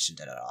peddler mentioned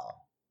it at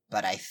all.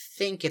 But I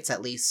think it's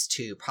at least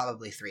 2,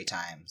 probably 3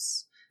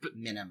 times.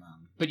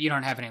 Minimum. But you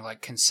don't have any,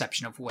 like,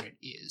 conception of what it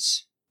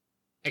is.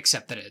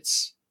 Except that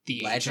it's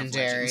the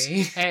legendary. Age of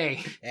Legends. Hey.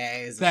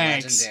 Hey, it's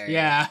thanks. legendary.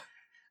 Yeah.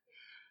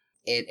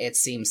 it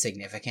seems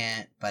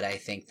significant, but I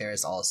think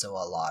there's also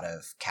a lot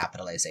of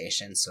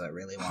capitalization, so it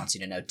really wants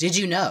you to know, did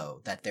you know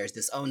that there's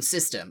this own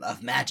system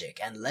of magic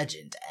and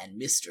legend and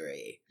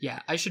mystery?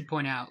 Yeah, I should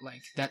point out,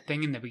 like, that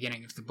thing in the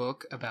beginning of the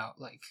book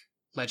about, like,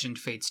 legend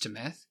fades to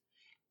myth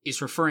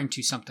is referring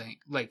to something,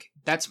 like,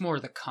 that's more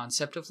the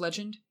concept of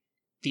legend.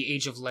 The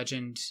Age of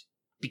Legend,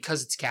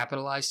 because it's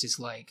capitalized, is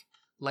like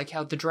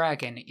how the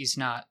dragon is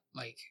not,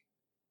 like,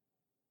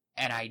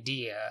 an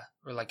idea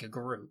or, like, a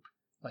group.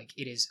 Like,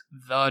 it is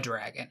the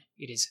dragon.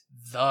 It is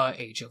the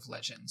Age of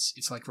Legends.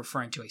 It's, like,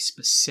 referring to a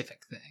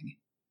specific thing.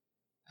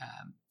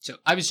 So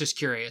I was just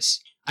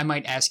curious. I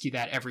might ask you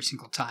that every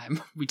single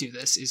time we do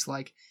this, is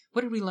like,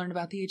 what did we learn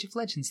about the Age of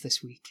Legends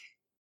this week?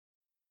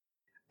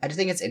 I just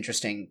think it's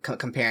interesting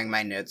comparing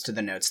my notes to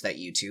the notes that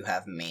you two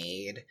have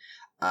made.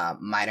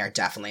 Mine are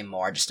definitely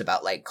more just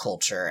about, like,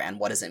 culture and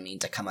what does it mean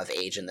to come of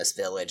age in this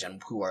village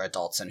and who are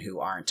adults and who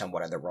aren't and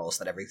what are the roles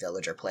that every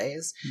villager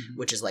plays,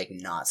 which is, like,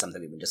 not something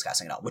we've been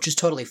discussing at all, which is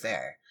totally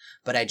fair.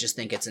 But I just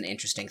think it's an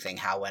interesting thing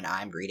how when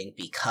I'm reading,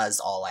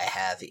 because all I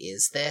have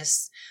is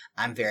this,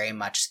 I'm very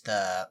much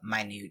the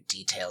minute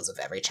details of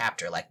every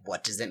chapter. Like,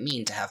 what does it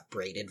mean to have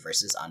braided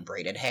versus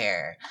unbraided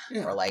hair?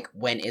 Yeah. Or, like,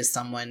 when is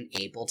someone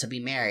able to be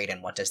married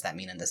and what does that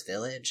mean in this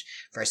village?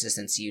 Versus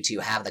since you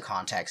two have the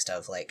context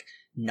of, like,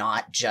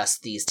 not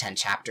just these 10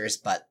 chapters,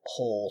 but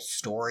whole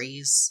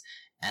stories.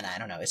 And I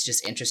don't know, it's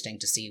just interesting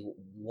to see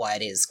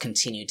what is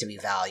continued to be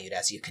valued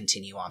as you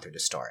continue on through the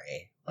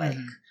story. Like,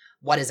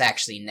 what is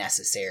actually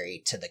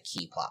necessary to the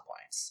key plot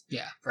points.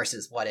 Yeah.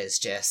 Versus what is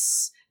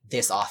just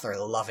this author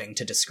loving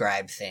to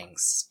describe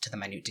things to the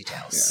minute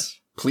details.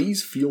 Yeah.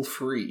 Please feel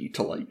free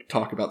to, like,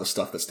 talk about the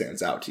stuff that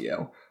stands out to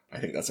you. I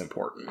think that's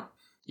important.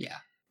 Yeah.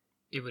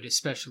 It would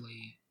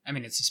especially, I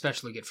mean, it's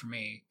especially good for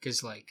me,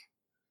 because, like,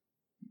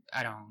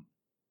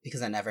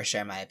 because I never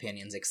share my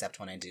opinions except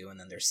when I do, and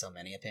then there's so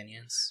many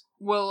opinions.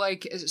 Well,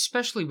 like,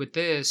 especially with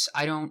this,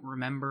 I don't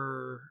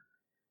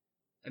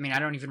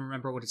even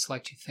remember what it's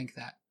like to think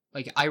that.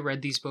 Like, I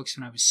read these books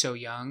when I was so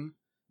young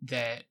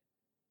that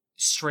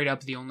straight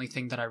up the only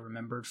thing that I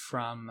remembered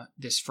from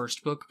this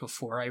first book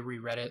before I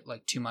reread it,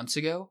 like, 2 months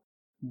ago,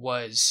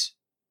 was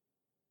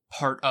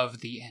part of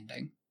the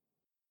ending.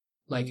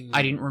 Like,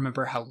 I didn't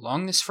remember how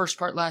long this first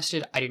part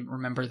lasted. I didn't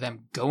remember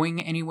them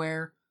going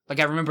anywhere. Like,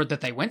 I remembered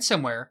that they went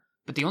somewhere,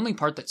 but the only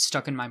part that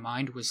stuck in my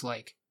mind was,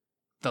 like,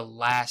 the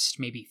last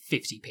maybe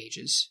 50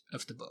 pages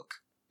of the book.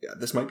 Yeah,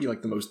 this might be,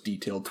 like, the most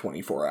detailed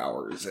 24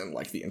 hours in,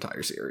 like, the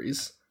entire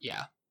series.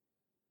 Yeah.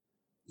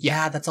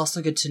 Yeah, that's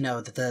also good to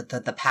know that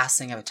the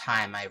passing of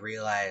time, I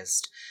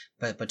realized,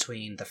 but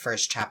between the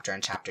first chapter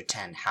and chapter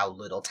 10, how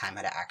little time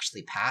had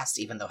actually passed,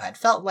 even though it had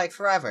felt like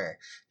forever,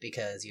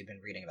 because you'd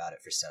been reading about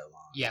it for so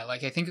long. Yeah,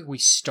 like, I think we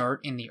start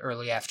in the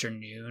early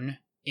afternoon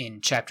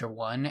in chapter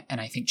 1, and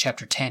I think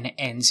chapter 10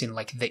 ends in,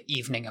 like, the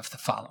evening of the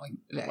following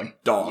day.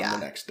 Like, dawn the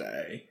next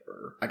day.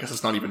 Or, I guess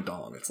it's not even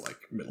dawn, it's, like,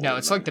 middle of the night. No,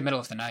 it's, like, the middle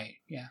of the night,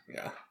 yeah.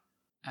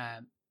 Yeah.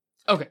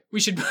 Okay,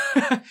 we should...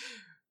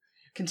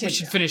 Continue. We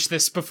should finish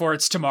this before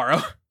it's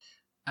tomorrow.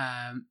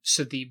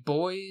 So the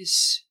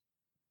boys,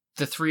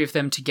 the three of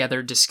them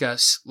together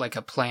discuss, like,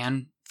 a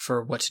plan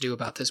for what to do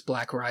about this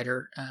Black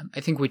Rider.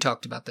 I think we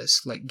talked about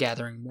this, like,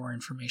 gathering more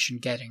information,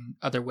 getting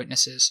other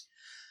witnesses.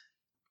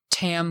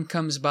 Tam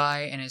comes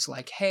by and is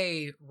like,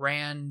 hey,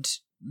 Rand,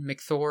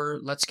 McThor,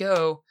 let's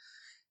go.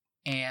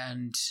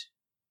 And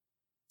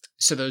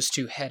so those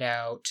two head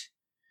out.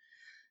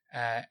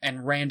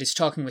 And Rand is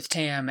talking with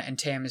Tam, and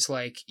Tam is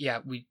like, yeah,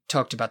 we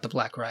talked about the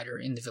Black Rider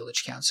in the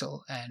village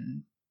council.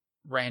 And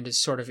Rand is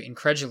sort of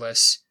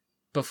incredulous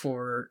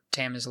before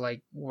Tam is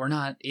like, we're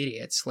not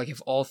idiots. Like,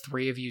 if all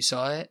three of you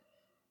saw it,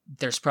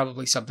 there's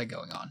probably something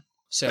going on.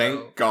 So,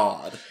 thank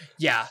God.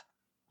 Yeah,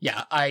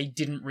 I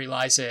didn't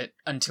realize it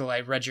until I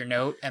read your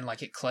note and,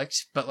 like, it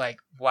clicked. But, like,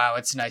 wow,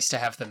 it's nice to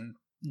have them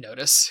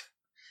notice.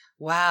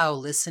 Wow,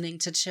 listening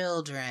to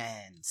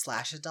children /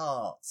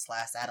 adults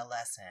 /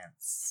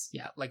 adolescents.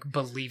 Yeah, like,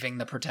 believing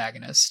the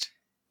protagonist.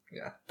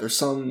 Yeah, there's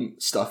some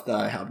stuff that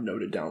I have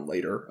noted down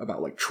later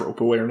about, like,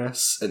 trope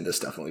awareness, and this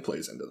definitely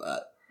plays into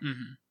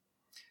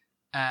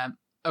that.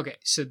 Okay,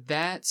 so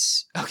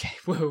that's... Okay,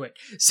 wait.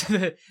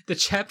 So the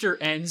chapter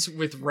ends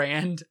with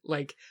Rand,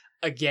 like,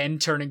 again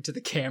turning to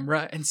the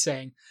camera and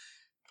saying,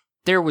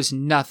 there was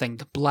nothing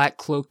the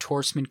black-cloaked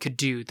horseman could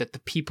do that the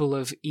people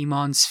of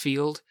Emon's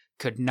Field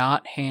could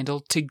not handle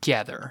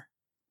together.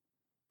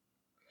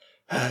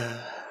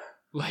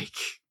 Like,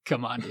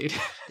 come on, dude.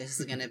 This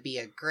is gonna be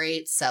a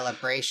great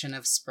celebration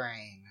of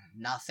spring.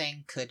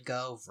 Nothing could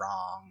go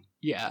wrong.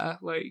 Yeah,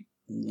 like...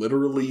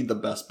 Literally the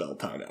best bell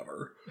time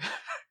ever.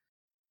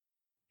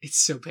 It's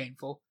so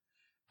painful.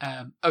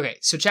 Okay,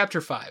 so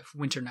chapter 5,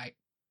 Winter Night.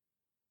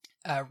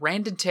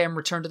 Rand and Tam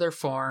return to their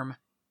farm,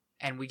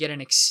 and we get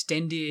an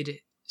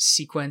extended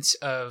sequence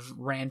of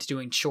Rand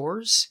doing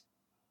chores.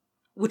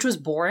 Which was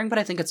boring, but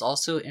I think it's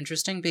also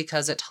interesting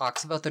because it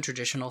talks about the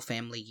traditional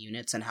family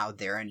units and how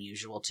they're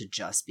unusual to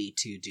just be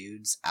two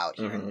dudes out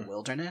here in the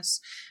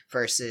wilderness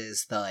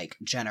versus the, like,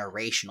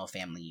 generational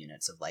family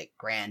units of, like,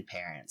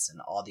 grandparents and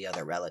all the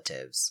other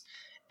relatives.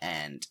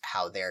 and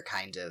how they're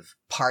kind of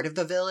part of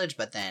the village,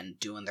 but then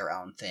doing their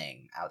own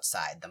thing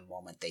outside the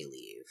moment they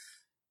leave.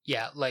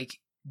 Yeah, like,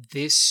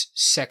 this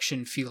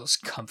section feels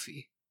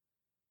comfy.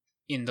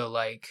 In the,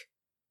 like,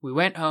 we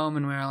went home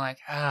and we were like,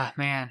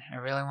 man, I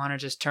really want to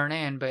just turn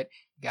in, but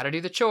you gotta do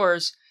the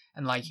chores.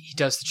 And, like, he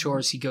does the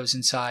chores, he goes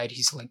inside,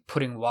 he's, like,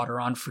 putting water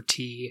on for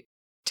tea.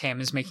 Tam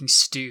is making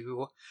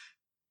stew.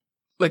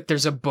 Like,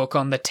 there's a book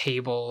on the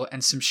table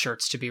and some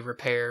shirts to be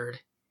repaired.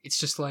 It's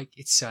just, like,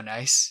 it's so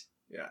nice.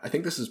 Yeah, I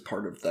think this is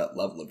part of that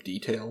level of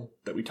detail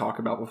that we talked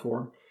about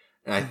before.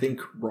 And I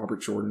think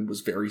Robert Jordan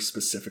was very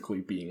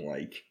specifically being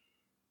like,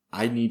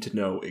 I need to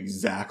know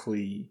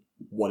exactly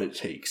what it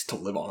takes to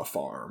live on a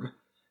farm,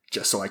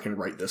 just so I can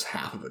write this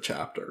half of a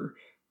chapter.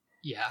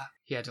 Yeah,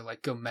 he had to,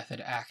 like, go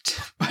method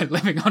act by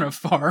living on a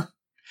farm.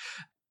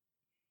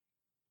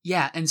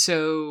 Yeah, and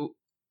so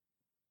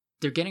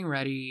they're getting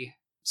ready,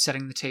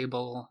 setting the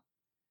table,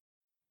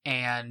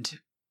 and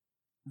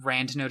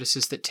Rand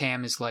notices that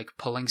Tam is, like,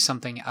 pulling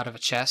something out of a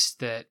chest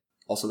that...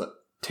 Also that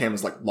Tam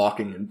is, like,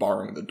 locking and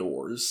barring the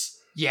doors.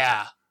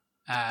 Yeah,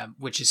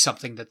 which is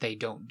something that they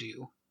don't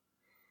do.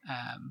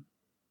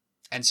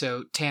 And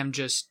so Tam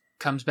just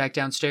comes back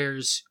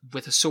downstairs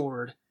with a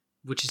sword,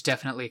 which is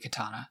definitely a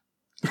katana.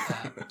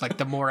 Like,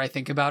 the more I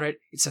think about it,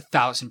 it's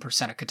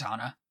 1,000% a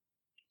katana.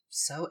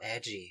 So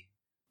edgy.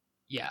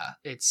 Yeah,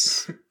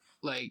 it's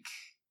like...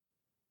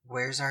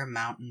 Where's our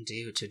Mountain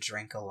Dew to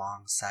drink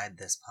alongside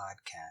this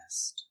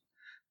podcast?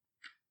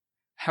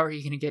 How are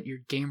you going to get your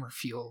gamer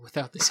fuel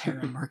without this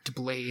heron-marked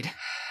blade?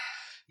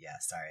 Yeah,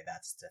 sorry,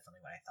 that's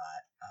definitely what I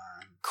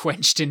thought.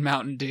 Quenched in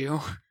Mountain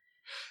Dew.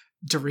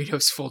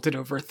 Doritos folded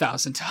over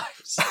 1,000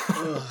 times.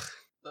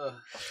 Ugh.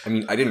 I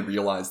mean, I didn't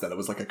realize that it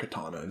was like a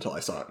katana until I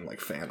saw it in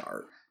like fan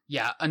art.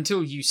 Yeah,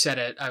 until you said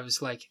it, I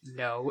was like,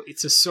 no,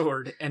 it's a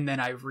sword. And then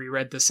I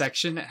reread the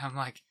section, and I'm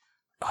like,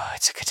 oh,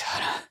 it's a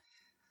katana.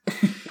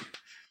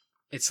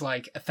 It's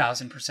like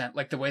 1,000%.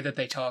 Like the way that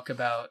they talk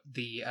about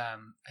the,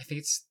 I think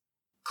it's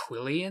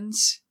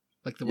Quillians.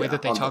 Like the way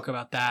that they talk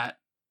about that,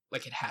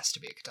 like it has to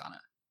be a katana.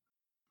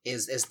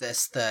 Is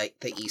this the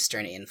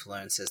Eastern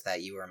influences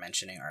that you were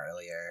mentioning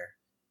earlier?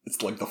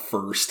 It's like the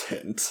first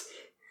hint.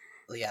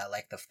 Yeah,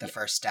 like the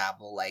first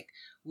dabble, like,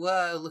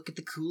 whoa, look at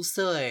the cool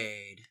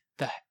sword.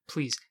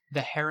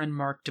 The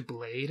heron-marked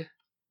blade.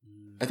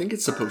 I think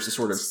it's supposed to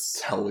sort of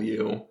tell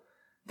you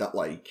that,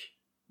 like,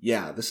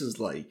 yeah, this is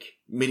like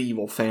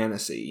medieval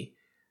fantasy,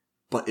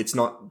 but it's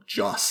not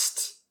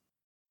just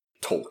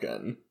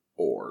Tolkien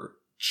or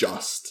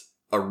just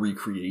a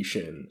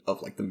recreation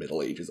of like the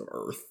Middle Ages of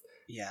Earth.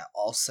 Yeah,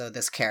 also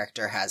this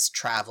character has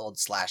traveled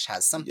 /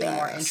 has something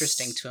more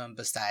interesting to him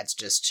besides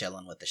just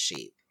chilling with the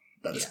sheep.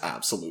 That is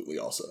absolutely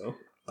also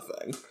a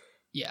thing.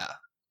 Yeah.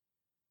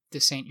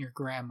 This ain't your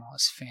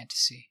grandma's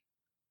fantasy.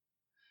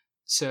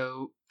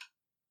 So...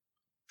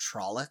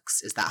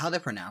 Trollocs? Is that how they're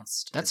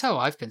pronounced? That's how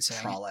I've been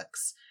saying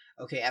Trollocs.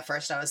 Okay, at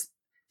first I was...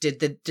 Did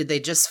they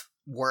just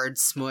word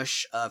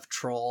smush of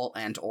troll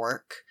and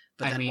orc,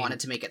 but then wanted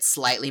to make it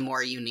slightly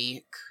more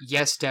unique?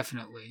 Yes,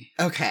 definitely.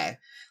 Okay.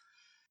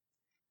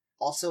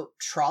 Also,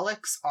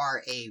 Trollocs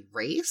are a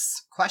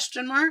race? ?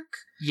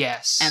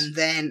 Yes. And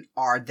then,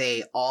 are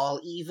they all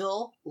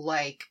evil?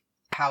 Like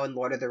how in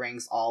Lord of the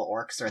Rings all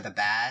orcs are the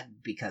bad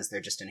because they're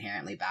just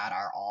inherently bad?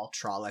 Are all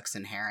Trollocs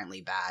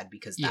inherently bad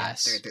because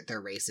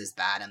their race is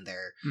bad and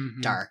they're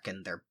dark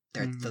and they're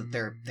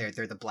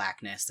the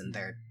blackness and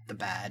they're the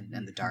bad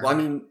and the dark? Well, I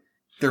mean,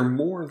 they're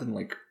more than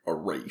like a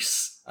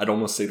race. I'd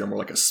almost say they're more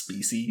like a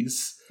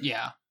species.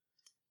 Yeah.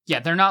 Yeah,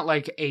 they're not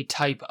like a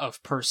type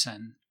of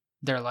person.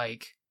 They're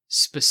like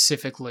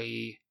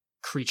specifically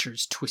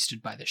creatures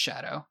twisted by the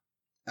shadow.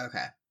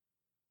 Okay.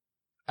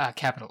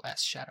 Capital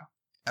S, shadow.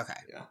 Okay.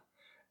 Yeah.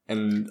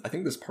 And I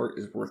think this part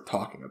is worth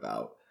talking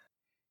about.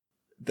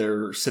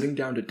 They're sitting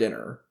down to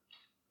dinner,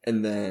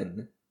 and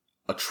then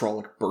a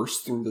Trolloc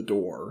bursts through the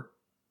door,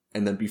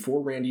 and then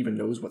before Rand even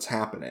knows what's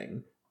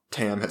happening,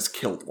 Tam has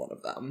killed one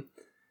of them.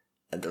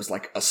 And there's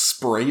like a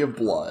spray of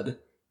blood,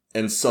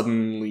 and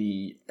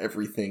suddenly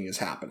everything is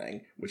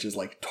happening, which is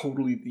like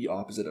totally the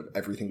opposite of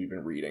everything we've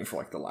been reading for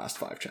like the last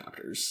 5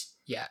 chapters.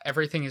 Yeah,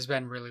 everything has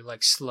been really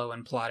like slow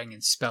and plotting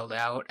and spelled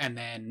out, and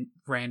then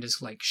Rand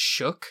is like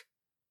shook,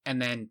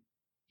 and then,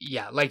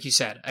 yeah, like you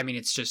said, I mean,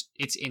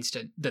 it's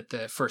instant that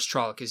the first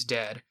Trolloc is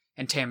dead,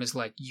 and Tam is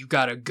like, you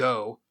gotta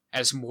go,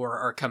 as more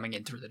are coming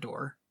in through the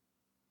door.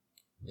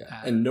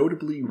 Yeah, and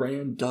notably,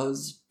 Rand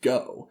does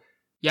go.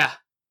 Yeah.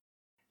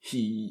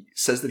 He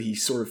says that he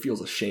sort of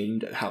feels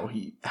ashamed at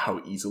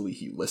how easily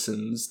he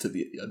listens to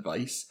the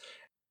advice.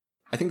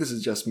 I think this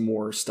is just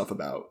more stuff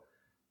about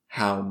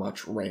how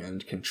much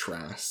Rand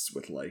contrasts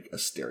with like a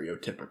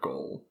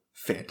stereotypical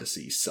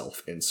fantasy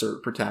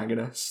self-insert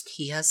protagonist.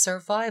 He has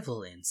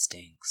survival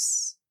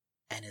instincts,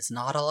 and is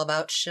not all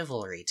about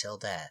chivalry till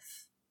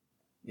death.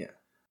 Yeah.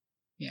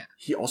 Yeah.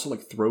 He also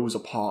like throws a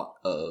pot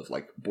of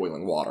like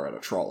boiling water at a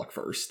Trolloc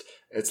first.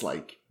 It's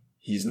like,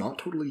 he's not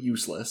totally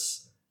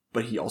useless,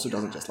 but he also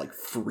doesn't just like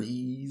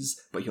freeze,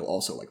 but he'll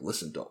also like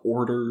listen to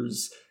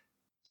orders.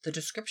 The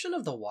description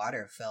of the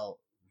water felt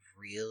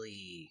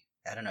really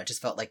I don't know, it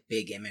just felt like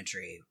big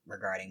imagery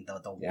regarding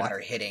the water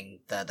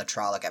hitting the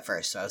Trolloc at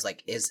first. So I was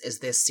like, is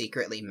this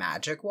secretly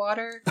magic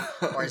water?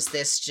 Or is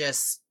this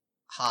just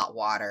hot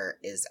water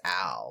is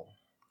ow?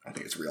 I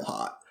think it's real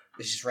hot.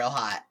 It's just real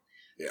hot.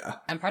 Yeah.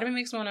 And part of me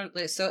makes me want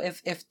to, so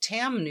if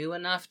Tam knew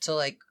enough to,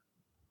 like,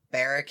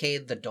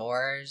 barricade the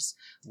doors,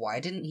 why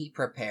didn't he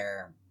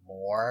prepare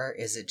more?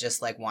 Is it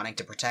just, like, wanting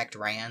to protect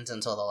Rand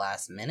until the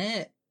last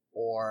minute?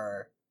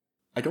 Or...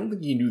 I don't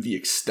think he knew the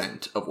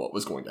extent of what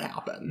was going to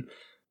happen.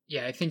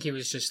 Yeah, I think it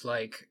was just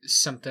like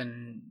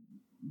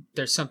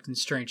there's something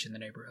strange in the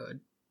neighborhood.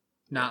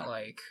 Not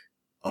like...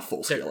 A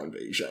full-scale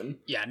invasion.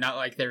 Yeah, not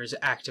like there's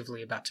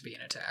actively about to be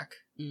an attack.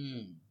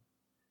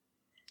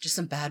 Just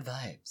some bad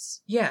vibes.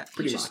 Yeah.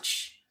 Pretty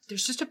much.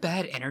 There's just a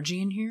bad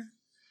energy in here.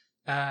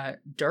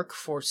 Dark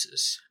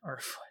forces are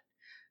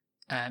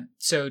afoot.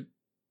 So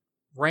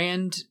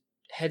Rand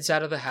heads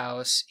out of the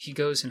house. He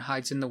goes and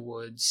hides in the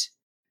woods.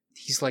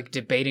 He's like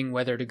debating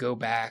whether to go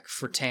back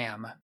for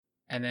Tam.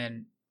 And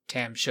then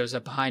Tam shows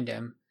up behind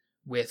him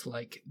with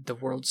like the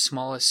world's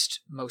smallest,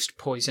 most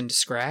poisoned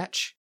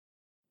scratch.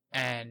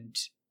 And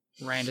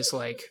Rand is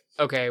like,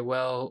 okay,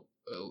 well,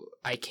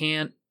 I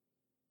can't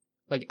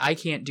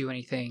do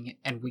anything,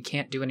 and we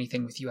can't do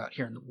anything with you out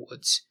here in the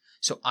woods.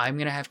 So I'm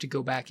going to have to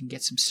go back and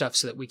get some stuff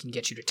so that we can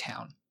get you to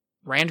town.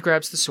 Rand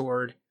grabs the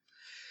sword,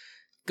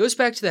 goes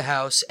back to the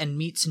house, and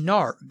meets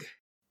Narg.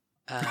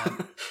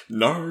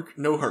 Narg,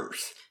 no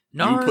hearth.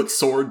 Narg, you put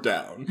sword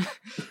down.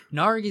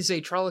 Narg is a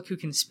Trolloc who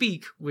can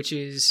speak, which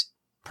is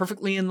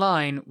perfectly in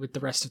line with the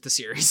rest of the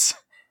series.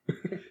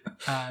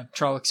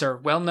 Trollocs are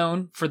well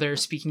known for their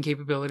speaking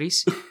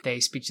capabilities. They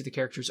speak to the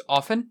characters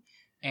often,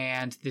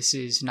 and this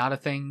is not a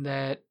thing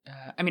that...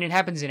 it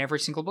happens in every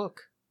single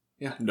book.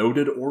 Yeah,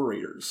 noted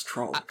orators,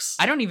 Trollocs.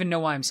 I don't even know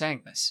why I'm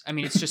saying this. I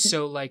mean, it's just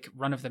so, like,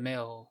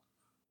 run-of-the-mill.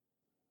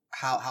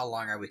 How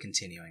long are we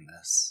continuing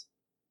this?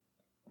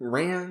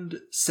 Rand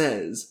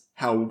says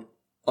how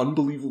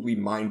unbelievably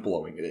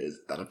mind-blowing it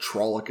is that a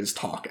Trolloc is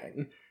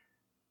talking,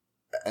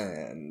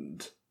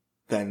 and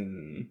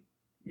then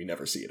we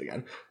never see it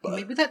again. But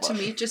maybe that to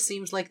me just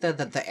seems like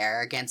the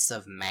arrogance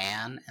of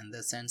man in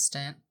this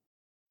instant,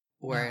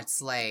 where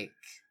it's like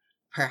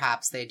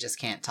perhaps they just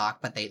can't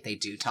talk, but they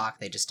do talk.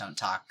 They just don't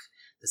talk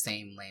the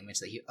same language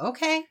that you.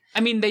 Okay, I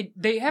mean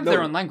they have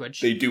their own language.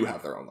 They do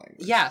have their own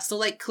language. Yeah, so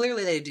like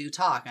clearly they do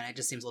talk, and it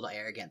just seems a little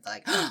arrogant.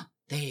 Like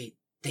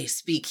they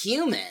speak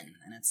human,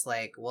 and it's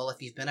like, well,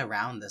 if you've been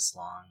around this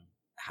long,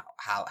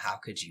 how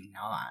could you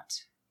not?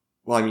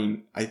 Well, I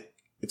mean,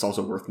 it's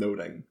also worth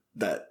noting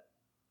that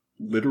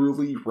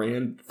literally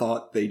Rand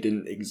thought they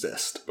didn't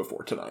exist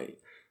before tonight.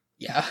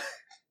 Yeah.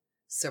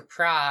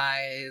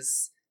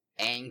 Surprise!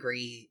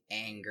 Angry,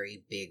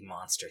 big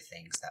monster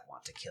things that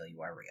want to kill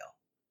you are real.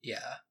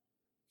 Yeah.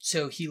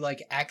 So he,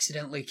 like,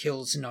 accidentally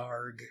kills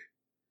Narg.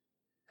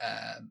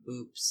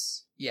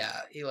 Oops.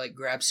 Yeah, he, like,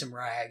 grabs some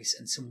rags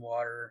and some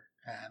water,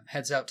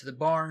 heads out to the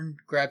barn,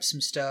 grabs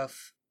some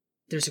stuff.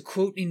 There's a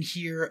quote in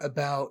here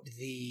about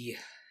the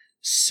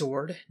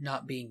sword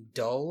not being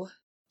dull.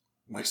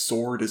 My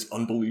sword is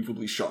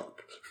unbelievably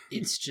sharp.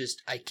 It's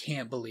just, I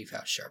can't believe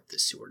how sharp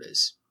this sword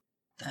is.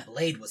 That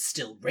blade was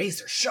still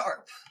razor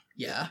sharp.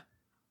 Yeah.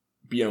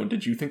 Bion,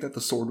 did you think that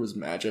the sword was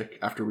magic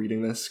after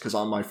reading this? Because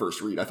on my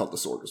first read, I thought the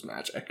sword was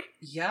magic.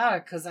 Yeah,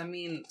 because,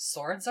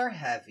 swords are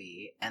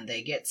heavy, and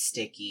they get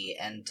sticky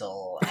and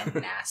dull and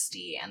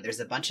nasty, and there's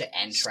a bunch of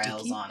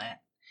entrails Sticky? on it.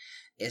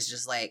 It's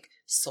just like,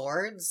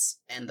 swords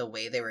and the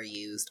way they were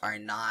used are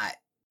not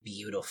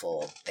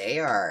beautiful. They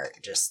are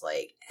just,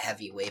 like,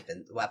 heavy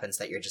weapons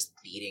that you're just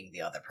beating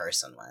the other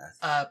person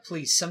with.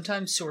 Please,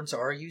 sometimes swords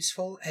are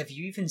useful. Have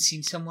you even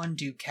seen someone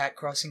do cat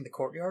crossing the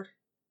courtyard?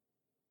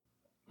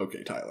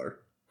 Okay, Tyler,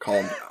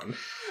 calm down.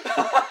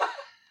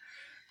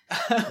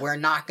 We're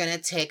not gonna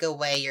take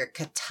away your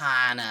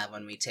katana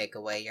when we take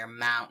away your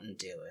Mountain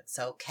Dew. It's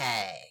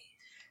okay.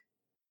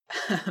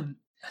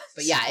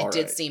 But yeah, it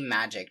did seem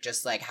magic.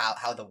 Just like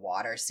how the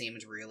water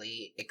seemed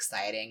really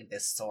exciting,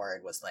 this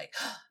sword was like,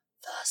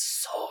 the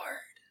sword.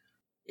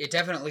 It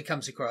definitely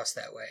comes across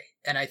that way.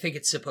 And I think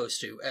it's supposed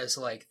to, as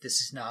like,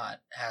 this is not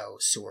how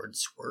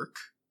swords work.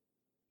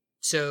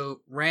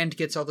 So Rand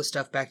gets all the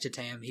stuff back to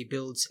Tam. He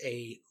builds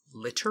a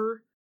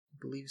litter, I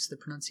believe is the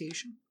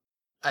pronunciation.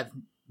 I've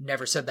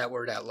never said that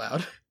word out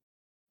loud.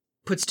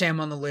 Puts Tam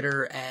on the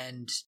litter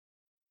and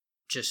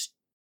just,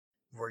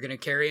 we're gonna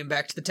carry him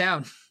back to the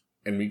town.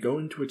 And we go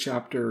into a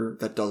chapter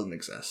that doesn't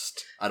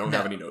exist. I don't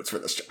have any notes for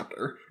this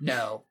chapter.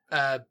 No.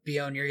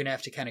 Bion, you're gonna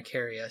have to kind of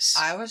carry us.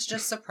 I was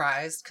just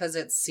surprised because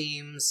it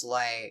seems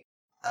like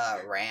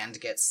Rand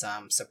gets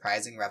some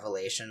surprising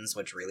revelations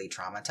which really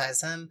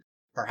traumatize him.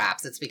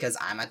 Perhaps it's because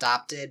I'm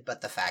adopted,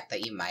 but the fact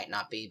that you might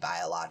not be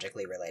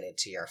biologically related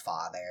to your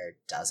father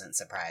doesn't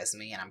surprise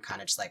me, and I'm kind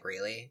of just like,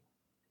 really?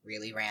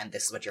 Really, Rand?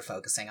 This is what you're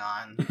focusing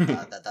on?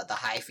 The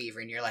high fever,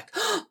 and you're like,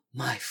 oh,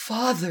 my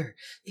father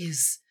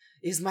is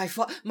my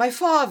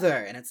father!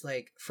 And it's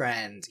like,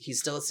 friend, he's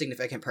still a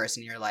significant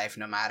person in your life,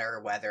 no matter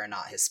whether or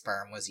not his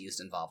sperm was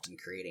involved in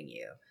creating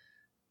you.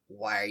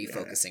 Why are you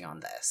focusing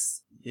on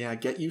this? Yeah,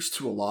 get used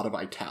to a lot of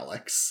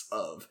italics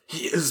of,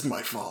 he is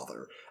my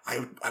father.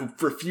 I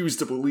refuse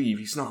to believe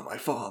he's not my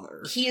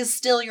father. He is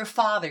still your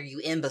father, you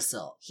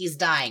imbecile. He's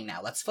dying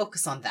now. Let's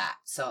focus on that.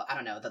 So, I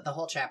don't know, the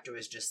whole chapter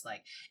was just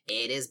like,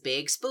 it is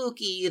big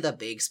spooky. The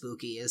big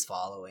spooky is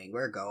following.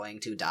 We're going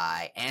to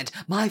die. And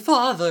my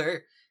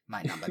father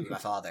might not be my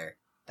father.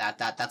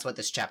 That's what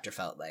this chapter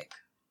felt like.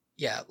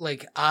 Yeah,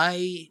 like,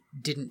 I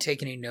didn't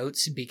take any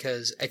notes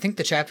because I think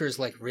the chapter is,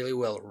 like, really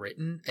well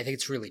written. I think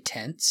it's really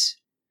tense.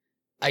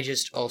 I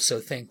just also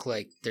think,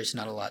 like, there's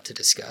not a lot to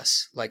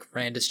discuss. Like,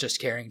 Rand is just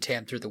carrying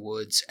Tam through the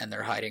woods, and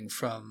they're hiding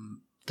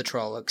from the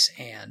Trollocs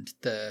and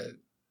the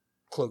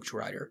Cloaked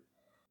Rider.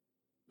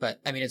 But,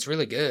 I mean, it's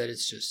really good.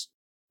 It's just...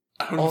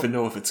 I don't even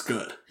know if it's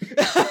good.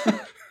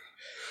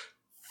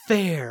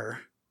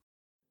 Fair.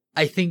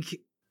 I think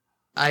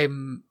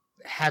I'm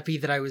happy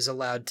that I was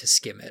allowed to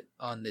skim it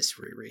on this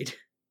reread.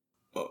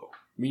 Oh,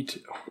 me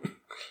too.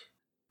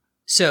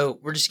 So,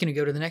 we're just going to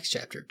go to the next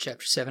chapter.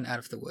 Chapter 7, Out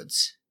of the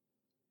Woods.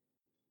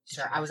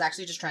 Sure, I was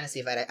actually just trying to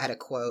see if I had a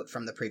quote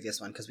from the previous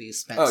one, because we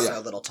spent so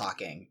little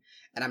talking.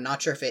 And I'm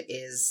not sure if it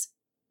is...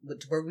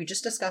 Were we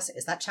just discussing...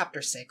 Is that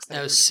chapter 6?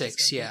 That was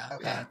 6, yeah.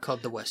 Okay.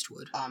 Called The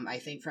Westwood. I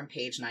think from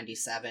page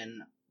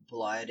 97,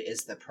 blood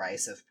is the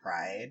price of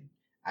pride.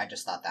 I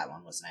just thought that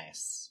one was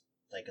nice.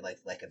 Like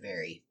a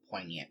very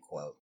poignant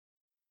quote.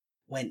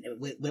 When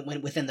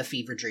within the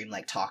fever dream,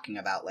 like talking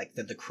about like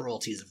the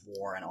cruelties of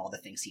war and all the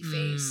things he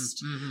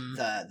faced,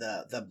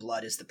 the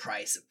blood is the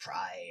price of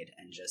pride,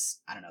 and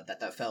just I don't know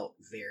that felt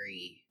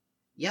very,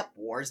 yep,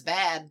 war's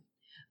bad.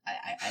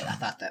 I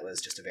thought that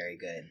was just a very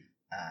good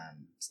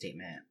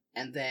statement.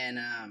 And then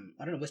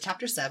I don't know, with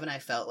chapter 7, I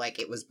felt like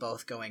it was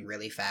both going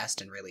really fast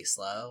and really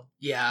slow.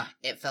 Yeah,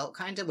 it felt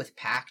kind of with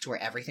Pact where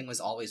everything was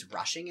always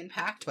rushing in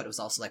Pact, but it was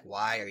also like,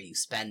 why are you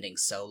spending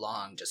so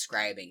long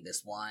describing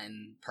this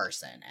one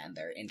person and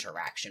their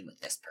interaction with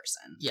this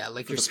person? Yeah,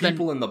 like for the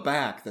people in the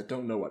back that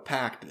don't know what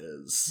Pact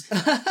is.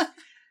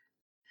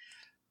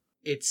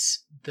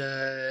 It's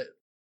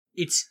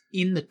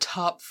in the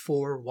top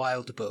 4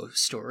 Wild Bow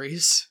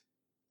stories.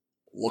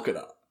 Look it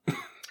up.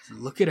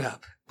 Look it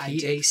up.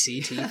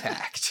 PACT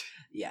Pact.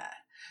 Yeah.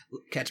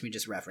 Catch me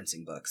just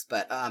referencing books.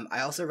 But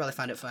I also really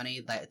found it funny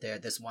that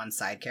this one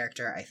side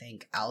character, I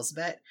think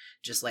Elsbeth,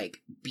 just like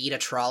beat a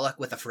Trolloc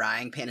with a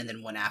frying pan and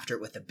then went after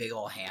it with a big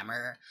old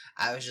hammer.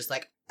 I was just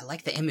like, I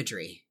like the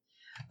imagery.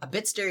 A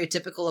bit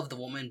stereotypical of the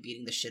woman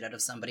beating the shit out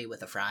of somebody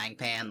with a frying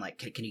pan. Like,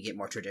 can you get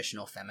more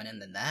traditional feminine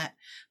than that?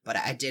 But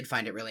I did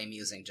find it really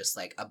amusing, just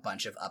like a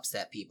bunch of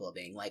upset people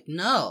being like,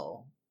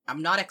 no,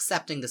 I'm not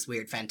accepting this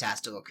weird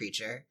fantastical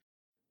creature.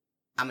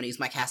 I'm going to use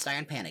my cast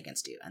iron pan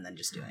against you, and then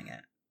just doing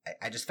it.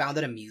 I just found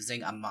it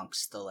amusing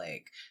amongst the,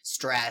 like,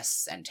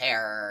 stress and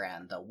terror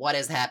and the what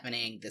is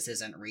happening, this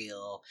isn't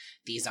real,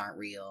 these aren't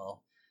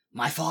real,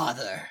 my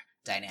father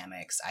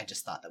dynamics. I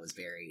just thought that was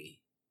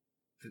very,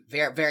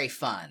 very, very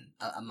fun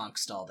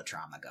amongst all the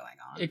trauma going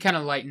on. It kind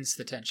of lightens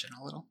the tension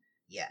a little.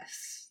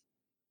 Yes.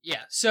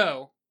 Yeah,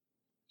 so,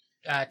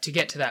 to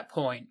get to that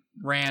point,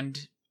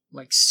 Rand,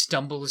 like,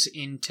 stumbles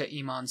into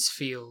Iman's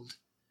field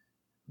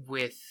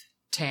with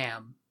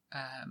Tam.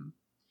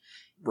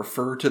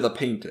 Refer to the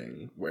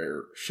painting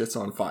where shit's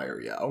on fire,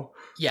 yo.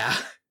 Yeah.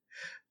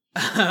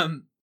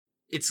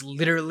 It's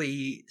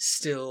literally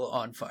still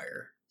on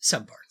fire.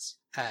 Some parts.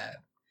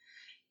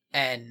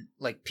 And,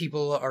 like,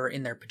 people are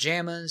in their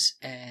pajamas,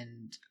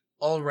 and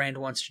all Rand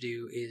wants to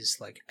do is,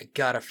 like, I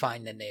gotta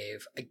find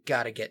Nynaeve. I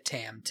gotta get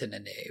Tam to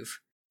Nynaeve.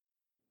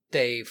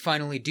 They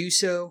finally do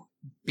so,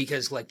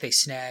 because, like, they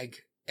snag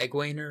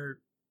Egwene,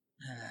 or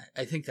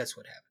I think that's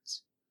what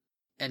happens.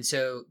 And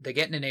so they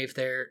get Nynaeve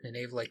there.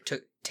 Nynaeve, like,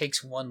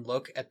 takes one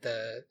look at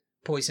the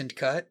poisoned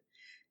cut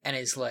and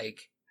is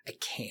like, I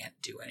can't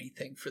do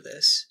anything for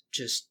this.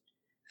 Just,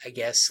 I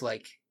guess,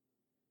 like,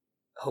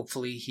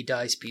 hopefully he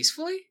dies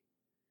peacefully?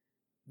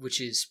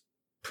 Which is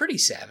pretty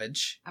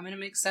savage. I mean, it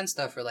makes sense,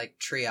 though, for, like,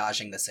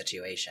 triaging the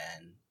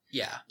situation.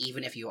 Yeah.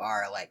 Even if you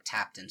are, like,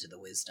 tapped into the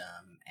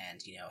wisdom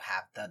and, you know,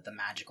 have the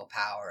magical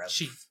power of...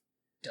 She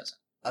doesn't.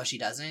 Oh, she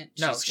doesn't?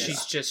 No,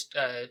 she's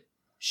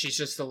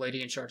just the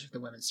lady in charge of the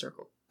women's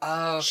circle.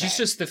 Oh, okay. She's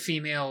just the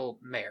female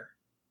mayor.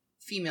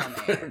 Female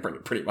mayor.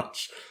 Pretty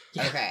much.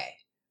 Yeah. Okay.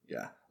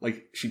 Yeah.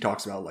 Like, she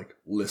talks about, like,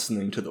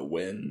 listening to the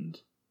wind,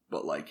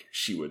 but, like,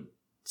 she would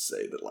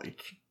say that,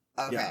 like...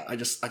 Okay. Yeah, I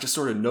just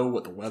sort of know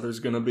what the weather's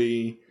gonna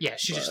be. Yeah,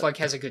 she just, like,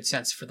 has a good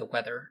sense for the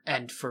weather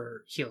and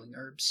for healing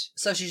herbs.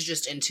 So she's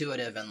just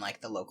intuitive and, like,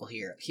 the local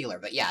healer.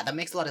 But yeah, that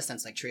makes a lot of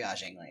sense, like,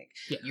 triaging. Like,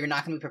 You're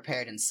not going to be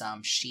prepared in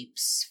some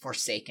sheep's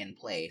forsaken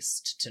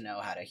place to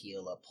know how to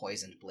heal a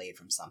poisoned blade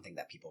from something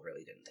that people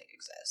really didn't think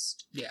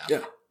exist. Yeah.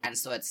 Yeah. And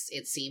so it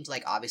seems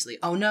like, obviously,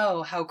 oh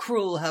no, how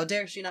cruel, how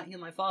dare she not heal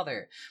my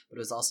father? But it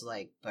was also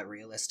like, but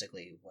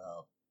realistically,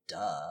 well,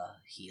 duh,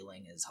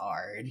 healing is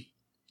hard.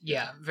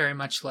 Yeah, very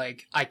much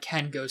like, I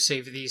can go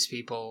save these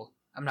people.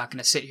 I'm not going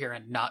to sit here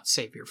and not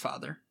save your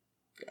father.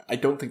 I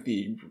don't think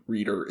the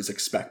reader is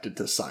expected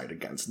to side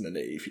against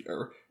Nynaeve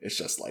here. It's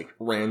just like,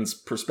 Rand's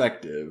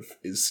perspective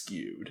is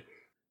skewed.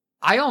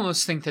 I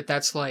almost think that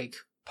that's like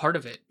part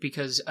of it,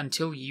 because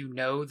until you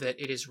know that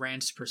it is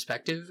Rand's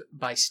perspective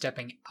by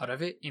stepping out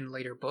of it in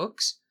later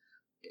books,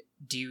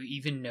 do you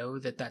even know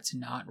that that's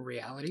not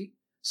reality?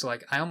 So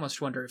like, I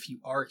almost wonder if you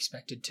are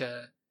expected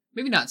to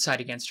maybe not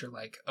side against her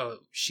like, oh,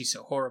 she's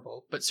so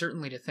horrible, but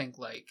certainly to think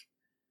like,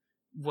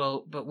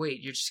 well, but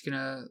wait, you're just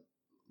gonna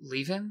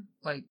leave him?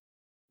 Like,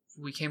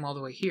 we came all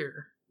the way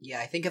here. Yeah,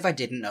 I think if I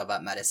didn't know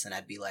about medicine,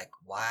 I'd be like,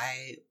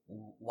 why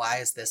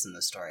is this in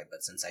the story?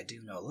 But since I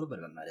do know a little bit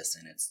about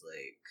medicine, it's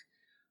like,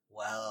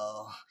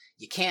 well,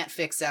 you can't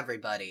fix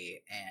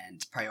everybody,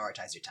 and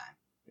prioritize your time.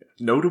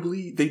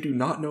 Notably, they do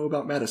not know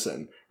about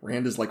medicine.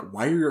 Rand is like,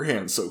 why are your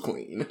hands so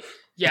clean?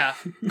 Yeah.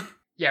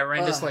 Yeah,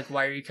 Rand is like,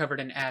 why are you covered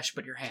in ash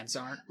but your hands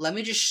aren't? Let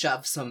me just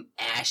shove some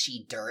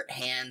ashy dirt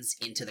hands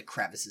into the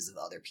crevices of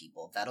other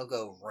people. That'll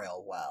go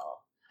real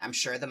well. I'm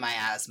sure the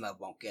miasma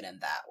won't get in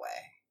that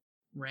way.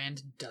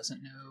 Rand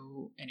doesn't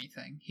know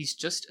anything. He's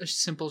just a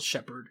simple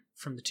shepherd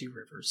from the Two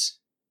Rivers.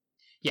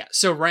 Yeah,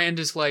 so Rand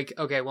is like,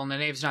 okay, well,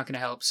 Nynaeve's not going to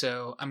help,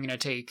 so I'm going to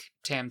take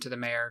Tam to the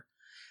mayor.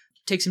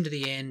 Takes him to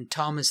the inn.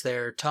 Tom is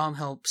there. Tom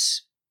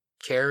helps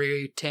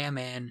carry Tam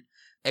in.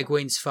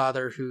 Egwene's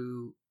father,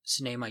 whose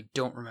name I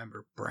don't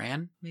remember,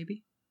 Bran,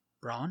 maybe?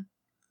 Bronn?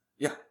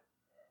 Yeah.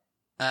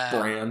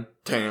 Bran,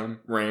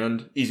 Tam,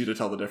 Rand. Easy to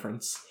tell the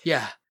difference.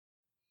 Yeah.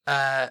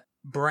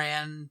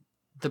 Bran,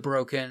 the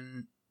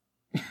Broken,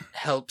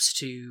 helps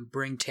to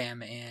bring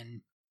Tam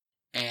in,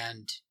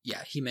 and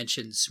yeah, he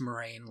mentions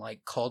Moraine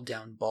like called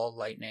down ball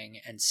lightning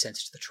and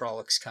sensed the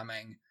Trollocs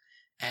coming,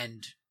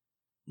 and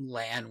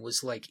Lan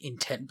was like in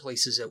 10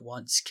 places at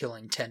once,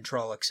 killing 10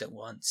 Trollocs at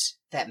once.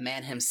 That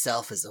man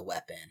himself is a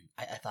weapon.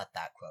 I thought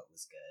that quote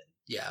was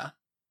good. Yeah.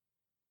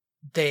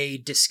 They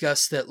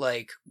discuss that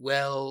like,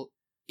 well,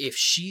 if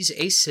she's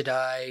Aes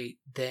Sedai,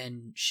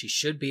 then she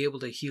should be able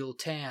to heal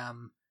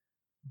Tam,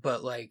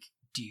 but like,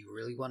 do you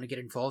really want to get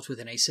involved with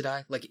an Aes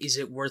Sedai? Like, is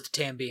it worth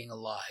Tam being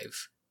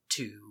alive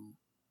to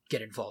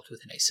get involved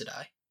with an Aes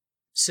Sedai?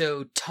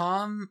 So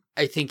Tom,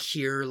 I think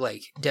here,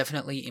 like,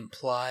 definitely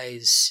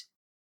implies...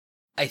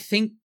 I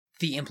think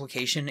the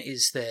implication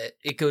is that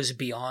it goes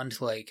beyond,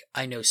 like,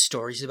 I know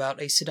stories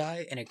about Aes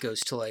Sedai, and it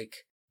goes to, like,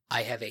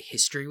 I have a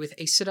history with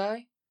Aes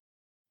Sedai.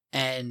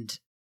 And,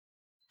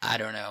 I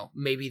don't know,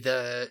 maybe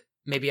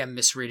I'm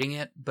misreading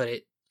it, but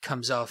it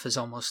comes off as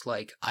almost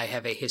like I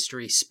have a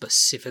history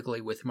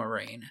specifically with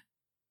Moraine.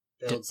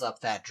 Builds up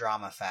that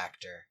drama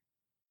factor.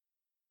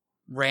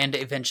 Rand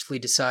eventually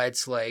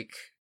decides, like,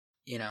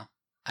 you know,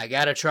 I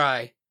gotta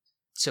try.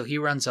 So he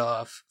runs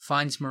off,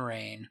 finds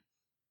Moraine.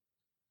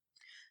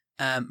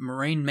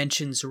 Moraine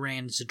mentions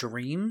Rand's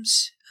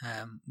dreams,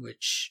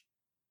 which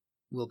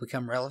will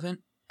become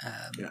relevant.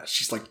 Yeah,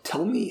 she's like,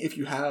 tell me if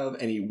you have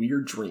any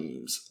weird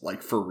dreams,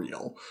 like for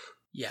real.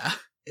 Yeah.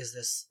 Is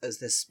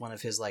this one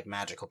of his like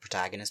magical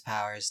protagonist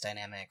powers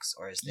dynamics,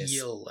 or is this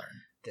You'll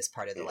learn. This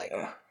part of the like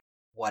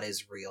what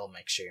is real?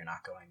 Make sure you're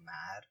not going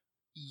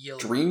mad.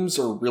 Dreams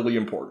are really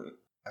important.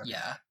 Okay.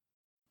 Yeah.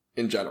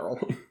 In general.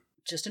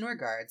 Just in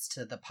regards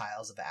to the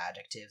piles of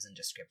adjectives and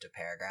descriptive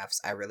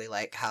paragraphs, I really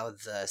like how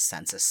the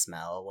sense of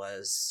smell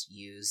was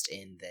used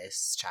in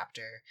this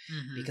chapter,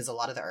 because a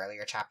lot of the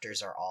earlier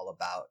chapters are all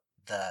about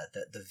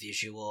the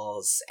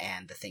visuals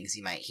and the things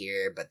you might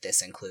hear, but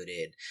this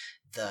included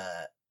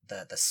the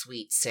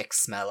sweet, sick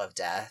smell of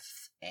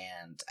death.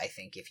 And I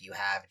think if you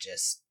have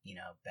just,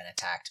 been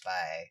attacked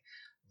by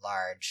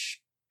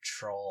large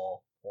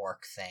troll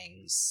orc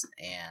things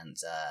and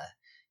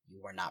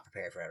you were not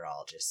prepared for it at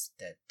all, just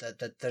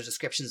the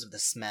descriptions of the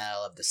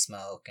smell of the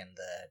smoke and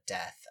the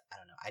death, I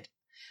don't know,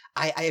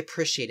 I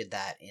appreciated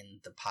that in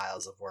the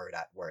piles of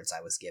words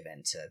I was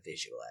given to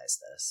visualize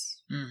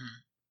this.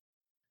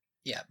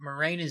 Yeah,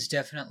 Moraine is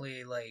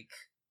definitely like,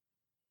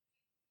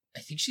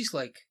 I think she's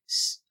like,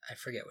 I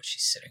forget what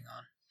she's sitting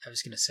on. I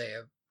was going to say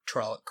a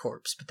Trolloc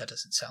corpse, but that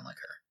doesn't sound like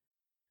her.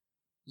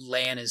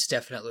 Lan is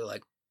definitely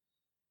like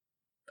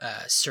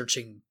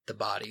searching the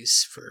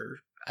bodies for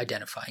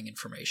identifying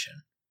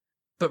information.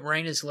 But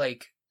Moraine is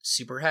like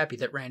super happy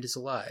that Rand is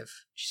alive.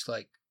 She's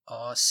like,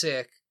 aw,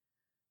 sick.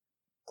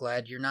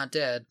 Glad you're not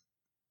dead.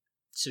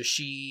 So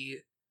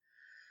she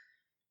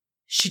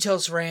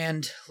tells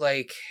Rand,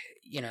 like,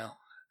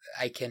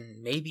 I can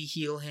maybe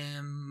heal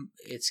him.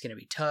 It's going to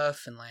be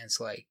tough. And Lan's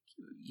like,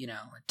 it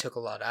took a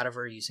lot out of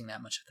her using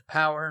that much of the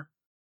power.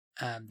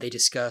 They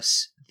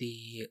discuss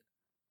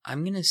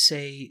I'm going to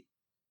say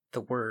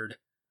the word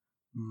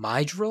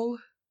Myrddraal.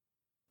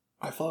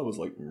 I thought it was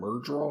like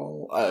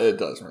Myrddraal. It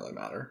doesn't really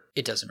matter.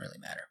 It doesn't really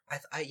matter.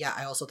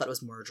 I also thought it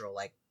was Myrddraal,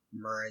 like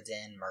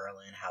Muradin,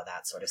 Merlin, how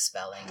that sort of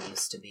spelling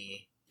used to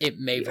be. It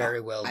may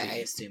very well be. I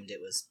assumed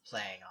it was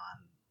playing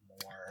on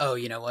more... Oh,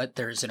 you know what?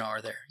 There's an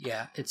R there.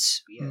 Yeah,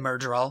 it's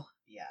Myrddraal.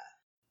 Yeah.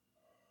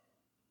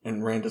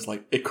 And Rand is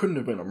like, it couldn't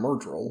have been a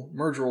Myrddraal.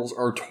 Myrddraals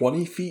are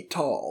 20 feet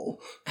tall.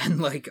 And,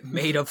 like,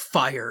 made of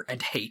fire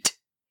and hate.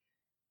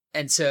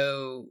 And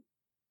so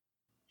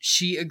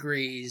she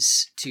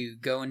agrees to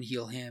go and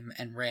heal him,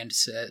 and Rand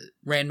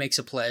makes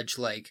a pledge,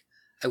 like,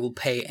 I will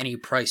pay any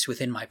price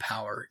within my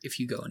power if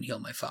you go and heal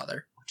my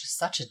father. Which is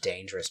such a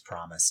dangerous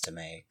promise to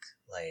make.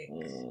 Like,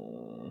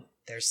 Mm.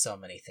 there's so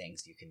many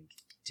things you can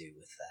do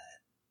with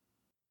that.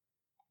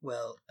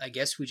 Well, I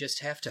guess we just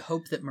have to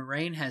hope that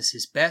Moraine has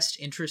his best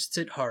interests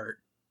at heart.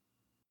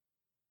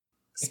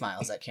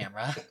 Smiles at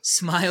camera.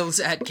 Smiles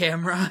at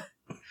camera.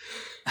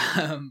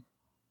 God,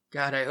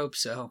 I hope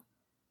so.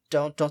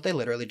 Don't they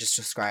literally just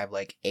describe,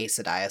 like, Aes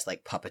Sedai as,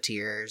 like,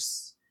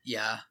 puppeteers?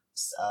 Yeah.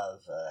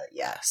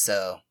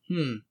 So,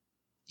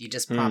 you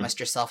just promised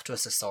yourself to a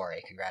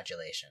Sasori.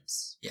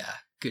 Congratulations. Yeah,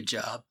 good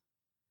job.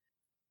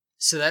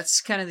 So that's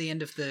kind of the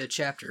end of the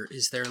chapter,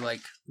 is they're,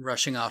 like,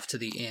 rushing off to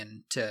the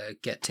inn to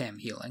get Tam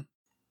healing.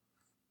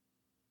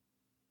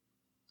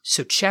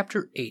 So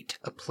Chapter 8,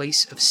 A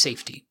Place of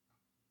Safety.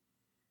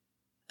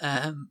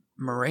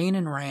 Moraine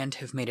and Rand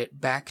have made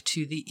it back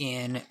to the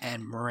inn,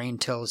 and Moraine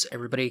tells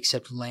everybody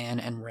except Lan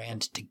and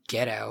Rand to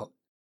get out,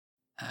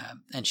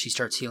 and she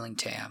starts healing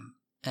Tam,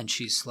 and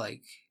she's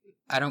like,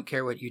 I don't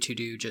care what you two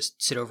do,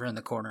 just sit over in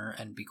the corner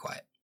and be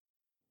quiet.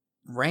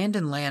 Rand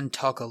and Lan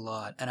talk a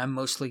lot, and I'm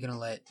mostly going to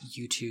let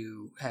you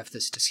two have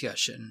this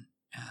discussion,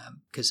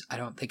 because I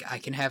don't think I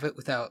can have it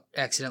without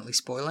accidentally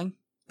spoiling,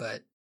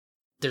 but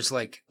there's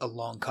like a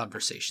long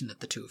conversation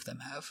that the two of them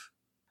have.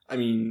 I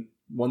mean,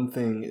 one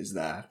thing is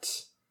that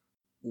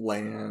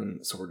Lan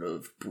sort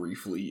of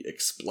briefly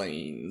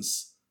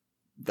explains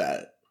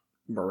that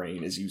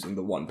Moraine is using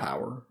the one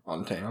power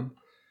on Tam,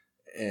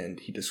 and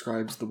he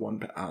describes the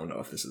one I don't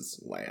know if this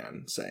is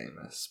Lan saying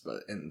this,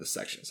 but in this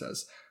section it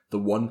says, the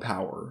one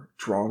power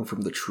drawn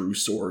from the true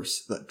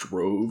source that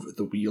drove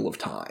the wheel of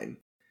time.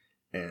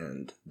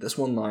 And this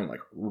one line,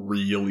 like,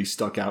 really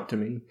stuck out to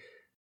me.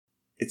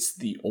 It's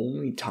the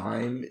only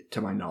time,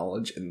 to my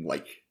knowledge, in,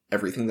 like,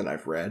 everything that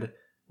I've read,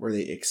 where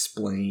they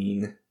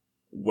explain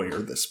where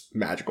this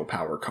magical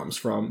power comes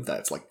from,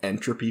 that's like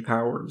entropy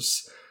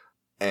powers.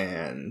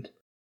 And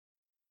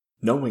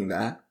knowing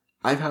that,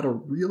 I've had a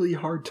really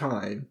hard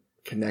time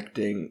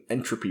connecting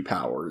entropy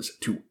powers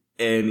to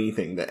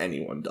anything that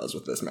anyone does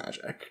with this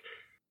magic.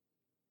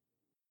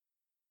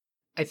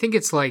 I think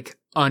it's like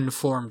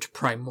unformed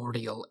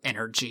primordial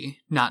energy,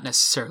 not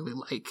necessarily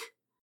like...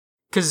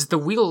 Because the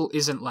wheel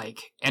isn't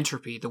like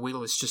entropy, the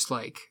wheel is just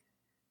like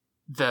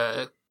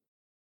the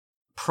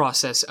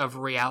process of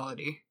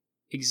reality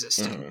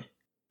existing. Mm-hmm.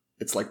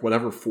 It's like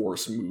whatever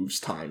force moves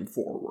time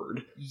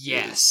forward.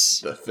 Yes.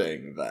 Is the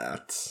thing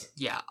that...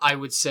 Yeah, I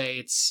would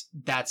say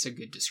that's a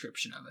good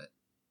description of it.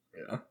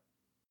 Yeah.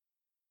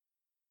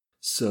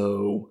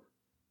 So,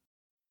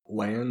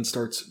 Lan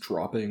starts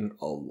dropping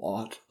a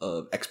lot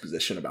of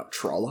exposition about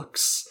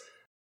Trollocs.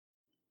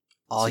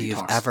 All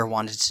you've ever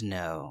wanted to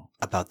know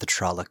about the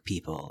Trolloc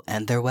people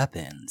and their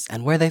weapons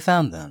and where they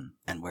found them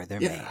and where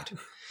they're made.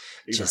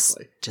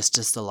 Exactly.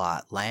 Just a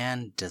lot.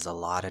 Lan does a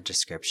lot of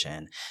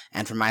description.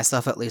 And for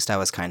myself, at least, I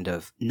was kind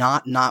of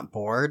not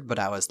bored, but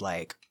I was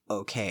like,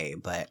 okay,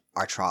 but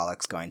are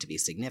Trollocs going to be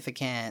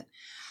significant?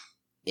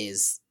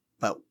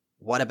 But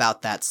what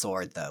about that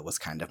sword, though, was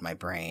kind of my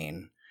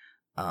brain,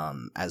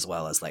 as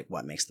well as, like,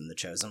 what makes them the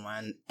chosen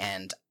one.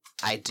 And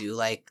I do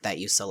like that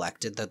you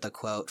selected the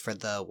quote for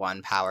the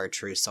one power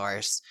true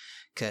source,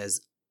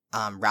 because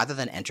rather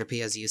than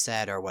entropy, as you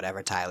said, or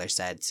whatever Tyler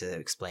said to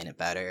explain it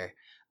better,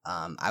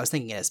 I was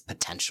thinking it as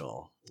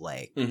potential.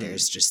 Like,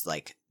 there's just,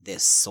 like,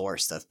 this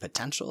source of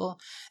potential,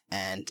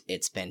 and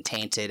it's been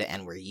tainted,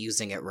 and we're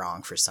using it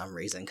wrong for some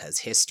reason, because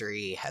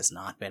history has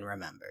not been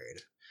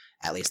remembered.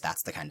 At least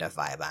that's the kind of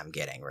vibe I'm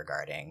getting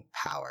regarding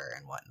power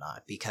and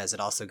whatnot, because it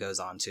also goes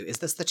on to, is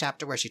this the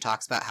chapter where she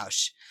talks about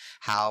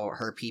how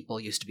her people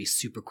used to be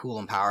super cool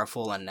and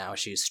powerful, and now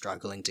she's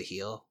struggling to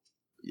heal?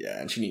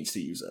 Yeah, and she needs to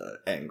use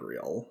a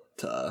Angreal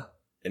to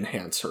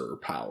enhance her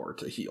power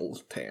to heal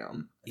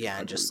Tam. Yeah,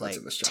 and just like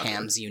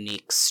Tam's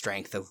unique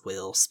strength of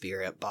will,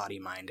 spirit, body,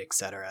 mind,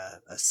 etc.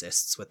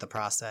 assists with the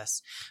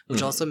process.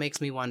 Which also makes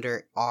me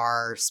wonder,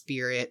 are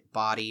spirit,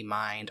 body,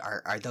 mind,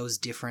 are those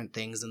different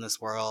things in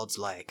this world?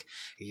 Like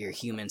your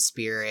human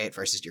spirit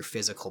versus your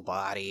physical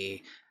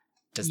body?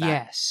 Does that...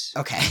 Yes.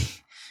 Okay.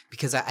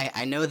 Because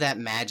I know that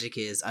magic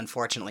is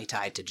unfortunately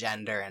tied to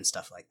gender and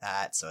stuff like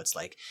that. So it's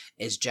like,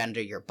 is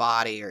gender your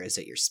body or is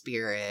it your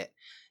spirit?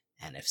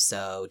 And if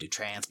so, do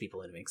trans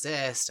people even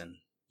exist? And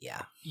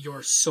yeah.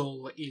 Your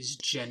soul is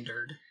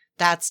gendered.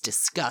 That's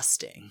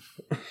disgusting.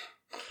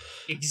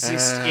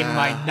 Exist in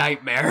my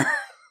nightmare.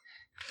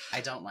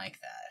 I don't like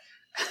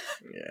that.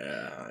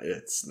 Yeah,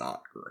 it's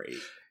not great.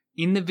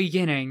 In the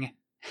beginning,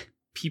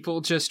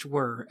 people just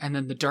were, and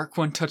then the Dark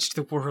One touched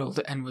the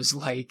world and was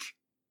like,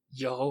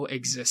 y'all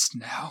exist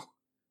now.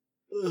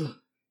 Ugh.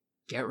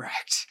 Get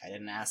wrecked. I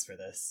didn't ask for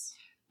this.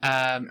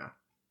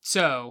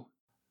 So...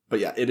 But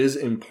yeah, it is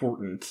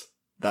important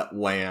that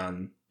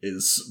Lan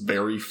is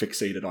very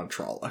fixated on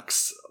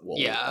Trollocs.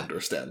 We'll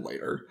understand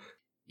later.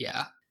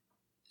 Yeah.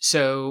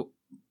 So,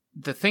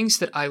 the things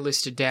that I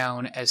listed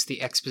down as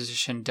the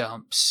exposition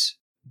dumps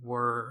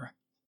were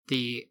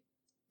the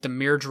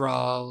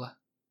Myrddraal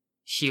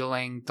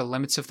healing, the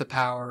limits of the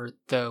power,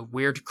 the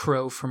weird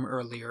crow from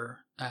earlier,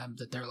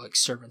 that they're like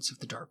servants of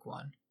the Dark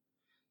One,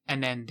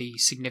 and then the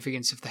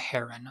significance of the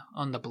heron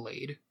on the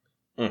blade.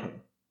 Mm-hmm.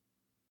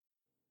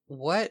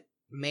 What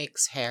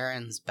makes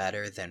herons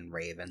better than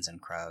ravens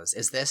and crows?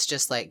 Is this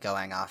just like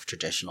going off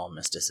traditional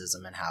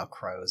mysticism and how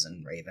crows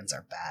and ravens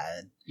are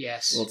bad?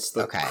 Yes. Well, it's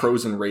the Okay.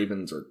 crows and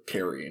ravens are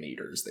carrion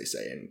eaters, they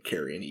say, and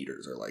carrion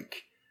eaters are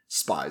like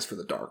spies for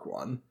the Dark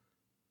One.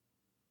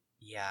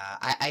 Yeah,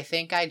 I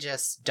think I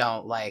just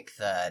don't like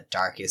the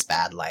dark is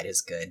bad, light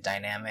is good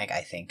dynamic.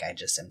 I think I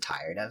just am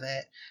tired of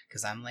it.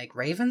 Because I'm like,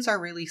 ravens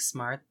are really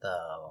smart,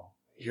 though.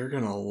 You're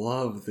gonna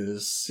love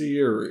this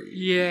series.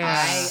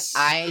 Yes.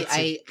 I- It's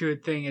a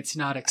good thing it's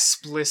not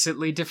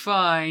explicitly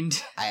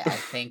defined. I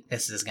think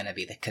this is going to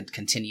be the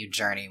continued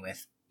journey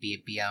with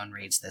Beyond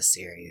reads this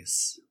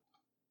series.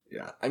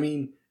 Yeah, I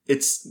mean,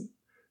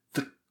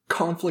 the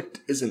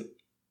conflict isn't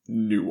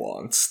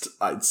nuanced,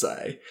 I'd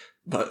say,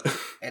 but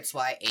It's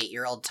why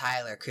 8-year-old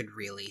Tyler could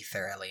really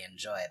thoroughly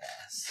enjoy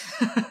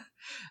this.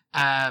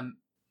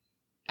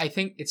 I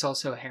think it's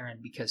also a heron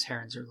because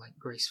herons are like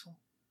graceful.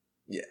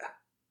 yeah,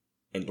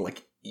 and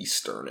like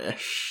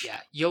Easternish.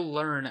 Yeah, you'll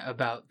learn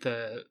about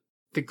the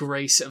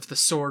grace of the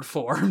sword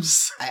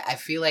forms. I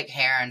feel like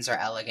herons are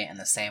elegant in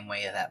the same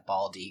way that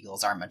bald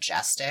eagles are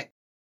majestic.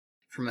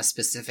 From a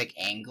specific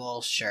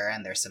angle, sure,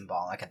 and they're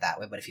symbolic at that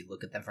way, but if you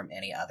look at them from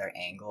any other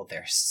angle,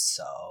 they're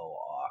so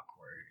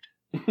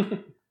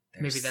awkward.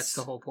 Maybe that's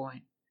the whole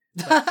point.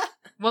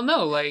 Well,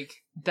 no, like,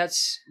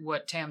 that's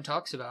what Tam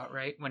talks about,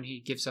 right? When he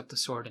gives up the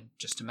sword in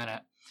just a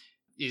minute.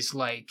 Is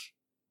like,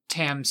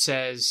 Tam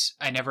says,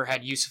 I never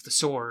had use of the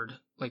sword.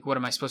 Like, what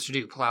am I supposed to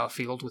do? Plow a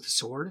field with a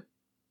sword?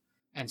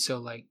 And so,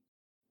 like,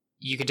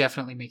 you could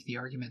definitely make the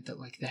argument that,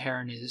 like, the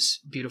heron is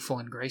beautiful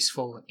and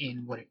graceful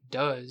in what it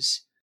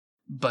does,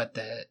 but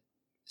that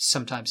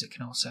sometimes it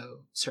can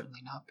also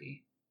certainly not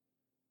be.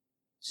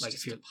 It's Like,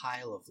 just if you're a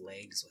pile of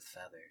legs with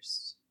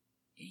feathers.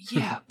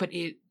 Yeah, but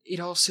it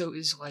also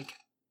is like,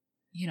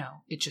 you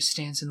know, it just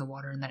stands in the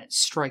water and then it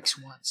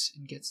strikes once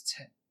and gets its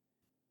hit.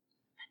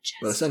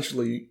 But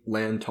essentially,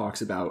 Lan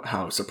talks about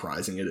how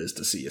surprising it is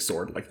to see a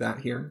sword like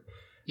that here.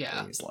 Yeah.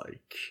 And he's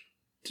like,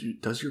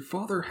 does your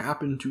father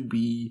happen to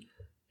be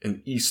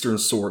an Eastern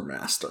sword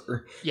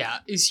master? Yeah.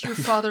 Is your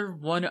father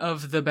one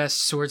of the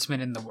best swordsmen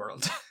in the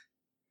world?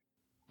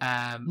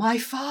 My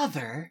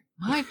father?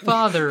 My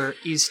father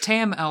is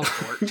Tam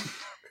Alfort.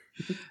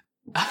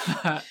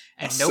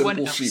 And no one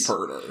else. Sheep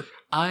herder.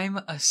 I'm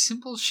a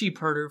simple sheep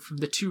herder from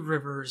the Two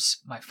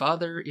Rivers. My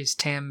father is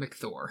Tam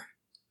McThor.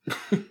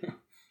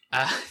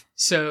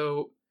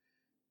 So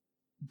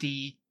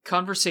the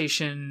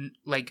conversation,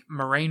 like,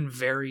 Moraine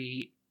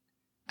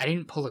I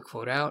didn't pull a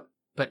quote out,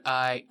 but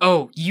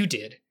you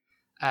did.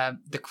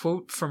 The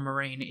quote from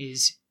Moraine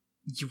is,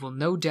 "You will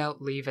no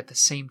doubt leave at the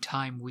same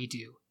time we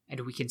do,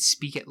 and we can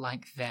speak at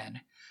length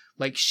then."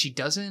 Like, she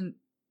doesn't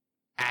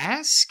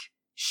ask,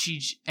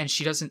 she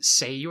doesn't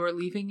say you're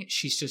leaving,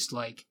 she's just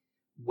like,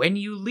 when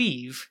you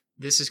leave,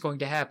 this is going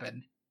to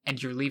happen,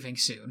 and you're leaving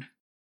soon.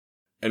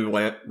 And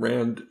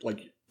Rand,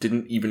 like,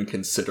 didn't even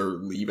consider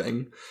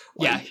leaving.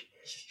 Yeah.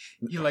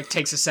 He, like,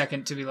 takes a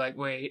second to be like,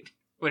 wait,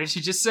 what did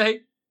she just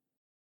say?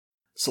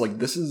 So, like,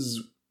 this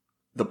is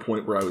the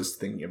point where I was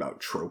thinking about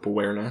trope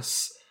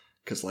awareness.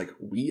 Because, like,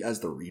 we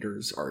as the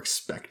readers are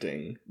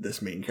expecting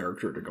this main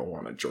character to go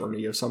on a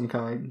journey of some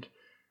kind.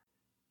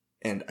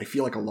 And I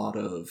feel like a lot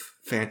of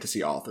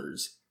fantasy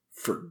authors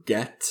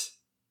forget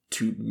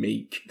to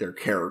make their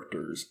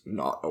characters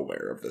not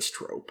aware of this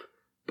trope.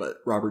 But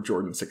Robert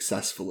Jordan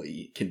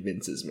successfully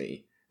convinces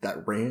me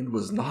that Rand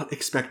was not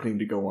expecting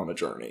to go on a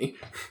journey.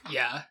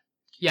 Yeah.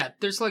 Yeah,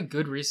 there's, like,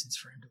 good reasons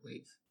for him to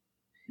leave.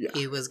 Yeah.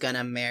 He was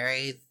gonna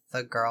marry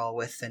the girl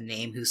with the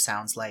name who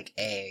sounds like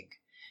egg,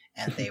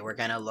 and they were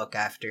gonna look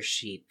after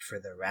sheep for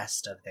the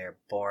rest of their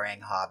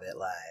boring hobbit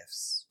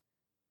lives.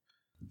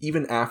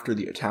 Even after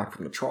the attack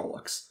from the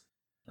Trollocs,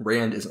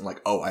 Rand isn't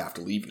like, oh, I have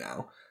to leave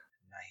now.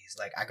 No, he's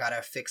like, I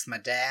gotta fix my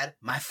dad,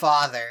 my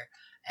father,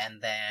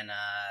 and then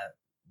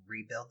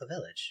rebuild the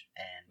village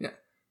and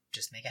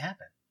just make it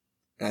happen.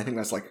 And I think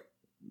that's, like,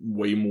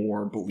 way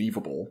more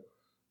believable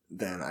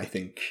than I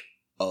think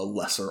a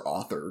lesser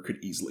author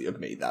could easily have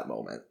made that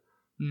moment.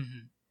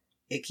 Mm-hmm.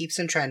 It keeps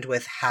in trend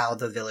with how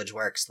the village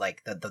works.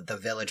 Like, the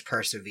village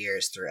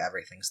perseveres through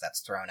everything that's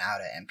thrown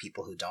at it, and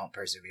people who don't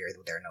persevere,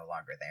 they're no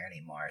longer there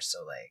anymore.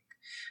 So, like,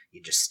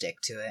 you just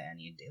stick to it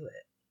and you do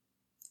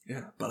it.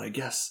 Yeah, but I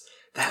guess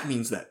that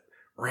means that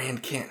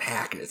Rand can't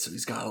hack it, so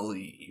he's gotta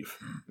leave.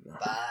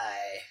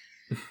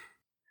 Bye.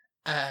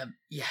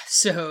 Yeah,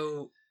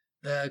 so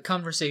the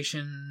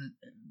conversation,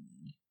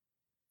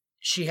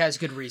 she has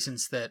good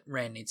reasons that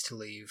Rand needs to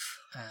leave,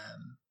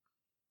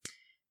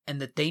 and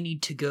that they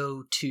need to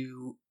go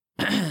to,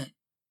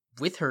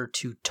 with her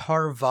to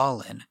Tar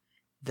Valon,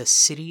 the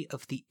city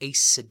of the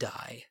Aes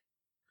Sedai,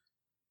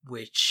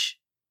 which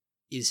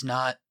is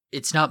not,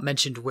 it's not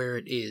mentioned where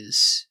it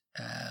is,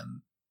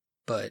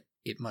 but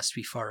it must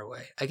be far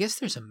away. I guess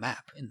there's a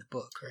map in the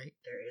book, right?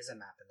 There is a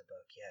map in the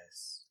book,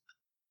 yes.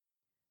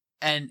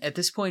 And at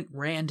this point,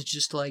 Rand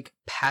just, like,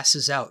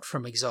 passes out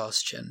from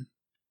exhaustion.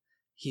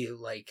 He,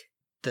 like,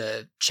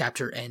 the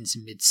chapter ends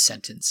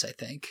mid-sentence, I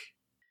think.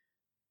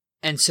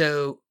 And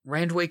so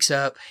Rand wakes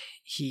up,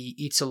 he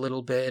eats a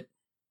little bit.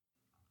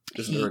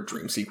 Isn't there a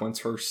dream sequence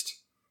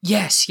first?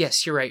 Yes,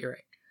 you're right.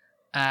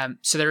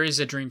 So there is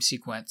a dream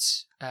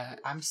sequence.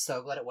 I'm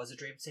so glad it was a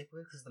dream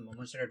sequence, because the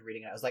moment I started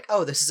reading it, I was like,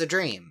 oh, this is a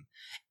dream.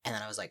 And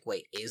then I was like,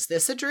 wait, is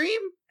this a dream?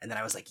 And then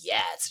I was like,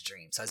 yeah, it's a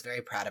dream. So I was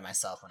very proud of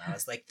myself when I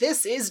was like,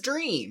 this is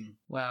dream.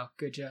 Wow,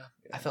 good job.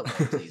 I felt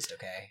very pleased,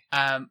 okay?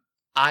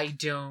 I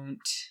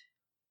don't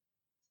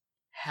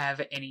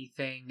have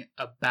anything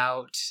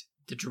about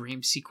the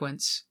dream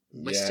sequence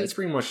listed. Yeah, it's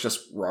pretty much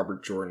just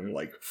Robert Jordan,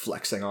 like,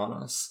 flexing on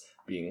us,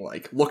 being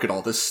like, look at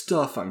all this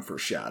stuff I'm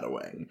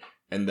foreshadowing.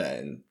 And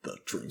then the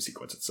dream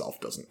sequence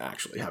itself doesn't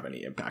actually have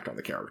any impact on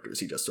the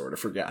characters. He just sort of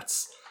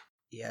forgets.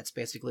 Yeah, it's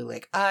basically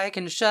like, I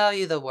can show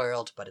you the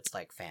world, but it's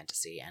like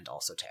fantasy and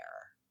also terror.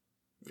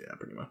 Yeah,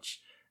 pretty much.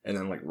 And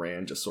then, like,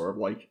 Rand just sort of,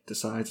 like,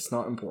 decides it's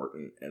not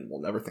important and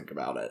will never think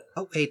about it.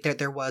 Oh, wait,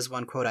 there was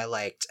one quote I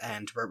liked,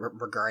 and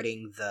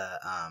regarding the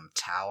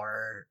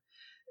tower,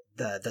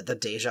 the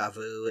deja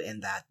vu, in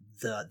that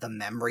the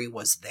memory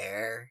was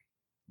there.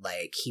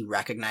 Like, he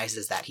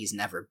recognizes that he's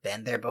never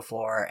been there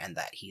before and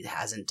that he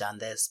hasn't done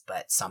this,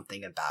 but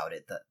something about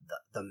it,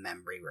 the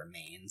memory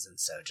remains. And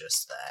so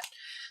just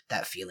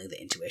that feeling,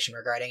 the intuition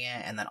regarding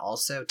it. And then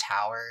also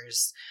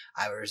towers,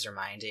 I was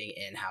reminding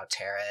in how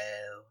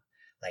tarot,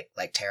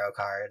 like tarot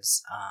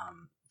cards,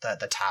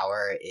 the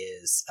tower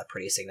is a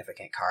pretty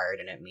significant card,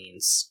 and it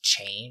means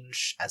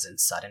change, as in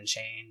sudden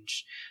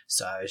change.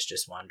 So I was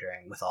just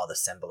wondering, with all the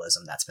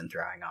symbolism that's been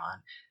throwing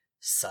on,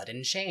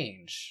 sudden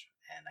change.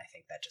 And I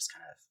think that just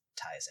kind of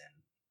ties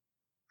in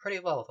pretty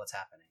well with what's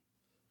happening.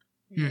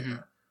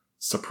 Mm-hmm.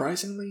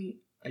 Surprisingly,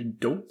 I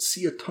don't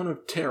see a ton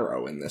of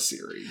tarot in this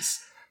series.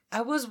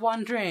 I was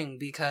wondering,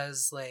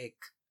 because, like,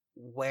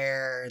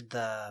 where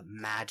the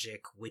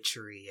magic,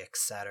 witchery,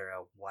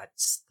 etc.,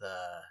 what's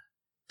the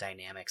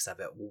dynamics of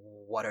it?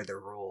 What are the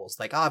rules?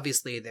 Like,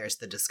 obviously, there's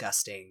the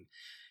disgusting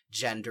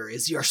gender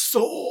is your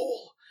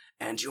soul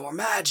and your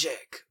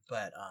magic.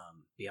 But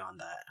beyond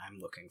that, I'm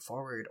looking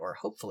forward, or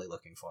hopefully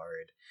looking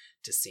forward,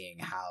 to seeing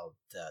how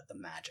the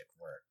magic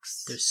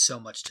works. There's so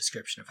much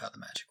description of how the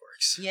magic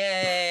works.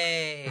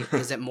 Yay!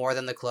 Is it more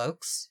than the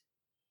cloaks?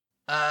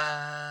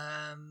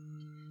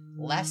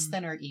 Less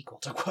than or equal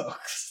to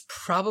cloaks?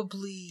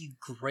 Probably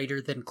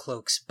greater than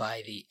cloaks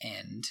by the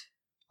end.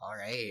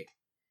 Alright.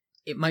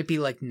 It might be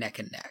like neck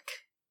and neck.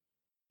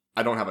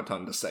 I don't have a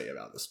ton to say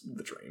about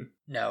the dream.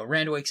 No,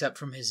 Rand wakes up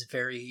from his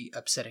very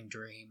upsetting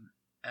dream.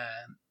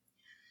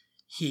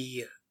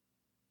 He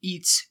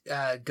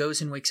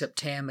goes and wakes up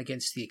Tam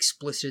against the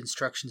explicit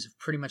instructions of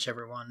pretty much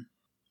everyone.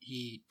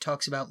 He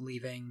talks about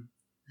leaving.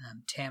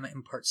 Tam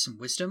imparts some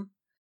wisdom.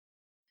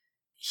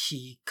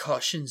 He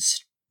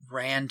cautions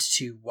Rand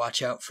to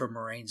watch out for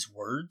Moiraine's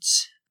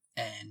words,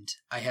 and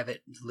I have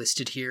it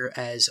listed here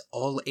as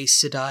all Aes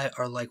Sedai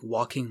are like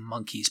walking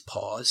monkey's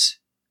paws.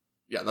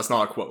 Yeah, that's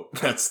not a quote.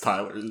 That's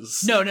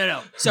Tyler's.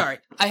 No. Sorry.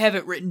 I have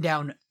it written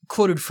down,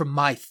 quoted from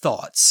my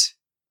thoughts.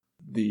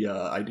 The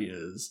idea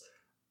is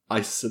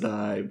Aes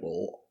Sedai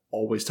will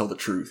always tell the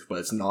truth, but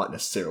it's not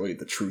necessarily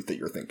the truth that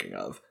you're thinking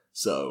of.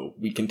 So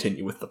we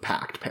continue with the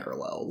pact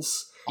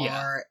parallels. Yeah.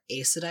 Are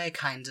Aes Sedai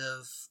kind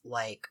of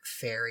like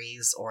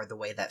fairies, or the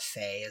way that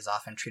fae is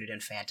often treated in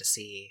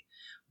fantasy,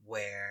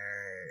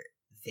 where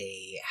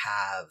they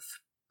have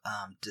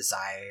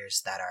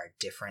desires that are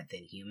different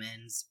than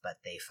humans, but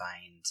they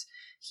find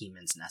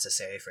humans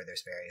necessary for their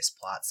various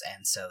plots,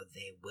 and so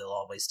they will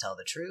always tell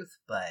the truth,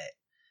 but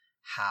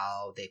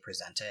how they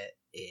present it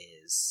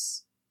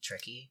is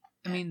tricky?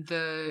 I mean,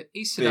 the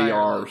Aes Sedai They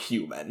are like,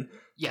 human.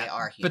 yeah, They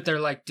are human. but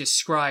they're like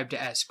described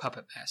as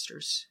puppet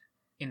masters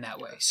in that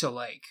way. So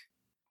like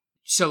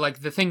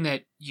the thing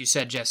that you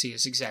said, Jesse,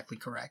 is exactly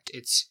correct.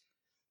 It's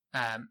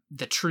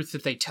the truth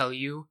that they tell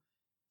you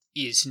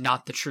is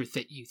not the truth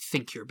that you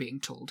think you're being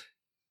told.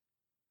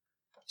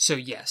 So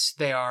yes,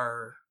 they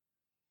are.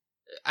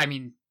 I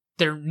mean,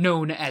 they're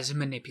known as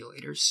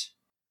manipulators.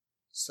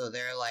 So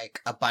they're like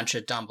a bunch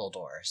of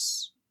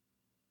Dumbledores.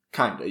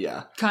 Kinda,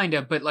 yeah.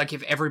 Kinda, but like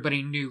if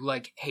everybody knew,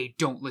 like, hey,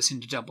 don't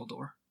listen to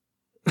Dumbledore.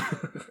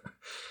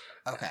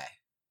 Okay.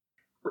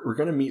 We're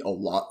gonna meet a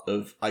lot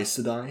of Aes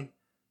Sedai,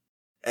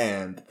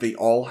 and they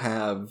all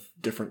have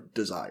different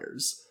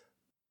desires.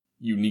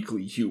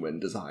 Uniquely human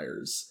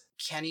desires.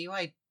 Can you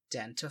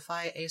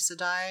identify Aes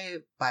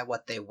Sedai by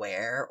what they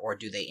wear, or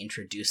do they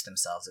introduce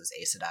themselves as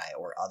Aes Sedai,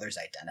 or others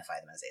identify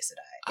them as Aes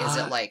Sedai? Is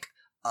it like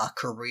a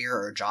career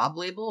or job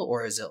label,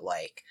 or is it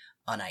like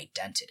an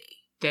identity?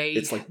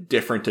 It's like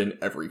different in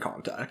every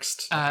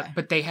context. Okay.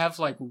 But they have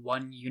like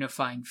one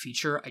unifying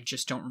feature. I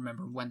just don't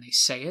remember when they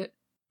say it.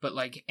 But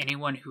like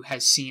anyone who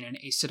has seen an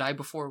Aes Sedai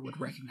before would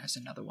recognize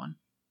another one.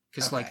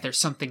 Because like Okay. there's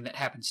something that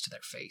happens to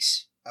their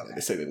face. Okay.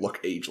 They say they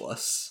look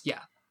ageless.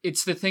 Yeah.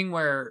 It's the thing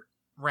where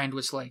Rand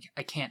was like,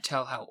 I can't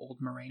tell how old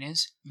Moiraine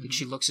is. Like Mhm.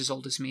 she looks as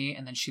old as me,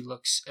 and then she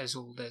looks as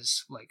old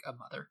as like a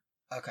mother.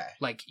 Okay.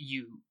 Like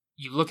you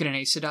look at an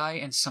Aes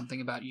Sedai, and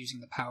something about using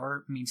the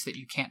power means that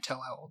you can't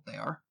tell how old they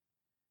are.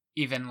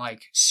 Even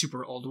like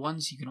super old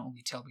ones, you can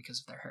only tell because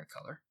of their hair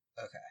color.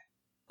 Okay.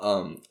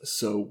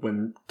 So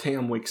when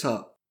Tam wakes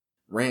up,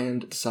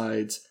 Rand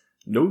decides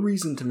no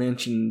reason to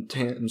mention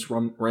Tam's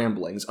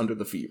ramblings under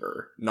the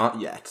fever. Not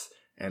yet.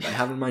 And I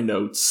have in my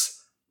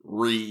notes,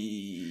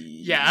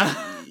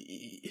 Yeah.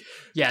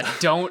 Yeah,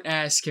 don't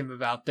ask him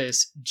about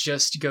this.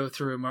 Just go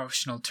through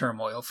emotional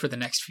turmoil for the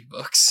next few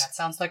books. That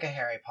sounds like a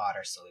Harry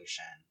Potter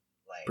solution.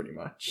 Like, Pretty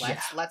much.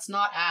 let's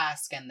not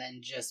ask and then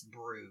just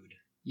brood.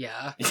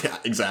 Yeah. Yeah,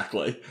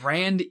 exactly.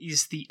 Rand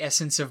is the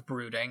essence of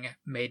brooding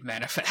made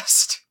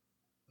manifest.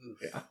 Oof.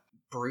 Yeah.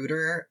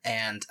 Brooder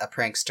and a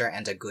prankster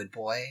and a good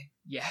boy.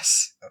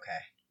 Yes. Okay.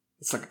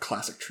 It's like a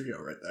classic trio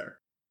right there.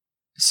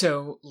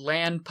 So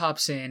Lan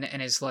pops in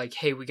and is like,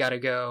 hey, we gotta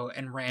go.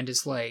 And Rand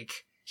is like,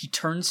 he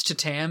turns to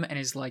Tam and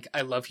is like,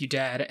 I love you,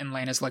 Dad. And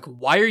Lan is like,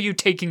 why are you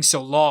taking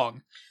so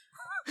long?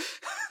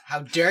 How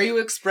dare you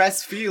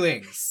express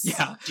feelings?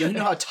 Yeah. Do you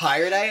know how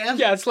tired I am?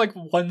 Yeah, it's like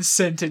one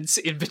sentence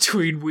in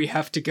between we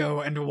have to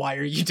go and why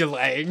are you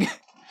delaying?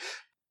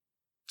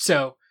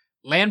 So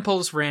Lan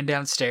pulls Rand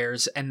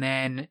downstairs and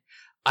then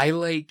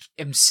I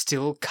am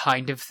still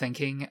kind of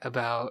thinking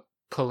about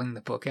pulling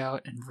the book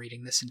out and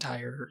reading this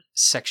entire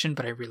section,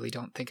 but I really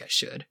don't think I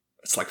should.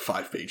 It's like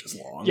 5 pages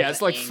long. Yeah, it's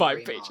The like 5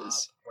 angry pages. mob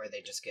where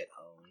they just get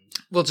owned.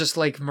 Well, just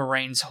like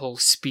Moraine's whole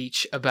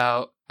speech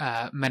about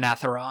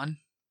Manatheron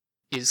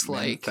is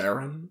like...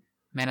 Theron?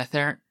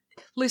 Manatheron?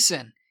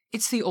 Listen,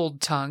 it's the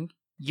old tongue.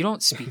 You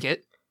don't speak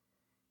it.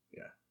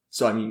 Yeah.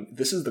 So, I mean,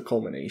 this is the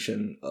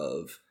culmination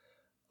of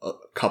a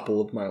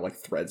couple of my,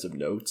 threads of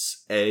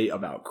notes. A,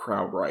 about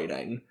crowd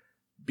writing.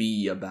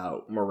 B,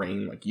 about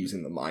Moraine,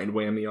 using the mind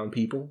whammy on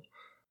people.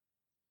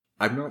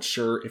 I'm not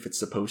sure if it's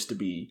supposed to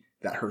be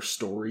that her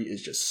story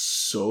is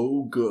just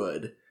so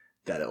good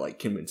that it,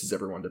 convinces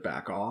everyone to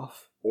back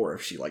off, or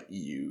if she,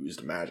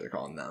 used magic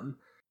on them.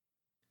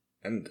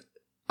 And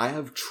I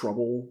have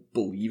trouble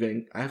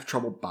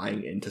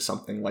buying into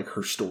something like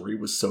her story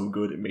was so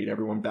good it made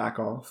everyone back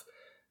off,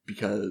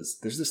 because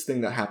there's this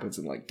thing that happens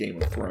in,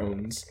 Game of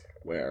Thrones,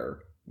 where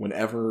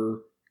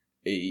whenever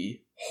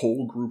a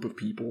whole group of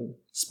people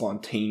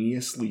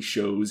spontaneously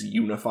shows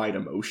unified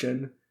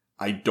emotion,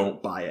 I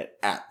don't buy it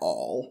at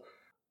all.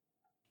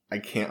 I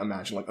can't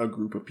imagine, a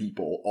group of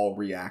people all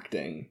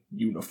reacting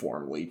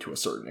uniformly to a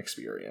certain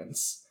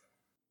experience.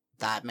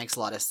 That makes a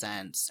lot of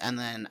sense. And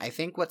then I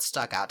think what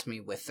stuck out to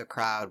me with the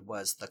crowd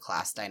was the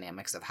class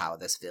dynamics of how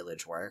this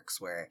village works,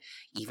 where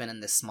even in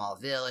this small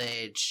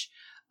village,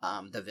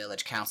 the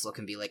village council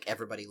can be like,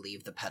 everybody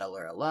leave the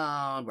peddler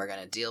alone, we're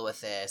going to deal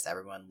with this,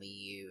 everyone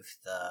leave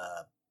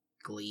the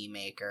glee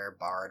maker,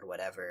 bard,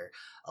 whatever,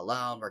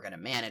 alone, we're going to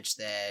manage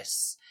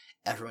this.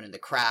 Everyone in the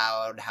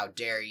crowd, how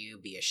dare you,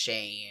 be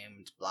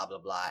ashamed, blah, blah,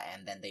 blah,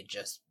 and then they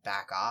just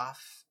back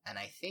off. And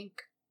I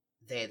think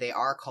they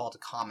are called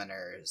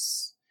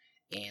commoners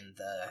in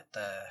the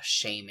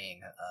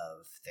shaming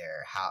of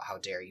their how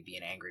dare you be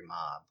an angry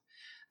mob.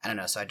 I don't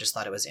know, so I just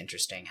thought it was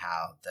interesting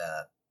how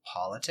the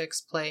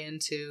politics play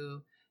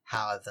into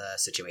how the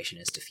situation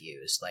is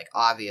diffused.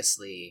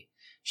 Obviously,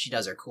 she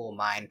does her cool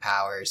mind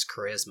powers,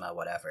 charisma,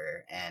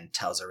 whatever, and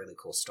tells a really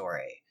cool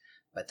story.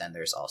 But then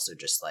there's also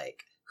just,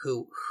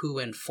 who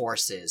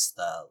enforces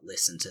the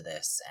listen to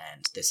this,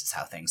 and this is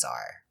how things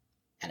are,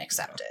 and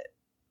accept it.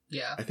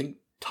 Yeah. I think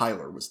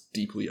Tyler was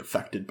deeply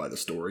affected by the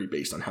story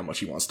based on how much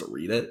he wants to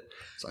read it.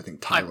 So I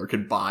think Tyler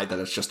could buy that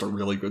it's just a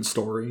really good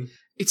story.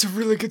 It's a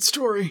really good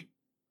story.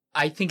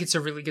 I think it's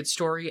a really good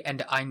story,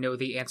 and I know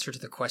the answer to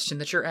the question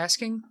that you're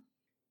asking.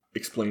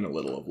 Explain a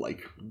little of,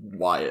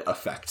 why it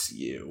affects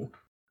you.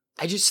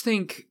 I just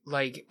think,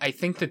 I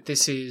think that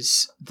this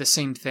is the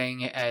same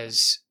thing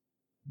as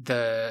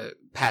the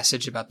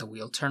passage about the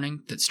wheel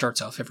turning that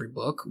starts off every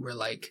book, where,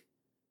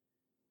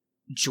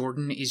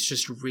 Jordan is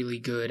just really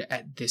good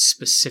at this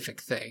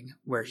specific thing,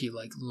 where he,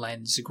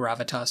 lends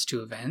gravitas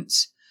to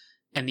events,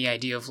 and the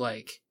idea of,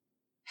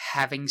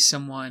 having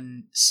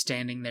someone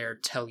standing there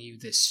tell you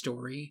this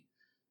story,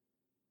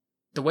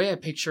 the way I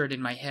picture it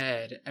in my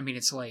head, I mean,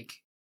 it's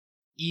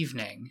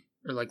evening,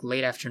 or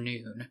late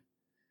afternoon,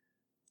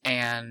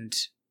 and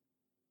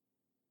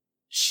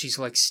she's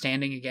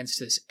standing against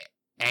this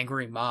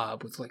angry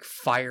mob with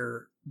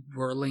fire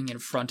whirling in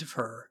front of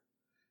her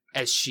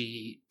as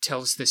she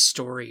tells this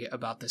story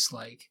about this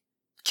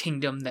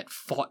kingdom that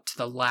fought to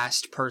the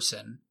last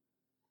person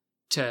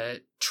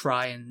to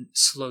try and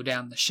slow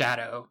down the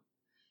shadow,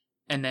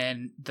 and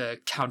then the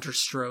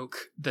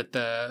counterstroke that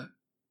the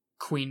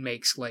queen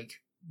makes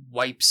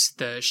wipes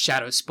the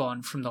shadow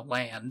spawn from the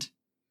land.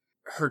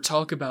 Her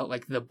talk about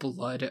the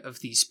blood of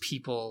these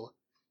people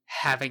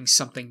having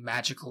something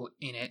magical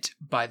in it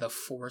by the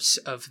force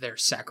of their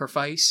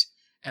sacrifice,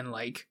 and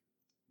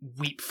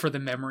weep for the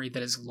memory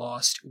that is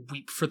lost,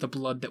 weep for the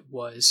blood that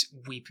was,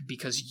 weep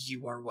because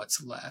you are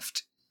what's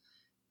left,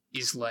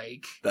 is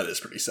that is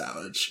pretty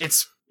savage.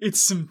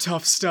 It's some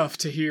tough stuff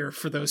to hear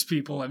for those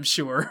people, I'm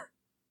sure.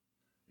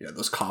 Yeah,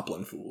 those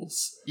Copland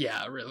fools.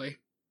 Yeah, really.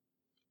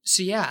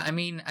 So yeah, I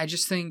mean, I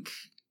think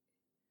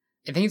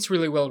it's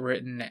really well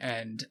written,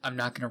 and I'm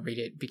not going to read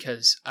it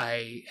because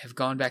I have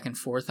gone back and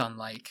forth on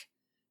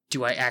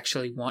do I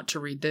actually want to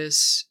read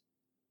this?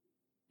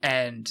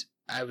 And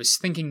I was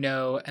thinking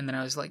no, and then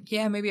I was like,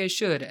 yeah, maybe I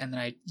should. And then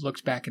I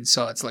looked back and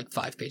saw it's like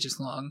 5 pages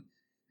long.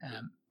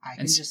 I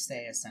can just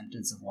say a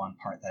sentence of one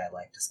part that I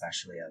liked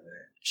especially of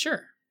it.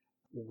 Sure.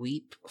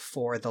 Weep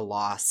for the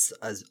loss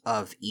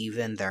of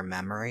even their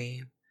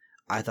memory.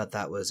 I thought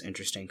that was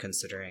interesting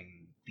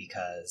considering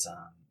because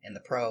in the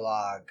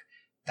prologue,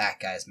 that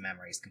guy's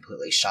memory is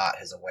completely shot.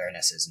 His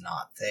awareness is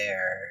not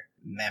there.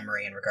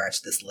 Memory in regards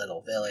to this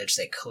little village,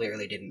 they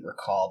clearly didn't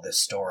recall this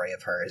story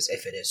of hers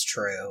if it is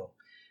true.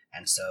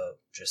 And so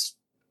just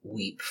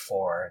weep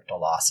for the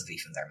loss of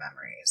even their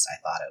memories.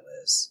 I thought it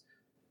was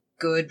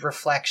good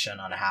reflection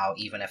on how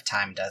even if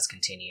time does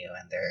continue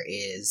and there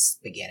is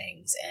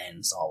beginnings,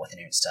 ends all within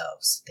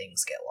yourselves,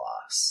 things get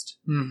lost.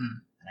 Mm-hmm.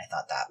 And I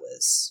thought that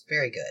was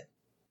very good.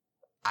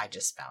 I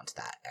just found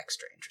that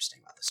extra interesting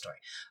about the story.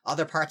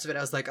 Other parts of it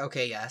I was like,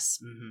 okay, yes,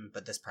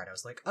 but this part I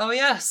was like, oh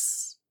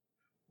yes!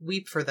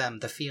 Weep for them,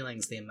 the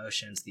feelings, the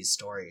emotions, these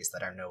stories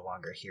that are no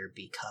longer here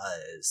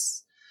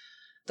because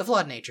the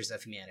flawed natures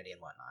of humanity and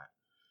whatnot.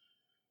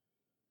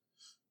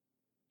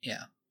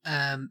 Yeah.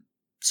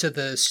 So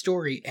the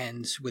story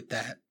ends with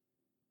that,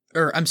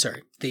 or I'm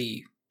sorry,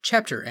 the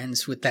chapter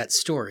ends with that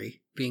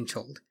story being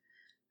told.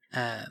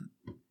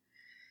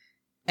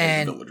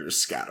 And the villagers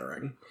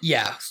scattering.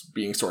 Yeah.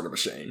 Being sort of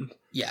ashamed.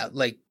 Yeah,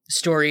 like,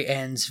 story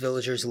ends,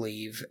 villagers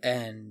leave,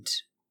 and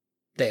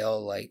they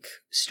all, like,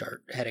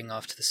 start heading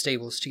off to the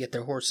stables to get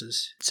their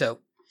horses. So,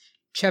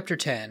 chapter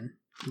 10,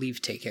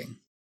 Leave Taking.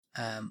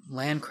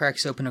 Lan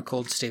cracks open a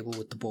cold stable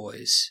with the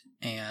boys,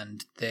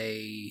 and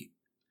they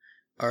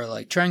are,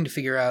 like, trying to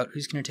figure out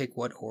who's going to take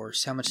what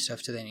horse, how much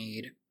stuff do they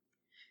need.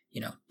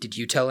 You know, did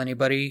you tell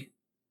anybody?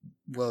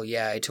 Well,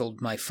 yeah, I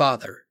told my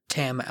father,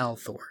 Tam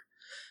Althor.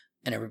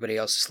 And everybody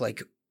else is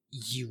like,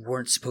 you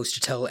weren't supposed to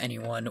tell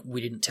anyone.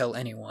 We didn't tell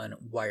anyone.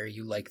 Why are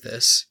you like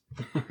this?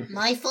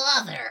 My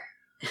father.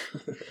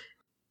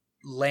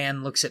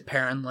 Lan looks at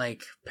Perrin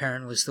like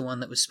Perrin was the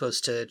one that was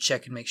supposed to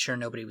check and make sure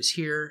nobody was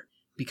here,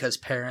 because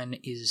Perrin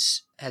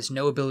has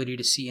no ability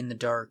to see in the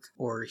dark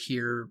or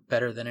hear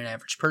better than an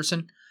average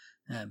person.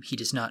 He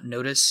does not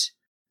notice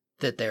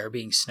that they are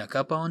being snuck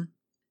up on.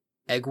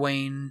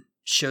 Egwene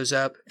shows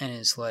up and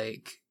is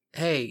like,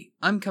 hey,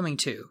 I'm coming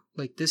too.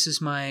 Like, this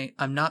is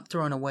I'm not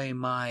throwing away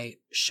my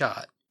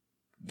shot.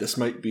 This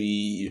might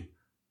be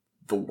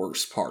the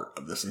worst part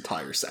of this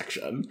entire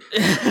section.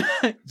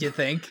 You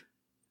think?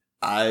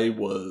 I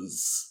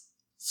was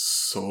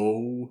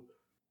so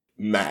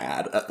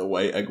mad at the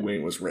way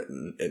Egwene was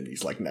written in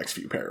these, like, next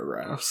few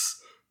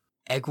paragraphs.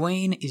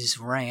 Egwene is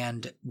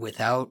Rand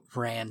without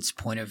Rand's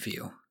point of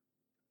view.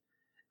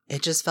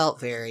 It just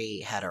felt very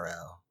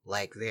hetero.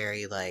 Like,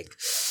 very, like,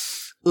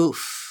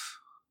 oof.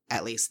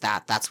 At least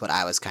that's what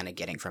I was kind of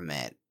getting from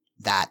it.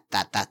 That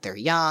they're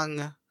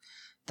young,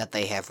 that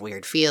they have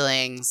weird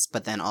feelings,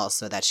 but then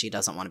also that she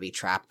doesn't want to be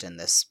trapped in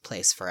this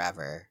place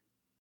forever.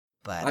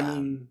 But I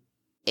mean,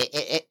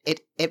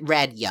 it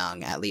read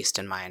young, at least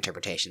in my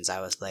interpretations.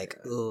 I was like,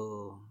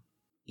 ooh,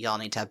 y'all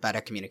need to have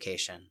better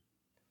communication.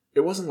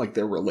 It wasn't like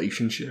their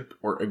relationship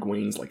or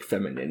Egwene's, like,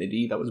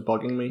 femininity that was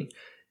bugging me.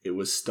 It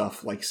was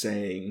stuff like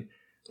saying,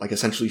 like,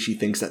 essentially she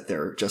thinks that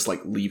they're just,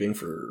 like, leaving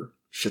for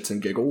shits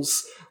and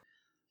giggles.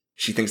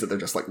 She thinks that they're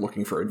just, like,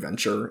 looking for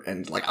adventure,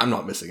 and, like, I'm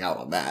not missing out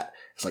on that.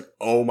 It's like,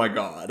 oh my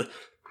god.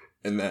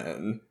 And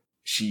then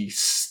she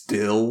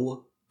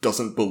still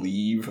doesn't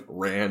believe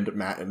Rand,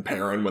 Matt, and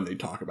Perrin when they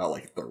talk about,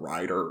 like, the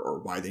rider or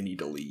why they need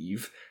to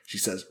leave. She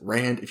says,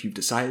 Rand, if you've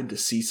decided to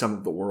see some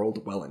of the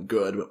world, well and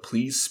good, but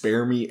please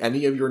spare me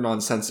any of your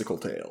nonsensical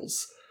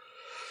tales.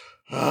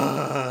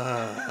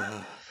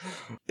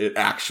 It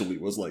actually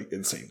was, like,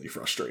 insanely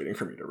frustrating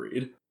for me to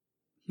read.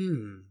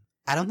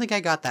 I don't think I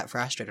got that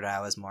frustrated.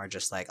 I was more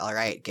just like, all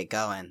right, get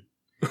going.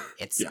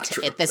 It's Yeah,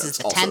 true. This is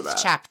That's the also 10th that.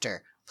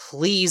 chapter.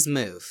 Please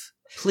move.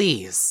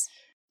 Please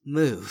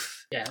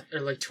move. Yeah, or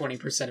like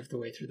 20% of the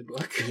way through the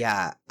book.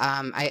 Yeah.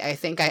 I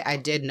think I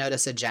did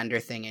notice a gender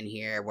thing in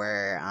here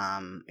where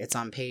it's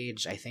on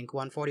page, I think,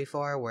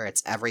 144, where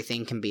it's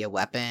everything can be a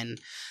weapon.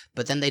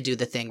 But then they do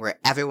the thing where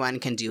everyone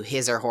can do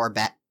his or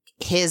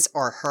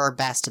her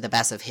best to the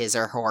best of his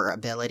or her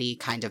ability,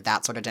 kind of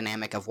that sort of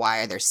dynamic of why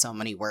are there so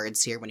many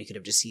words here when you could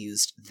have just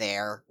used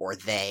their or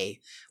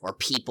they or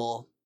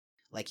people.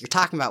 Like, you're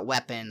talking about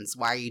weapons,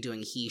 why are you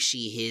doing he,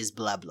 she, his,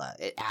 blah, blah.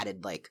 It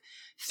added, like,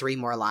 3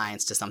 more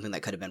lines to something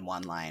that could have been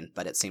 1 line,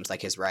 but it seems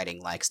like his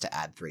writing likes to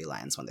add 3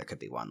 lines when there could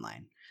be 1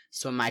 line.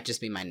 So it might just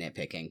be my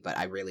nitpicking, but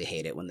I really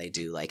hate it when they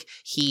do, like,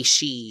 he,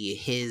 she,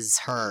 his,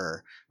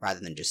 her,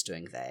 rather than just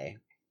doing they.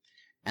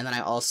 And then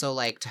I also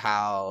liked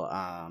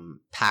how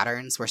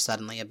patterns were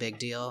suddenly a big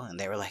deal, and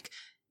they were like,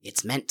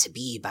 it's meant to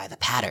be by the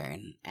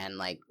pattern. And,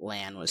 like,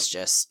 Lan was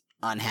just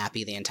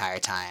unhappy the entire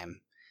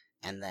time.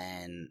 And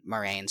then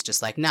Moraine's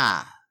just like,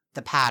 nah,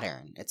 the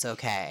pattern, it's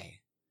okay.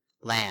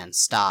 Lan,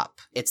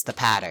 stop, it's the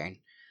pattern.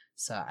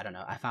 So, I don't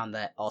know, I found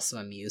that also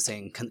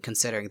amusing,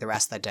 considering the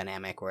rest of the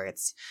dynamic, where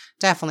it's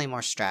definitely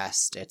more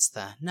stressed. It's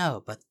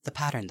no, but the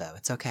pattern, though,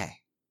 it's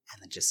okay.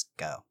 And then just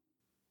go.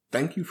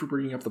 Thank you for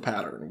bringing up the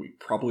pattern. We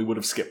probably would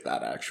have skipped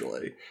that,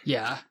 actually.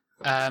 Yeah.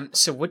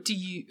 So what do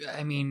you...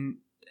 I mean,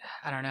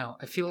 I don't know.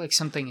 I feel like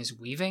something is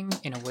weaving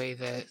in a way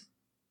that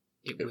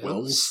it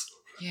wills.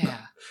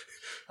 Yeah.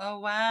 Oh,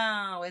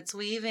 wow. It's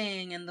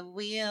weaving and the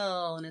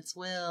wheel and its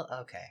will.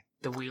 Okay.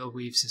 The wheel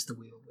weaves as the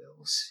wheel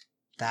wills.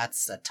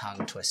 That's a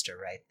tongue twister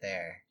right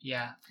there.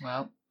 Yeah,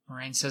 well,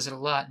 Moraine says it a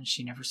lot, and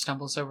she never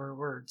stumbles over her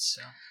words,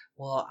 so...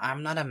 Well,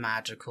 I'm not a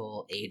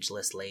magical,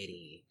 ageless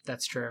lady.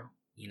 That's true.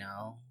 You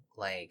know?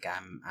 Like,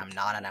 I'm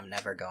not and I'm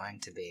never going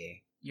to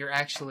be. You're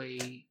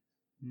actually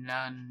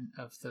none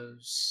of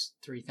those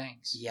three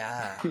things.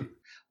 Yeah.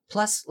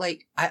 Plus,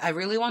 like, I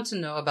really want to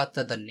know about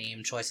the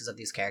name choices of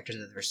these characters,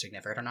 if they're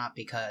significant or not,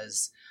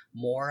 because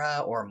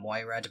Mora or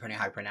Moira, depending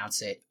on how you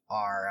pronounce it,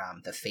 are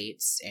the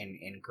fates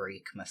in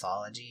Greek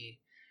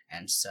mythology.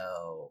 And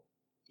so,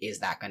 is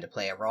that going to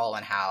play a role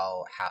in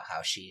how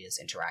she is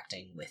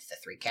interacting with the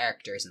three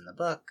characters in the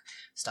book?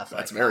 Stuff like that.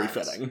 That's very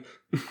fitting.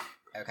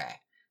 Okay.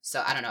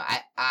 So, I don't know.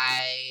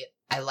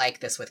 I like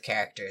this with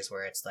characters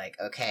where it's like,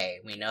 okay,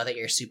 we know that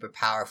you're super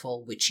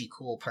powerful, witchy,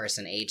 cool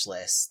person,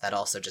 ageless, that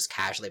also just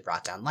casually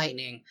brought down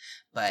lightning,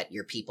 but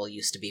your people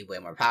used to be way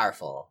more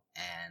powerful,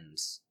 and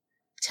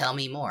tell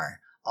me more.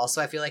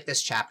 Also, I feel like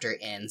this chapter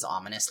ends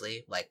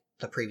ominously, like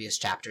the previous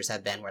chapters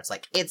have been, where it's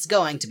like, it's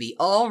going to be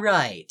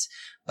alright,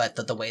 but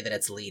the way that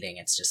it's leading,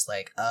 it's just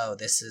like, oh,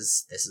 this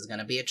is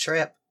gonna be a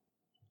trip.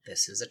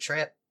 This is a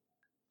trip.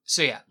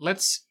 So yeah,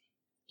 let's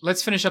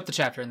finish up the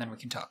chapter and then we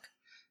can talk.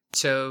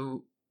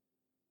 So...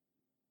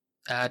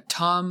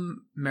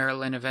 Tom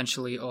Marilyn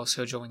eventually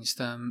also joins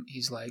them.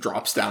 He's like...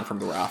 Drops down from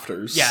the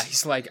rafters. Yeah,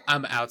 he's like,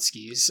 I'm out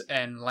skis.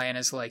 And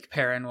Lyanna's like,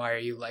 Perrin, why are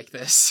you like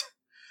this?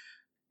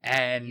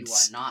 And... You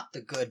are not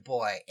the good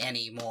boy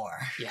anymore.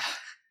 Yeah.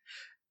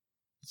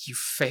 You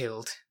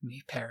failed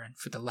me, Perrin,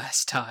 for the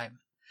last time.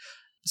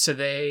 So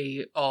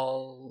they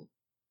all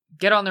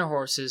get on their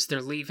horses.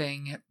 They're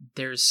leaving.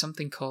 There's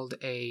something called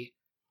a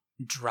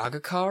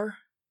Dragacar.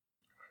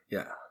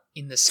 Yeah.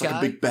 In the It's sky. like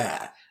a big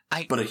bat.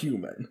 But a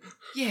human.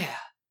 Yeah,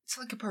 it's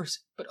like a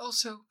person, but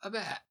also a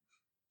bat.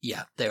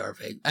 Yeah, they are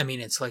big. I mean,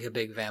 it's like a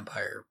big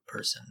vampire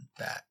person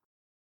bat.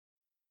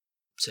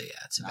 So yeah,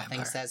 it's a Nothing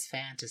vampire. says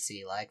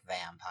fantasy like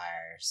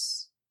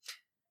vampires.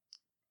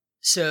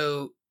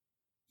 So,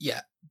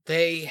 yeah,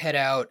 they head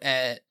out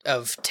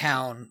of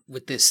town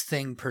with this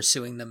thing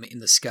pursuing them in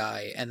the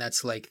sky, and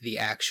that's like the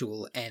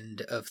actual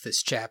end of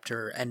this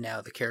chapter, and now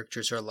the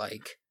characters are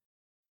like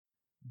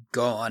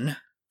gone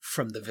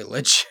from the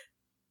village.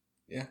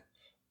 Yeah.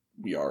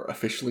 We are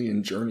officially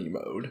in journey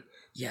mode.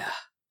 Yeah.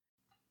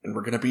 And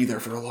we're going to be there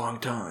for a long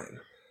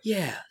time.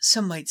 Yeah,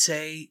 some might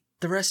say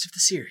the rest of the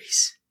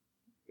series.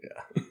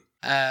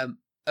 Yeah.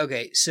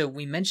 Okay, so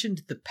we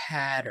mentioned the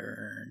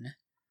pattern.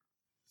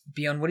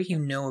 Beyond, what do you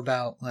know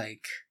about,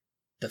 like,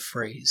 the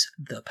phrase,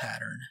 the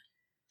pattern?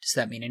 Does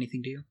that mean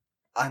anything to you?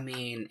 I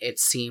mean, it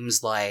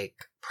seems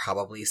like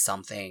probably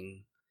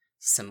something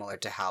similar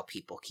to how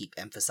people keep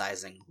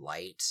emphasizing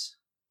light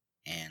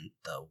and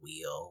the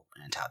wheel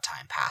and how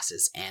time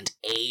passes and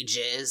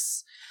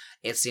ages.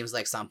 It seems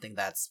like something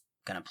that's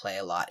going to play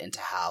a lot into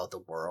how the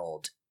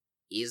world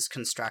is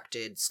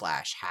constructed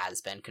 / has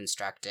been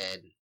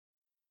constructed.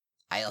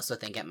 I also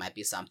think it might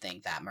be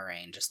something that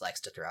Moraine just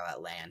likes to throw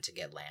at Lan to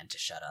get Lan to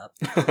shut up.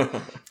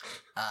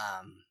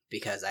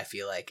 Because I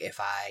feel like if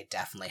I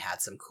definitely had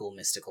some cool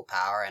mystical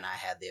power and I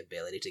had the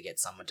ability to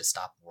get someone to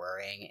stop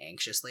worrying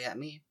anxiously at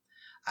me,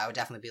 I would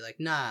definitely be like,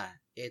 nah,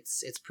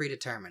 it's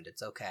predetermined,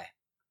 it's okay.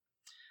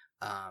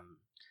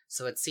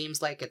 So it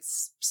seems like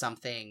it's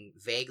something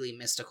vaguely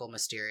mystical,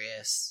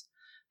 mysterious,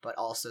 but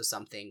also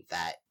something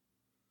that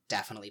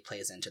definitely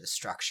plays into the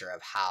structure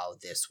of how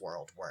this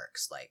world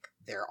works. Like,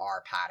 there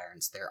are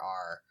patterns, there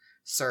are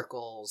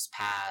circles,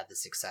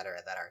 paths,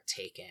 etc. that are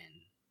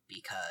taken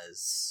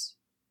because,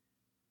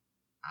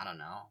 I don't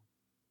know,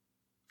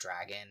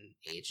 dragon,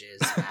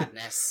 ages,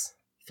 madness,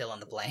 fill in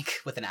the blank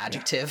with an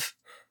adjective.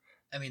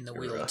 I mean, the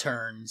wheel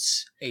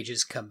turns,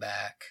 ages come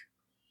back.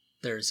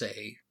 There's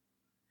a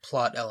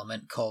plot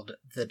element called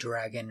The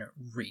Dragon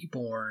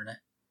Reborn.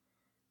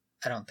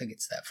 I don't think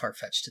it's that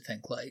far-fetched to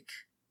think, like,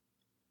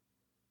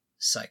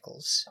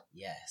 cycles.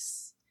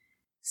 Yes.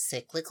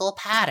 Cyclical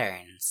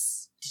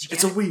patterns. Did you get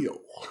It's it? a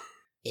wheel.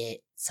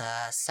 It's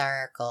a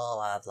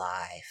circle of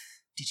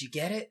life. Did you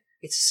get it?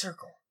 It's a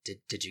circle.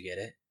 Did you get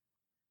it?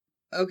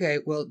 Okay,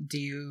 well, do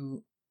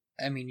you...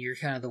 I mean, you're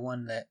kind of the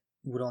one that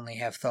would only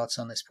have thoughts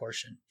on this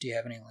portion. Do you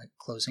have any, like,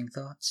 closing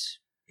thoughts,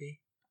 B?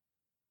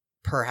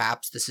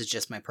 Perhaps this is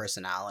just my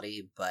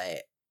personality,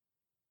 but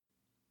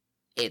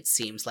it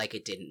seems like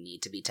it didn't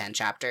need to be 10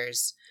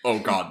 chapters. Oh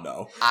god,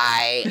 no.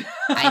 I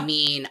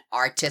mean,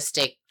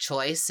 artistic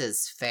choice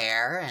is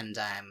fair, and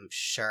I'm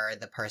sure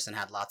the person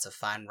had lots of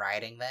fun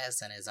writing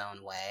this in his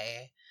own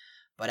way.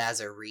 But as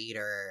a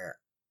reader,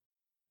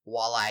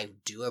 while I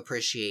do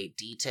appreciate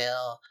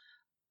detail,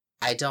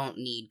 I don't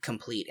need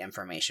complete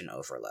information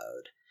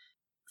overload.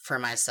 for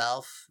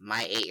myself,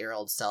 my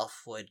 8-year-old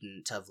self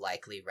wouldn't have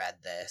likely read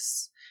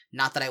this.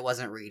 Not that I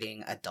wasn't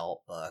reading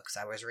adult books.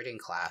 I was reading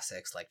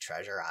classics like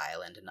Treasure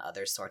Island and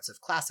other sorts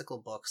of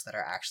classical books that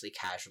are actually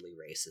casually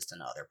racist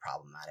and other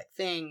problematic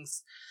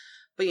things.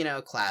 But, you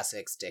know,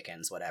 classics,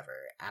 Dickens, whatever.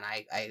 And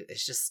I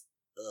it's just,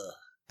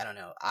 I don't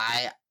know.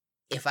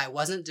 If I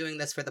wasn't doing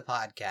this for the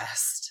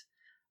podcast,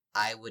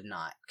 I would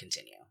not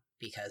continue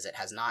because it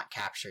has not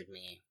captured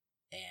me.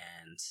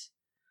 And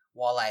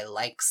while I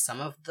like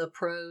some of the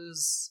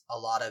prose, a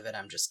lot of it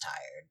I'm just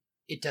tired.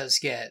 It does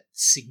get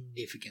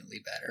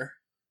significantly better.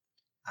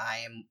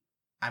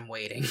 I'm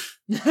waiting.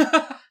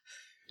 Yeah,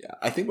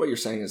 I think what you're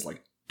saying is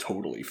like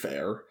totally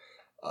fair.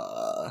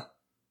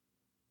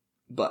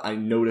 But I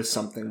noticed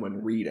something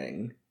when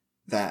reading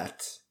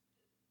that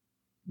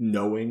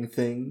knowing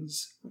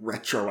things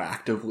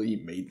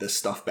retroactively made this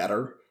stuff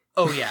better.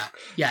 Oh, yeah.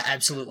 Yeah,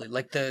 absolutely.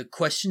 Like, the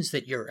questions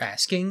that you're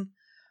asking,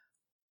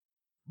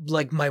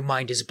 like, my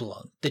mind is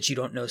blown that you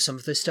don't know some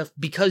of this stuff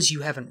because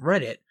you haven't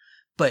read it.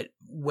 But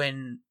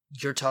when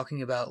you're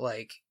talking about,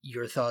 like,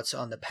 your thoughts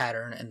on the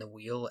pattern and the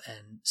wheel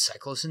and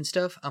cycles and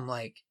stuff, I'm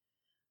like,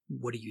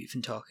 what are you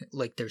even talking?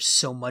 Like, there's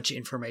so much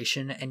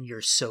information and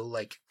you're so,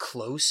 like,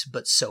 close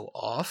but so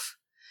off.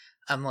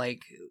 I'm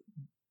like,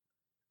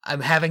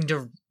 I'm having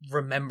to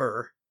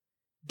remember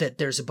that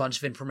there's a bunch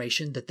of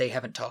information that they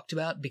haven't talked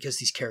about because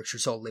these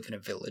characters all live in a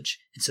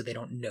village and so they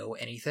don't know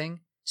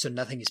anything. So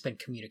nothing has been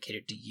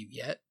communicated to you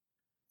yet.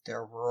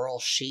 They're rural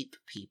sheep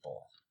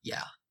people.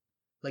 Yeah.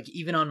 Like,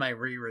 even on my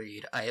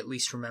reread, I at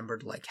least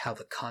remembered, like, how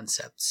the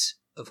concepts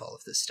of all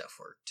of this stuff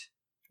worked.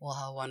 Well,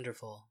 how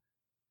wonderful.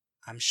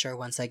 I'm sure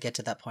once I get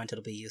to that point,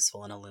 it'll be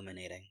useful and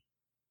illuminating.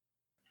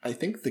 I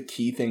think the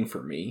key thing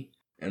for me,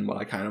 and what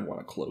I kind of want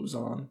to close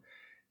on,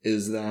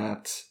 is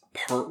that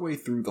partway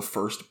through the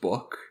first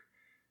book,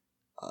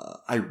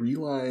 I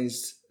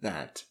realized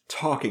that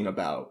talking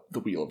about the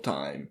Wheel of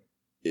Time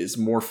is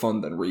more fun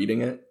than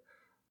reading it.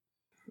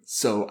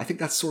 So I think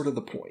that's sort of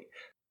the point.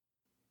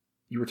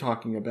 You were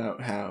talking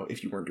about how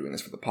if you weren't doing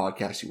this for the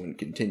podcast, you wouldn't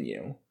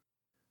continue.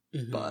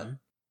 Mm-hmm. But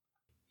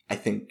I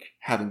think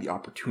having the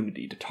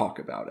opportunity to talk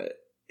about it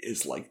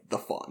is like the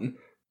fun.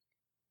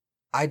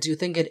 I do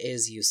think it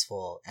is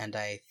useful, and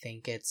I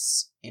think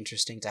it's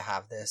interesting to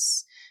have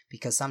this,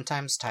 because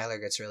sometimes Tyler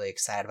gets really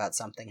excited about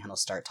something and he'll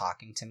start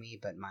talking to me,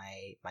 but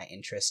my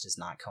interest is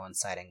not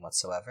coinciding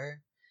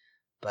whatsoever.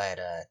 But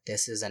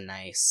this is a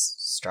nice,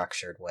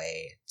 structured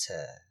way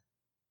to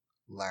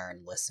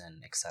learn,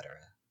 listen, etc.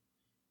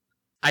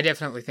 I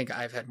definitely think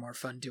I've had more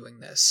fun doing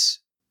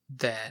this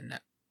than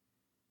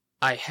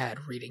I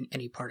had reading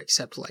any part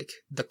except, like,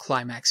 the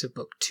climax of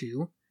book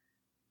 2.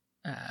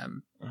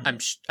 I'm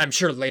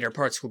sure later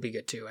parts will be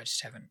good too. I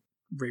just haven't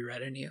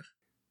reread any of.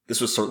 This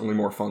was certainly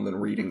more fun than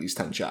reading these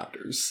 10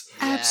 chapters.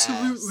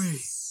 Absolutely.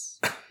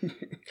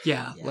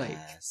 Yeah, Yes. like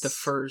the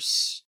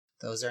first.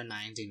 Those are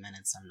 90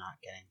 minutes I'm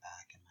not getting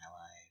back in my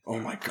life. Oh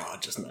my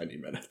god, just 90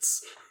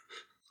 minutes.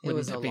 It Wouldn't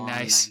was that a be long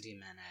nice? 90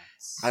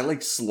 minutes. I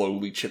like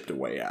slowly chipped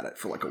away at it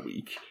for like a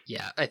week.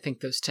 Yeah, I think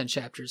those 10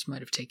 chapters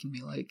might have taken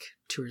me like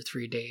 2 or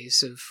 3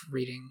 days of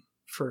reading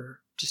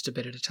for just a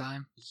bit at a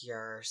time.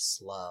 You're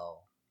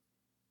slow.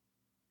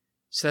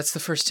 So that's the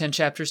first 10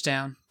 chapters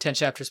down. 10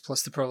 chapters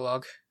plus the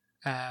prologue.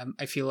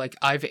 I feel like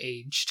I've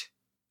aged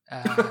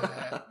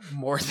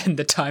more than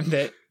the time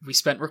that we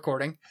spent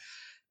recording.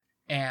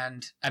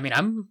 And I mean,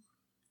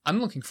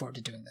 I'm looking forward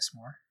to doing this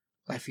more.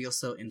 I feel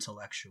so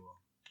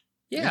intellectual.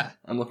 Yeah.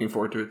 I'm looking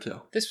forward to it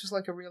too. This was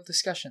like a real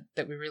discussion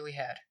that we really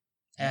had.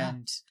 Yeah.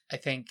 And I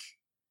think,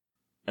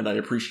 And I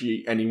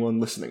appreciate anyone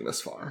listening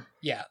this far.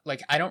 yeah,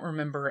 like I don't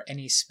remember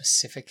any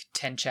specific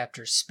 10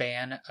 chapter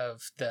span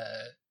of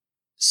the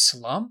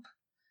slump,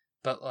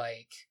 but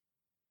like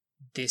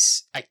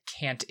this, I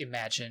can't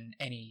imagine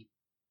any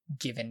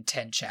given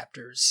 10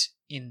 chapters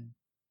in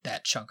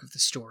that chunk of the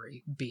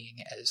story being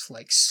as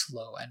like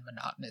slow and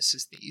monotonous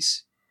as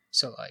these.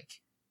 So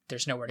like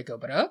there's nowhere to go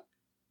but up.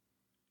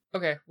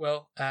 Okay,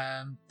 well,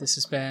 this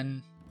has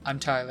been, I'm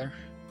Tyler.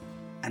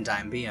 And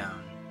I'm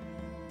Beyond.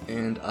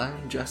 And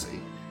I'm Jesse.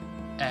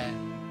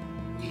 And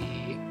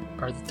we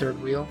are the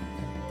Third Wheel.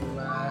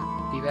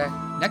 We'll be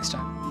back next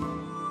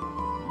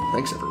time.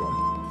 Thanks,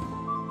 everyone.